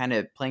higher and kind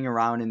of playing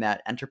around in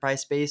that enterprise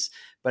space.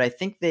 But I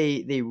think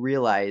they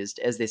realized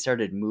as they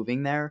started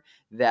moving there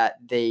that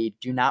they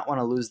do not want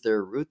to lose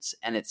their roots.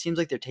 And it seems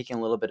like they're taking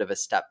a little bit of a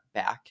step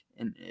back,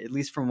 and at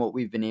least from what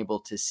we've been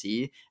able to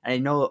see. And I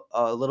know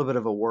a little bit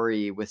of a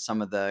worry with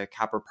some of the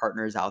Copper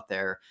partners out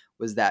there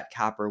was that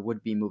Copper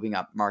would be moving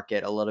up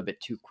market a little bit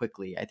too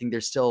quickly. I think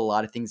there's still a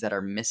lot of things that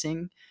are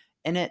missing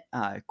in it,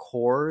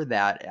 core,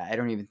 that I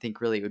don't even think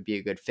really would be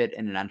a good fit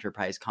in an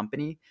enterprise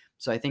company.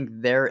 So I think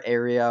their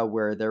area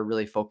where they're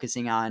really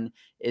focusing on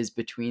is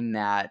between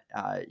that,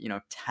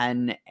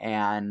 10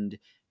 and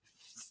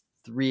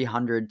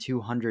 300,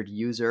 200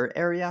 user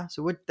area.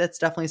 So that's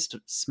definitely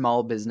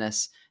small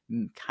business,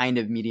 kind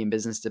of medium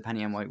business,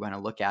 depending on what you want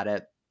to look at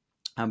it.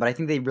 But I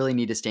think they really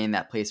need to stay in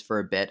that place for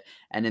a bit.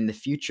 And in the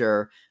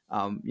future,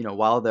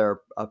 while they're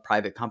a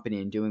private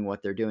company and doing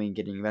what they're doing,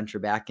 getting venture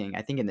backing,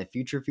 I think in the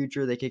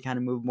future, they could kind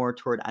of move more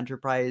toward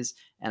enterprise.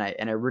 And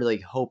I really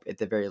hope at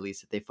the very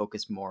least that they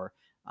focus more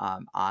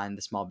on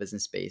the small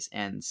business space.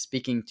 And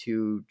speaking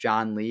to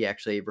John Lee,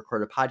 actually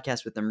recorded a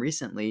podcast with him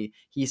recently.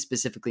 He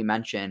specifically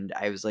mentioned,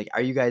 I was like,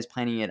 are you guys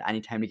planning at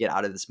any time to get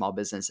out of the small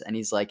business? And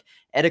he's like,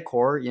 at a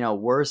core,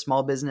 we're a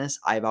small business.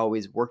 I've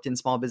always worked in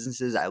small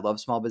businesses. I love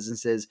small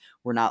businesses.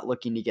 We're not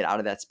looking to get out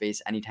of that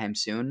space anytime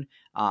soon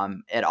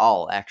at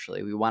all,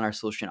 actually. We want our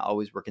solution to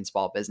always work in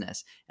small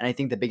business. And I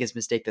think the biggest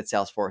mistake that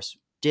Salesforce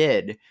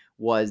did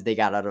was they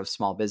got out of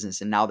small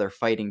business, and now they're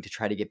fighting to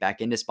try to get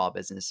back into small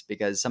business,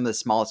 because some of the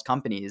smallest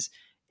companies,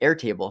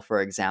 Airtable,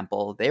 for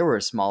example, they were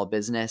a small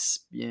business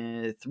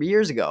 3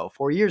 years ago,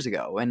 4 years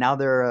ago, and now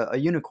they're a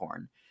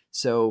unicorn.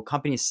 So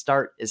companies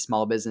start as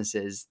small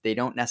businesses. They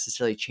don't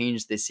necessarily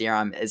change the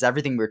CRM as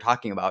everything we're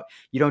talking about.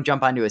 You don't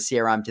jump onto a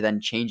CRM to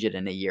then change it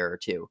in a year or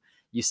two.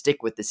 You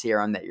stick with the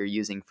CRM that you're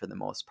using for the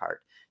most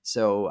part.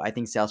 So I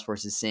think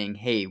Salesforce is saying,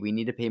 hey, we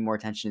need to pay more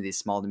attention to these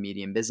small to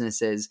medium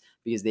businesses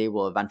because they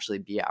will eventually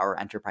be our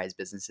enterprise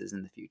businesses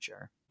in the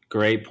future.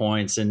 Great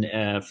points. And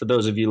for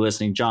those of you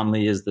listening, John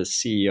Lee is the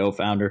CEO,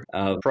 founder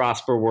of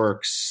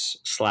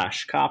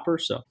ProsperWorks/Copper.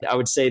 So I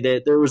would say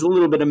that there was a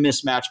little bit of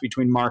mismatch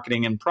between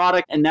marketing and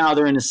product. And now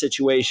they're in a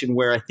situation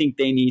where I think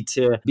they need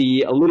to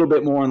be a little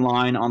bit more in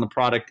line on the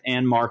product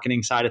and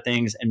marketing side of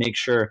things and make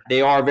sure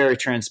they are very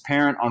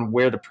transparent on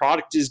where the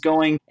product is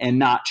going and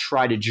not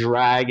try to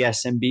drag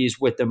SMBs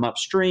with them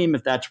upstream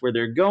if that's where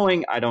they're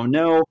going. I don't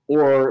know.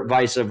 Or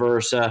vice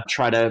versa,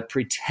 try to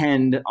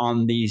pretend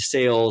on the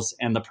sales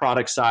and the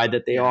product side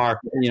that they are,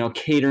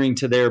 catering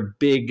to their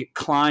big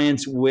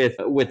clients with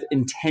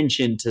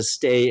intention to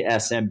stay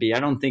SMB. I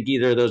don't think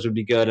either of those would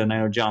be good. And I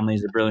know John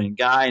Lee's a brilliant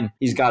guy and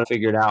he's got it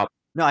figured out.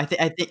 No, I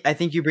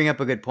think you bring up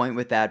a good point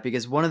with that,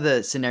 because one of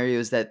the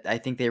scenarios that I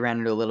think they ran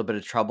into a little bit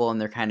of trouble and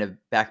they're kind of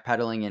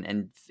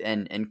backpedaling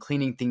and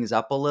cleaning things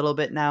up a little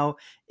bit now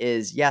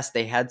is, yes,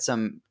 they had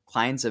some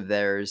clients of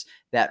theirs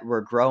that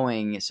were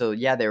growing. So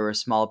yeah, they were a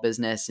small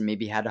business and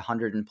maybe had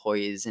 100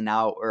 employees and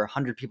now, or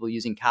 100 people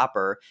using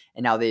Copper,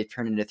 and now they've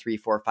turned into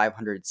 300, 400,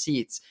 500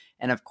 seats.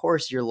 And of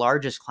course, your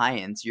largest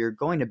clients, you're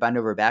going to bend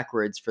over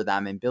backwards for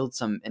them and build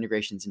some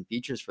integrations and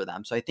features for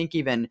them. So I think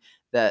even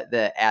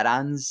the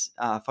add-ons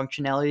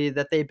functionality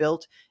that they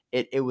built,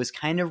 it was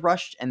kind of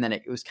rushed, and then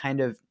it was kind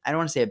of, I don't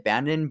want to say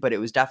abandoned, but it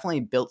was definitely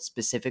built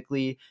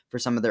specifically for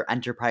some of their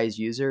enterprise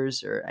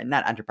users, or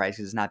not enterprise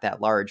because it's not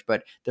that large,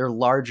 but their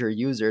larger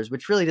users,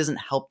 which really doesn't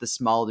help the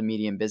small to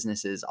medium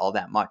businesses all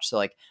that much. So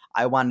like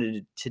I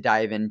wanted to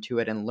dive into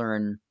it and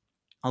learn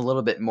a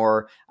little bit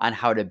more on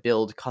how to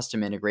build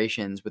custom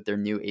integrations with their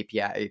new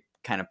API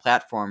kind of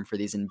platform for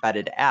these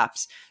embedded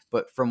apps.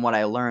 But from what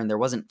I learned, there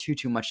wasn't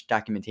too much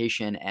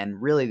documentation. And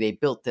really, they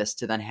built this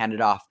to then hand it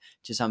off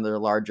to some of their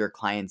larger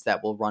clients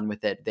that will run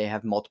with it. They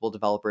have multiple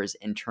developers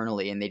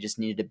internally, and they just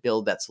needed to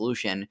build that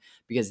solution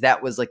because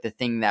that was like the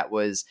thing that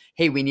was,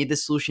 hey, we need the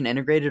solution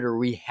integrated or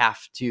we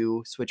have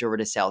to switch over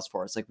to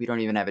Salesforce. Like we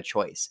don't even have a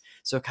choice.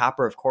 So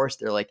Copper, of course,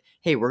 they're like,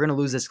 hey, we're going to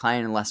lose this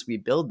client unless we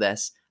build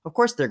this. Of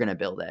course they're going to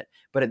build it,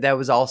 but that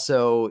was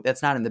also,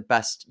 that's not in the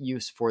best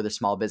use for the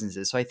small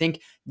businesses. So I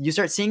think you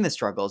start seeing the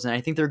struggles, and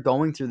I think they're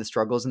going through the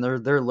struggles and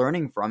they're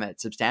learning from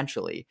it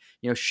substantially.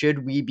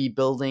 Should we be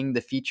building the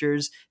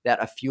features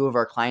that a few of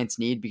our clients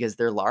need because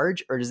they're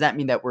large, or does that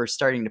mean that we're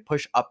starting to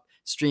push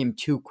upstream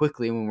too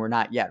quickly when we're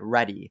not yet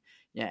ready?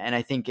 Yeah, and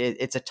I think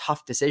it's a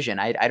tough decision.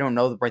 I don't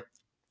know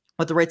what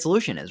what the right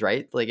solution is,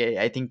 right? Like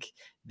I think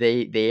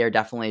they are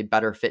definitely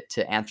better fit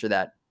to answer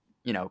that,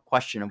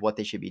 question of what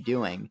they should be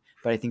doing.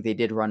 But I think they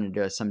did run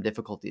into some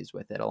difficulties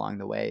with it along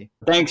the way.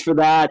 Thanks for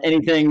that.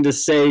 Anything to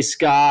say,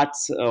 Scott,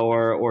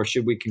 or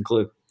should we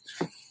conclude?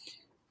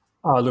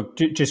 Look,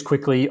 just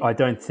quickly, I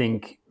don't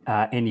think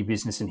any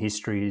business in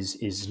history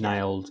is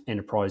nailed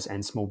enterprise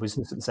and small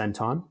business at the same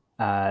time.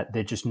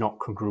 They're just not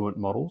congruent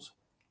models.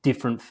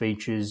 Different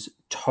features,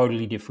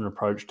 totally different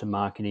approach to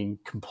marketing,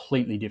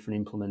 completely different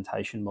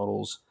implementation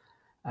models.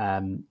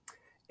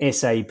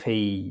 SAP,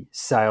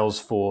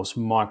 Salesforce,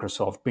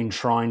 Microsoft been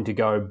trying to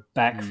go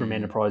back from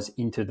enterprise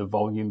into the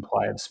volume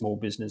play of small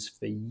business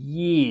for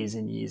years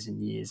and years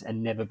and years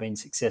and never been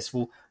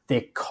successful.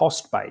 Their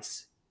cost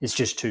base is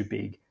just too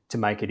big to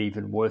make it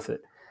even worth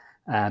it.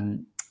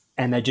 And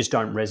they just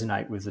don't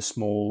resonate with the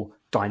small,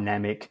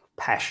 dynamic,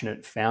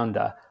 passionate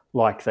founder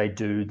like they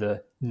do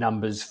the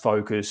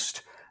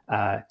numbers-focused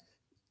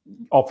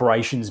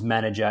operations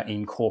manager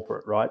in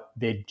corporate, right?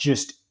 They're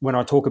just, when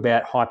I talk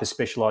about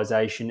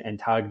hyper-specialization and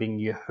targeting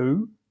your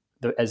who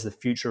as the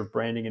future of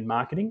branding and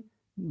marketing,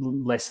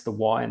 less the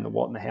why and the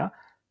what and the how,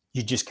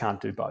 you just can't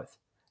do both.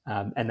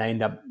 And they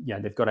end up,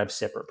 they've got to have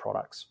separate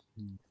products.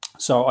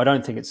 So I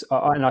don't think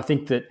and I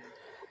think that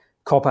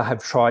Copper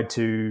have tried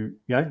to,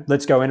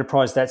 let's go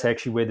enterprise. That's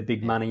actually where the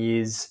big money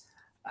is.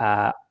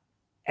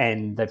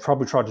 And they've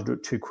probably tried to do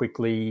it too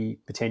quickly,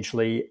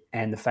 potentially.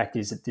 And the fact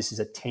is that this is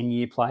a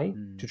 10-year play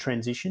to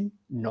transition,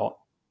 not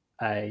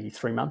a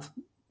 3-month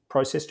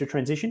process to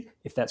transition,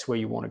 if that's where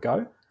you want to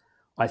go.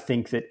 I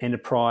think that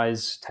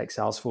enterprise, take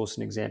Salesforce as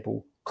an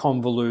example,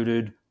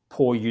 convoluted,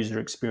 poor user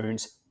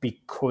experience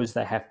because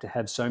they have to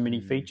have so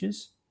many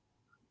features.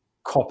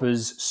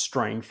 Copper's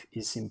strength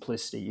is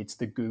simplicity. It's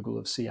the Google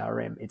of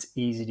CRM. It's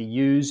easy to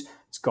use.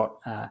 It's got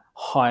a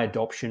high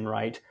adoption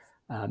rate.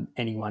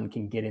 Anyone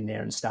can get in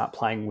there and start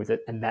playing with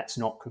it, and that's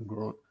not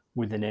congruent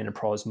with an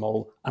enterprise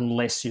model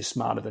unless you're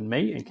smarter than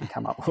me and can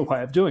come up with a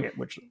way of doing it,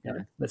 which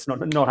that's not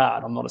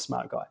hard. I'm not a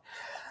smart guy.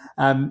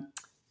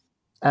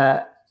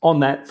 On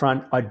that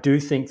front, I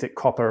do think that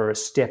Copper are a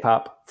step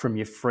up from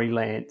your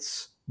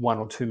freelance 1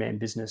 or 2 man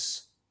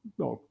business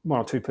or 1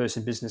 or 2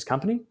 person business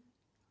company.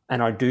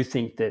 And I do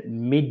think that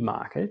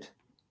mid-market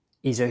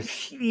is a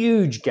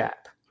huge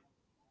gap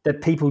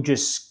that people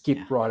just skip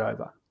right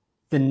over.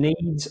 The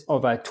needs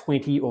of a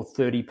 20 or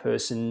 30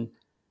 person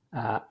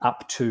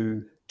up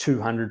to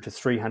 200 to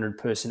 300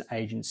 person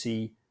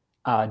agency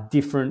are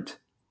different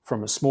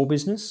from a small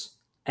business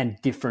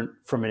and different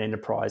from an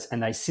enterprise.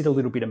 And they sit a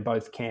little bit in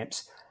both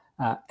camps.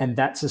 And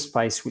that's a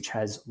space which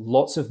has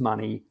lots of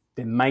money.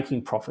 They're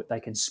making profit.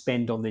 They can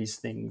spend on these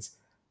things.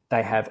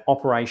 They have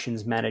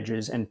operations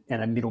managers and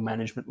a middle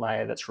management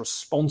layer that's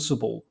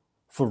responsible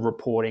for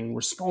reporting,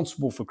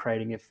 responsible for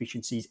creating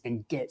efficiencies,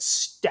 and get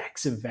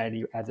stacks of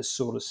value out of the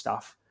sort of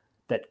stuff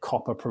that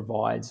Copper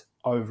provides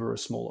over a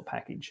smaller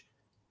package.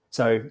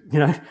 So,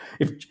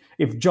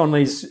 if John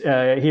Lee's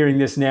hearing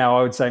this now,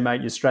 I would say,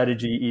 mate, your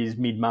strategy is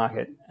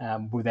mid-market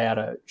without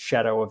a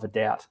shadow of a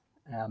doubt.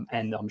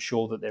 And I'm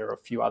sure that there are a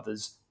few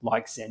others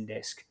like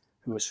Zendesk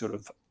who are sort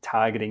of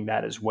targeting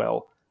that as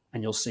well.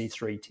 And you'll see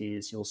 3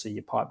 tiers. You'll see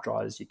your pipe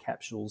dryers, your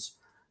capsules,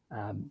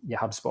 your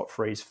HubSpot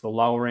freeze for the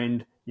lower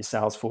end, your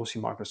Salesforce,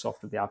 your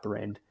Microsoft at the upper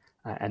end,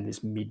 and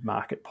this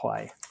mid-market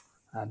play.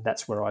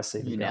 That's where I see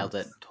them. You nailed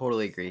it.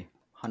 Totally agree.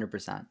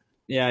 100%.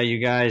 Yeah, you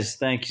guys,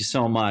 thank you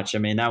so much. I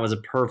mean, that was a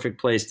perfect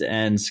place to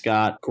end,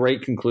 Scott.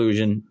 Great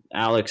conclusion.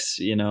 Alex,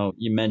 you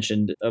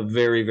mentioned a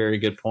very, very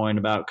good point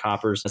about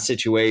Copper's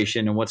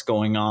situation and what's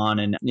going on.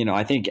 And,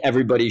 I think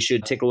everybody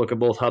should take a look at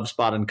both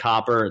HubSpot and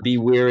Copper. Be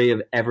wary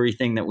of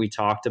everything that we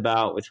talked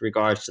about with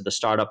regards to the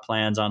startup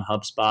plans on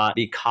HubSpot.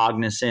 Be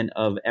cognizant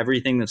of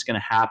everything that's going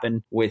to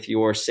happen with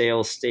your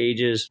sales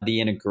stages, the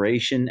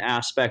integration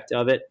aspect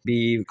of it.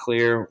 Be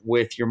clear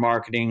with your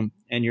marketing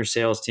and your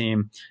sales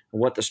team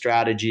what the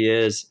strategy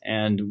is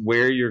and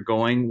where you're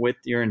going with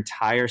your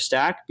entire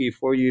stack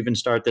before you even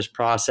start this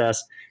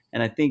process.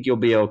 And I think you'll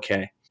be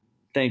okay.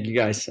 Thank you,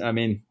 guys. I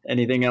mean,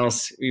 anything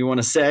else you want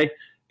to say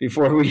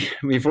before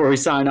we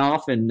sign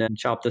off and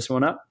chop this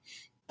one up?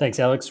 Thanks,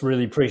 Alex.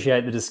 Really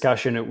appreciate the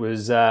discussion. It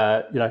was,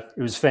 it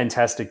was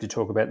fantastic to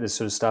talk about this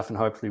sort of stuff, and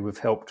hopefully we've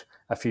helped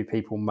a few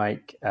people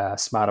make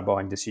smarter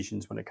buying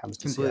decisions when it comes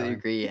to completely CRM.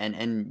 Agree.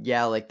 And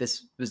yeah, like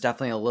this was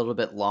definitely a little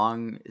bit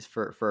long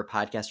for a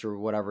podcast or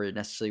whatever you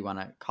necessarily want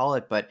to call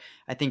it. But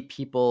I think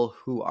people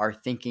who are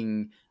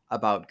thinking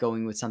about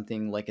going with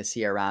something like a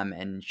CRM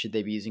and should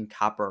they be using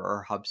Copper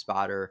or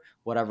HubSpot or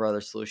whatever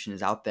other solution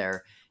is out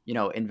there,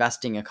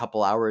 investing a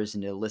couple hours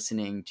into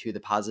listening to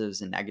the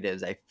positives and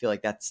negatives, I feel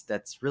like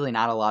that's really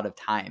not a lot of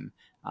time.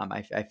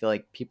 I feel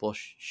like people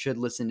should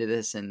listen to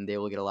this and they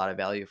will get a lot of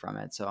value from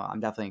it. So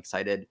I'm definitely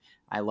excited.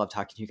 I love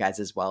talking to you guys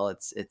as well.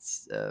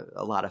 It's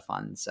a lot of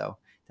fun. So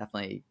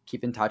definitely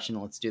keep in touch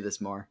and let's do this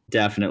more.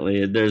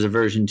 Definitely. There's a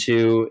version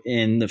 2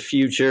 in the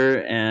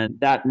future. And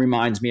that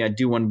reminds me, I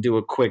do want to do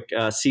a quick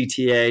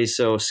CTA.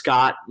 So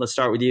Scott, let's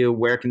start with you.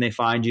 Where can they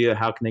find you?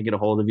 How can they get a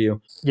hold of you?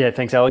 Yeah,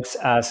 thanks, Alex.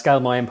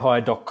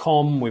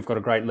 ScaleMyEmpire.com. We've got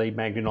a great lead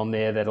magnet on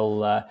there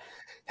that'll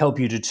help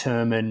you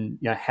determine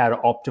how to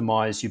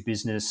optimize your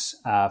business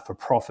for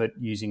profit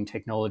using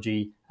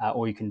technology.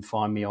 Or you can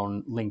find me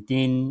on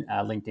LinkedIn,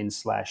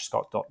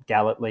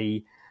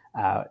 LinkedIn/Scott.Gellatly.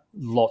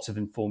 Lots of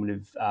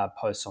informative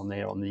posts on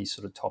there on these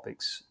sort of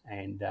topics,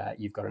 and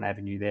you've got an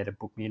avenue there to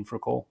book me in for a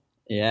call.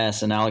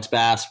 Yes, and Alex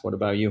Bass, what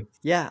about you?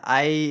 Yeah,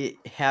 I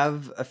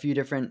have a few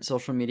different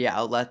social media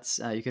outlets.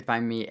 You could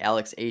find me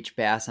Alex H.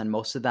 Bass on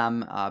most of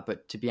them,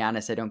 but to be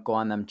honest, I don't go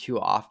on them too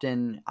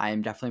often. I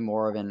am definitely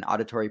more of an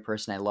auditory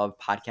person. I love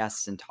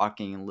podcasts and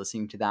talking and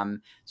listening to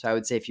them. So I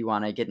would say if you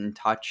want to get in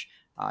touch,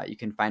 you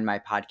can find my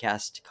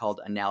podcast called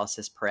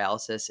Analysis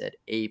Paralysis at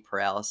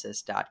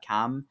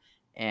aparalysis.com.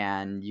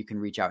 And you can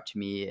reach out to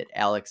me at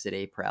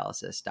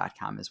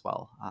alex@aparalysis.com as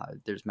well.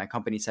 There's my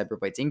company,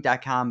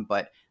 cyberbytesinc.com,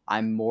 but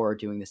I'm more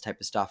doing this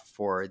type of stuff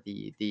for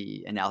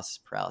the analysis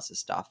paralysis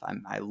stuff.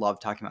 I love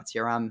talking about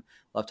CRM,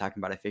 love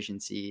talking about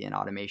efficiency and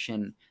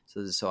automation. So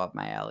this is so up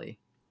my alley.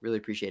 Really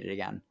appreciate it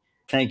again.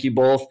 Thank you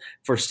both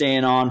for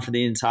staying on for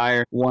the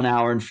entire 1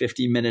 hour and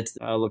 50 minutes.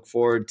 I look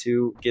forward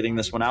to getting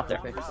this one out there.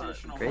 Great.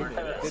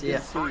 See ya.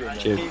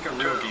 Cheers. A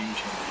real game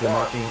changer. The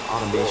marketing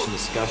automation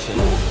discussion.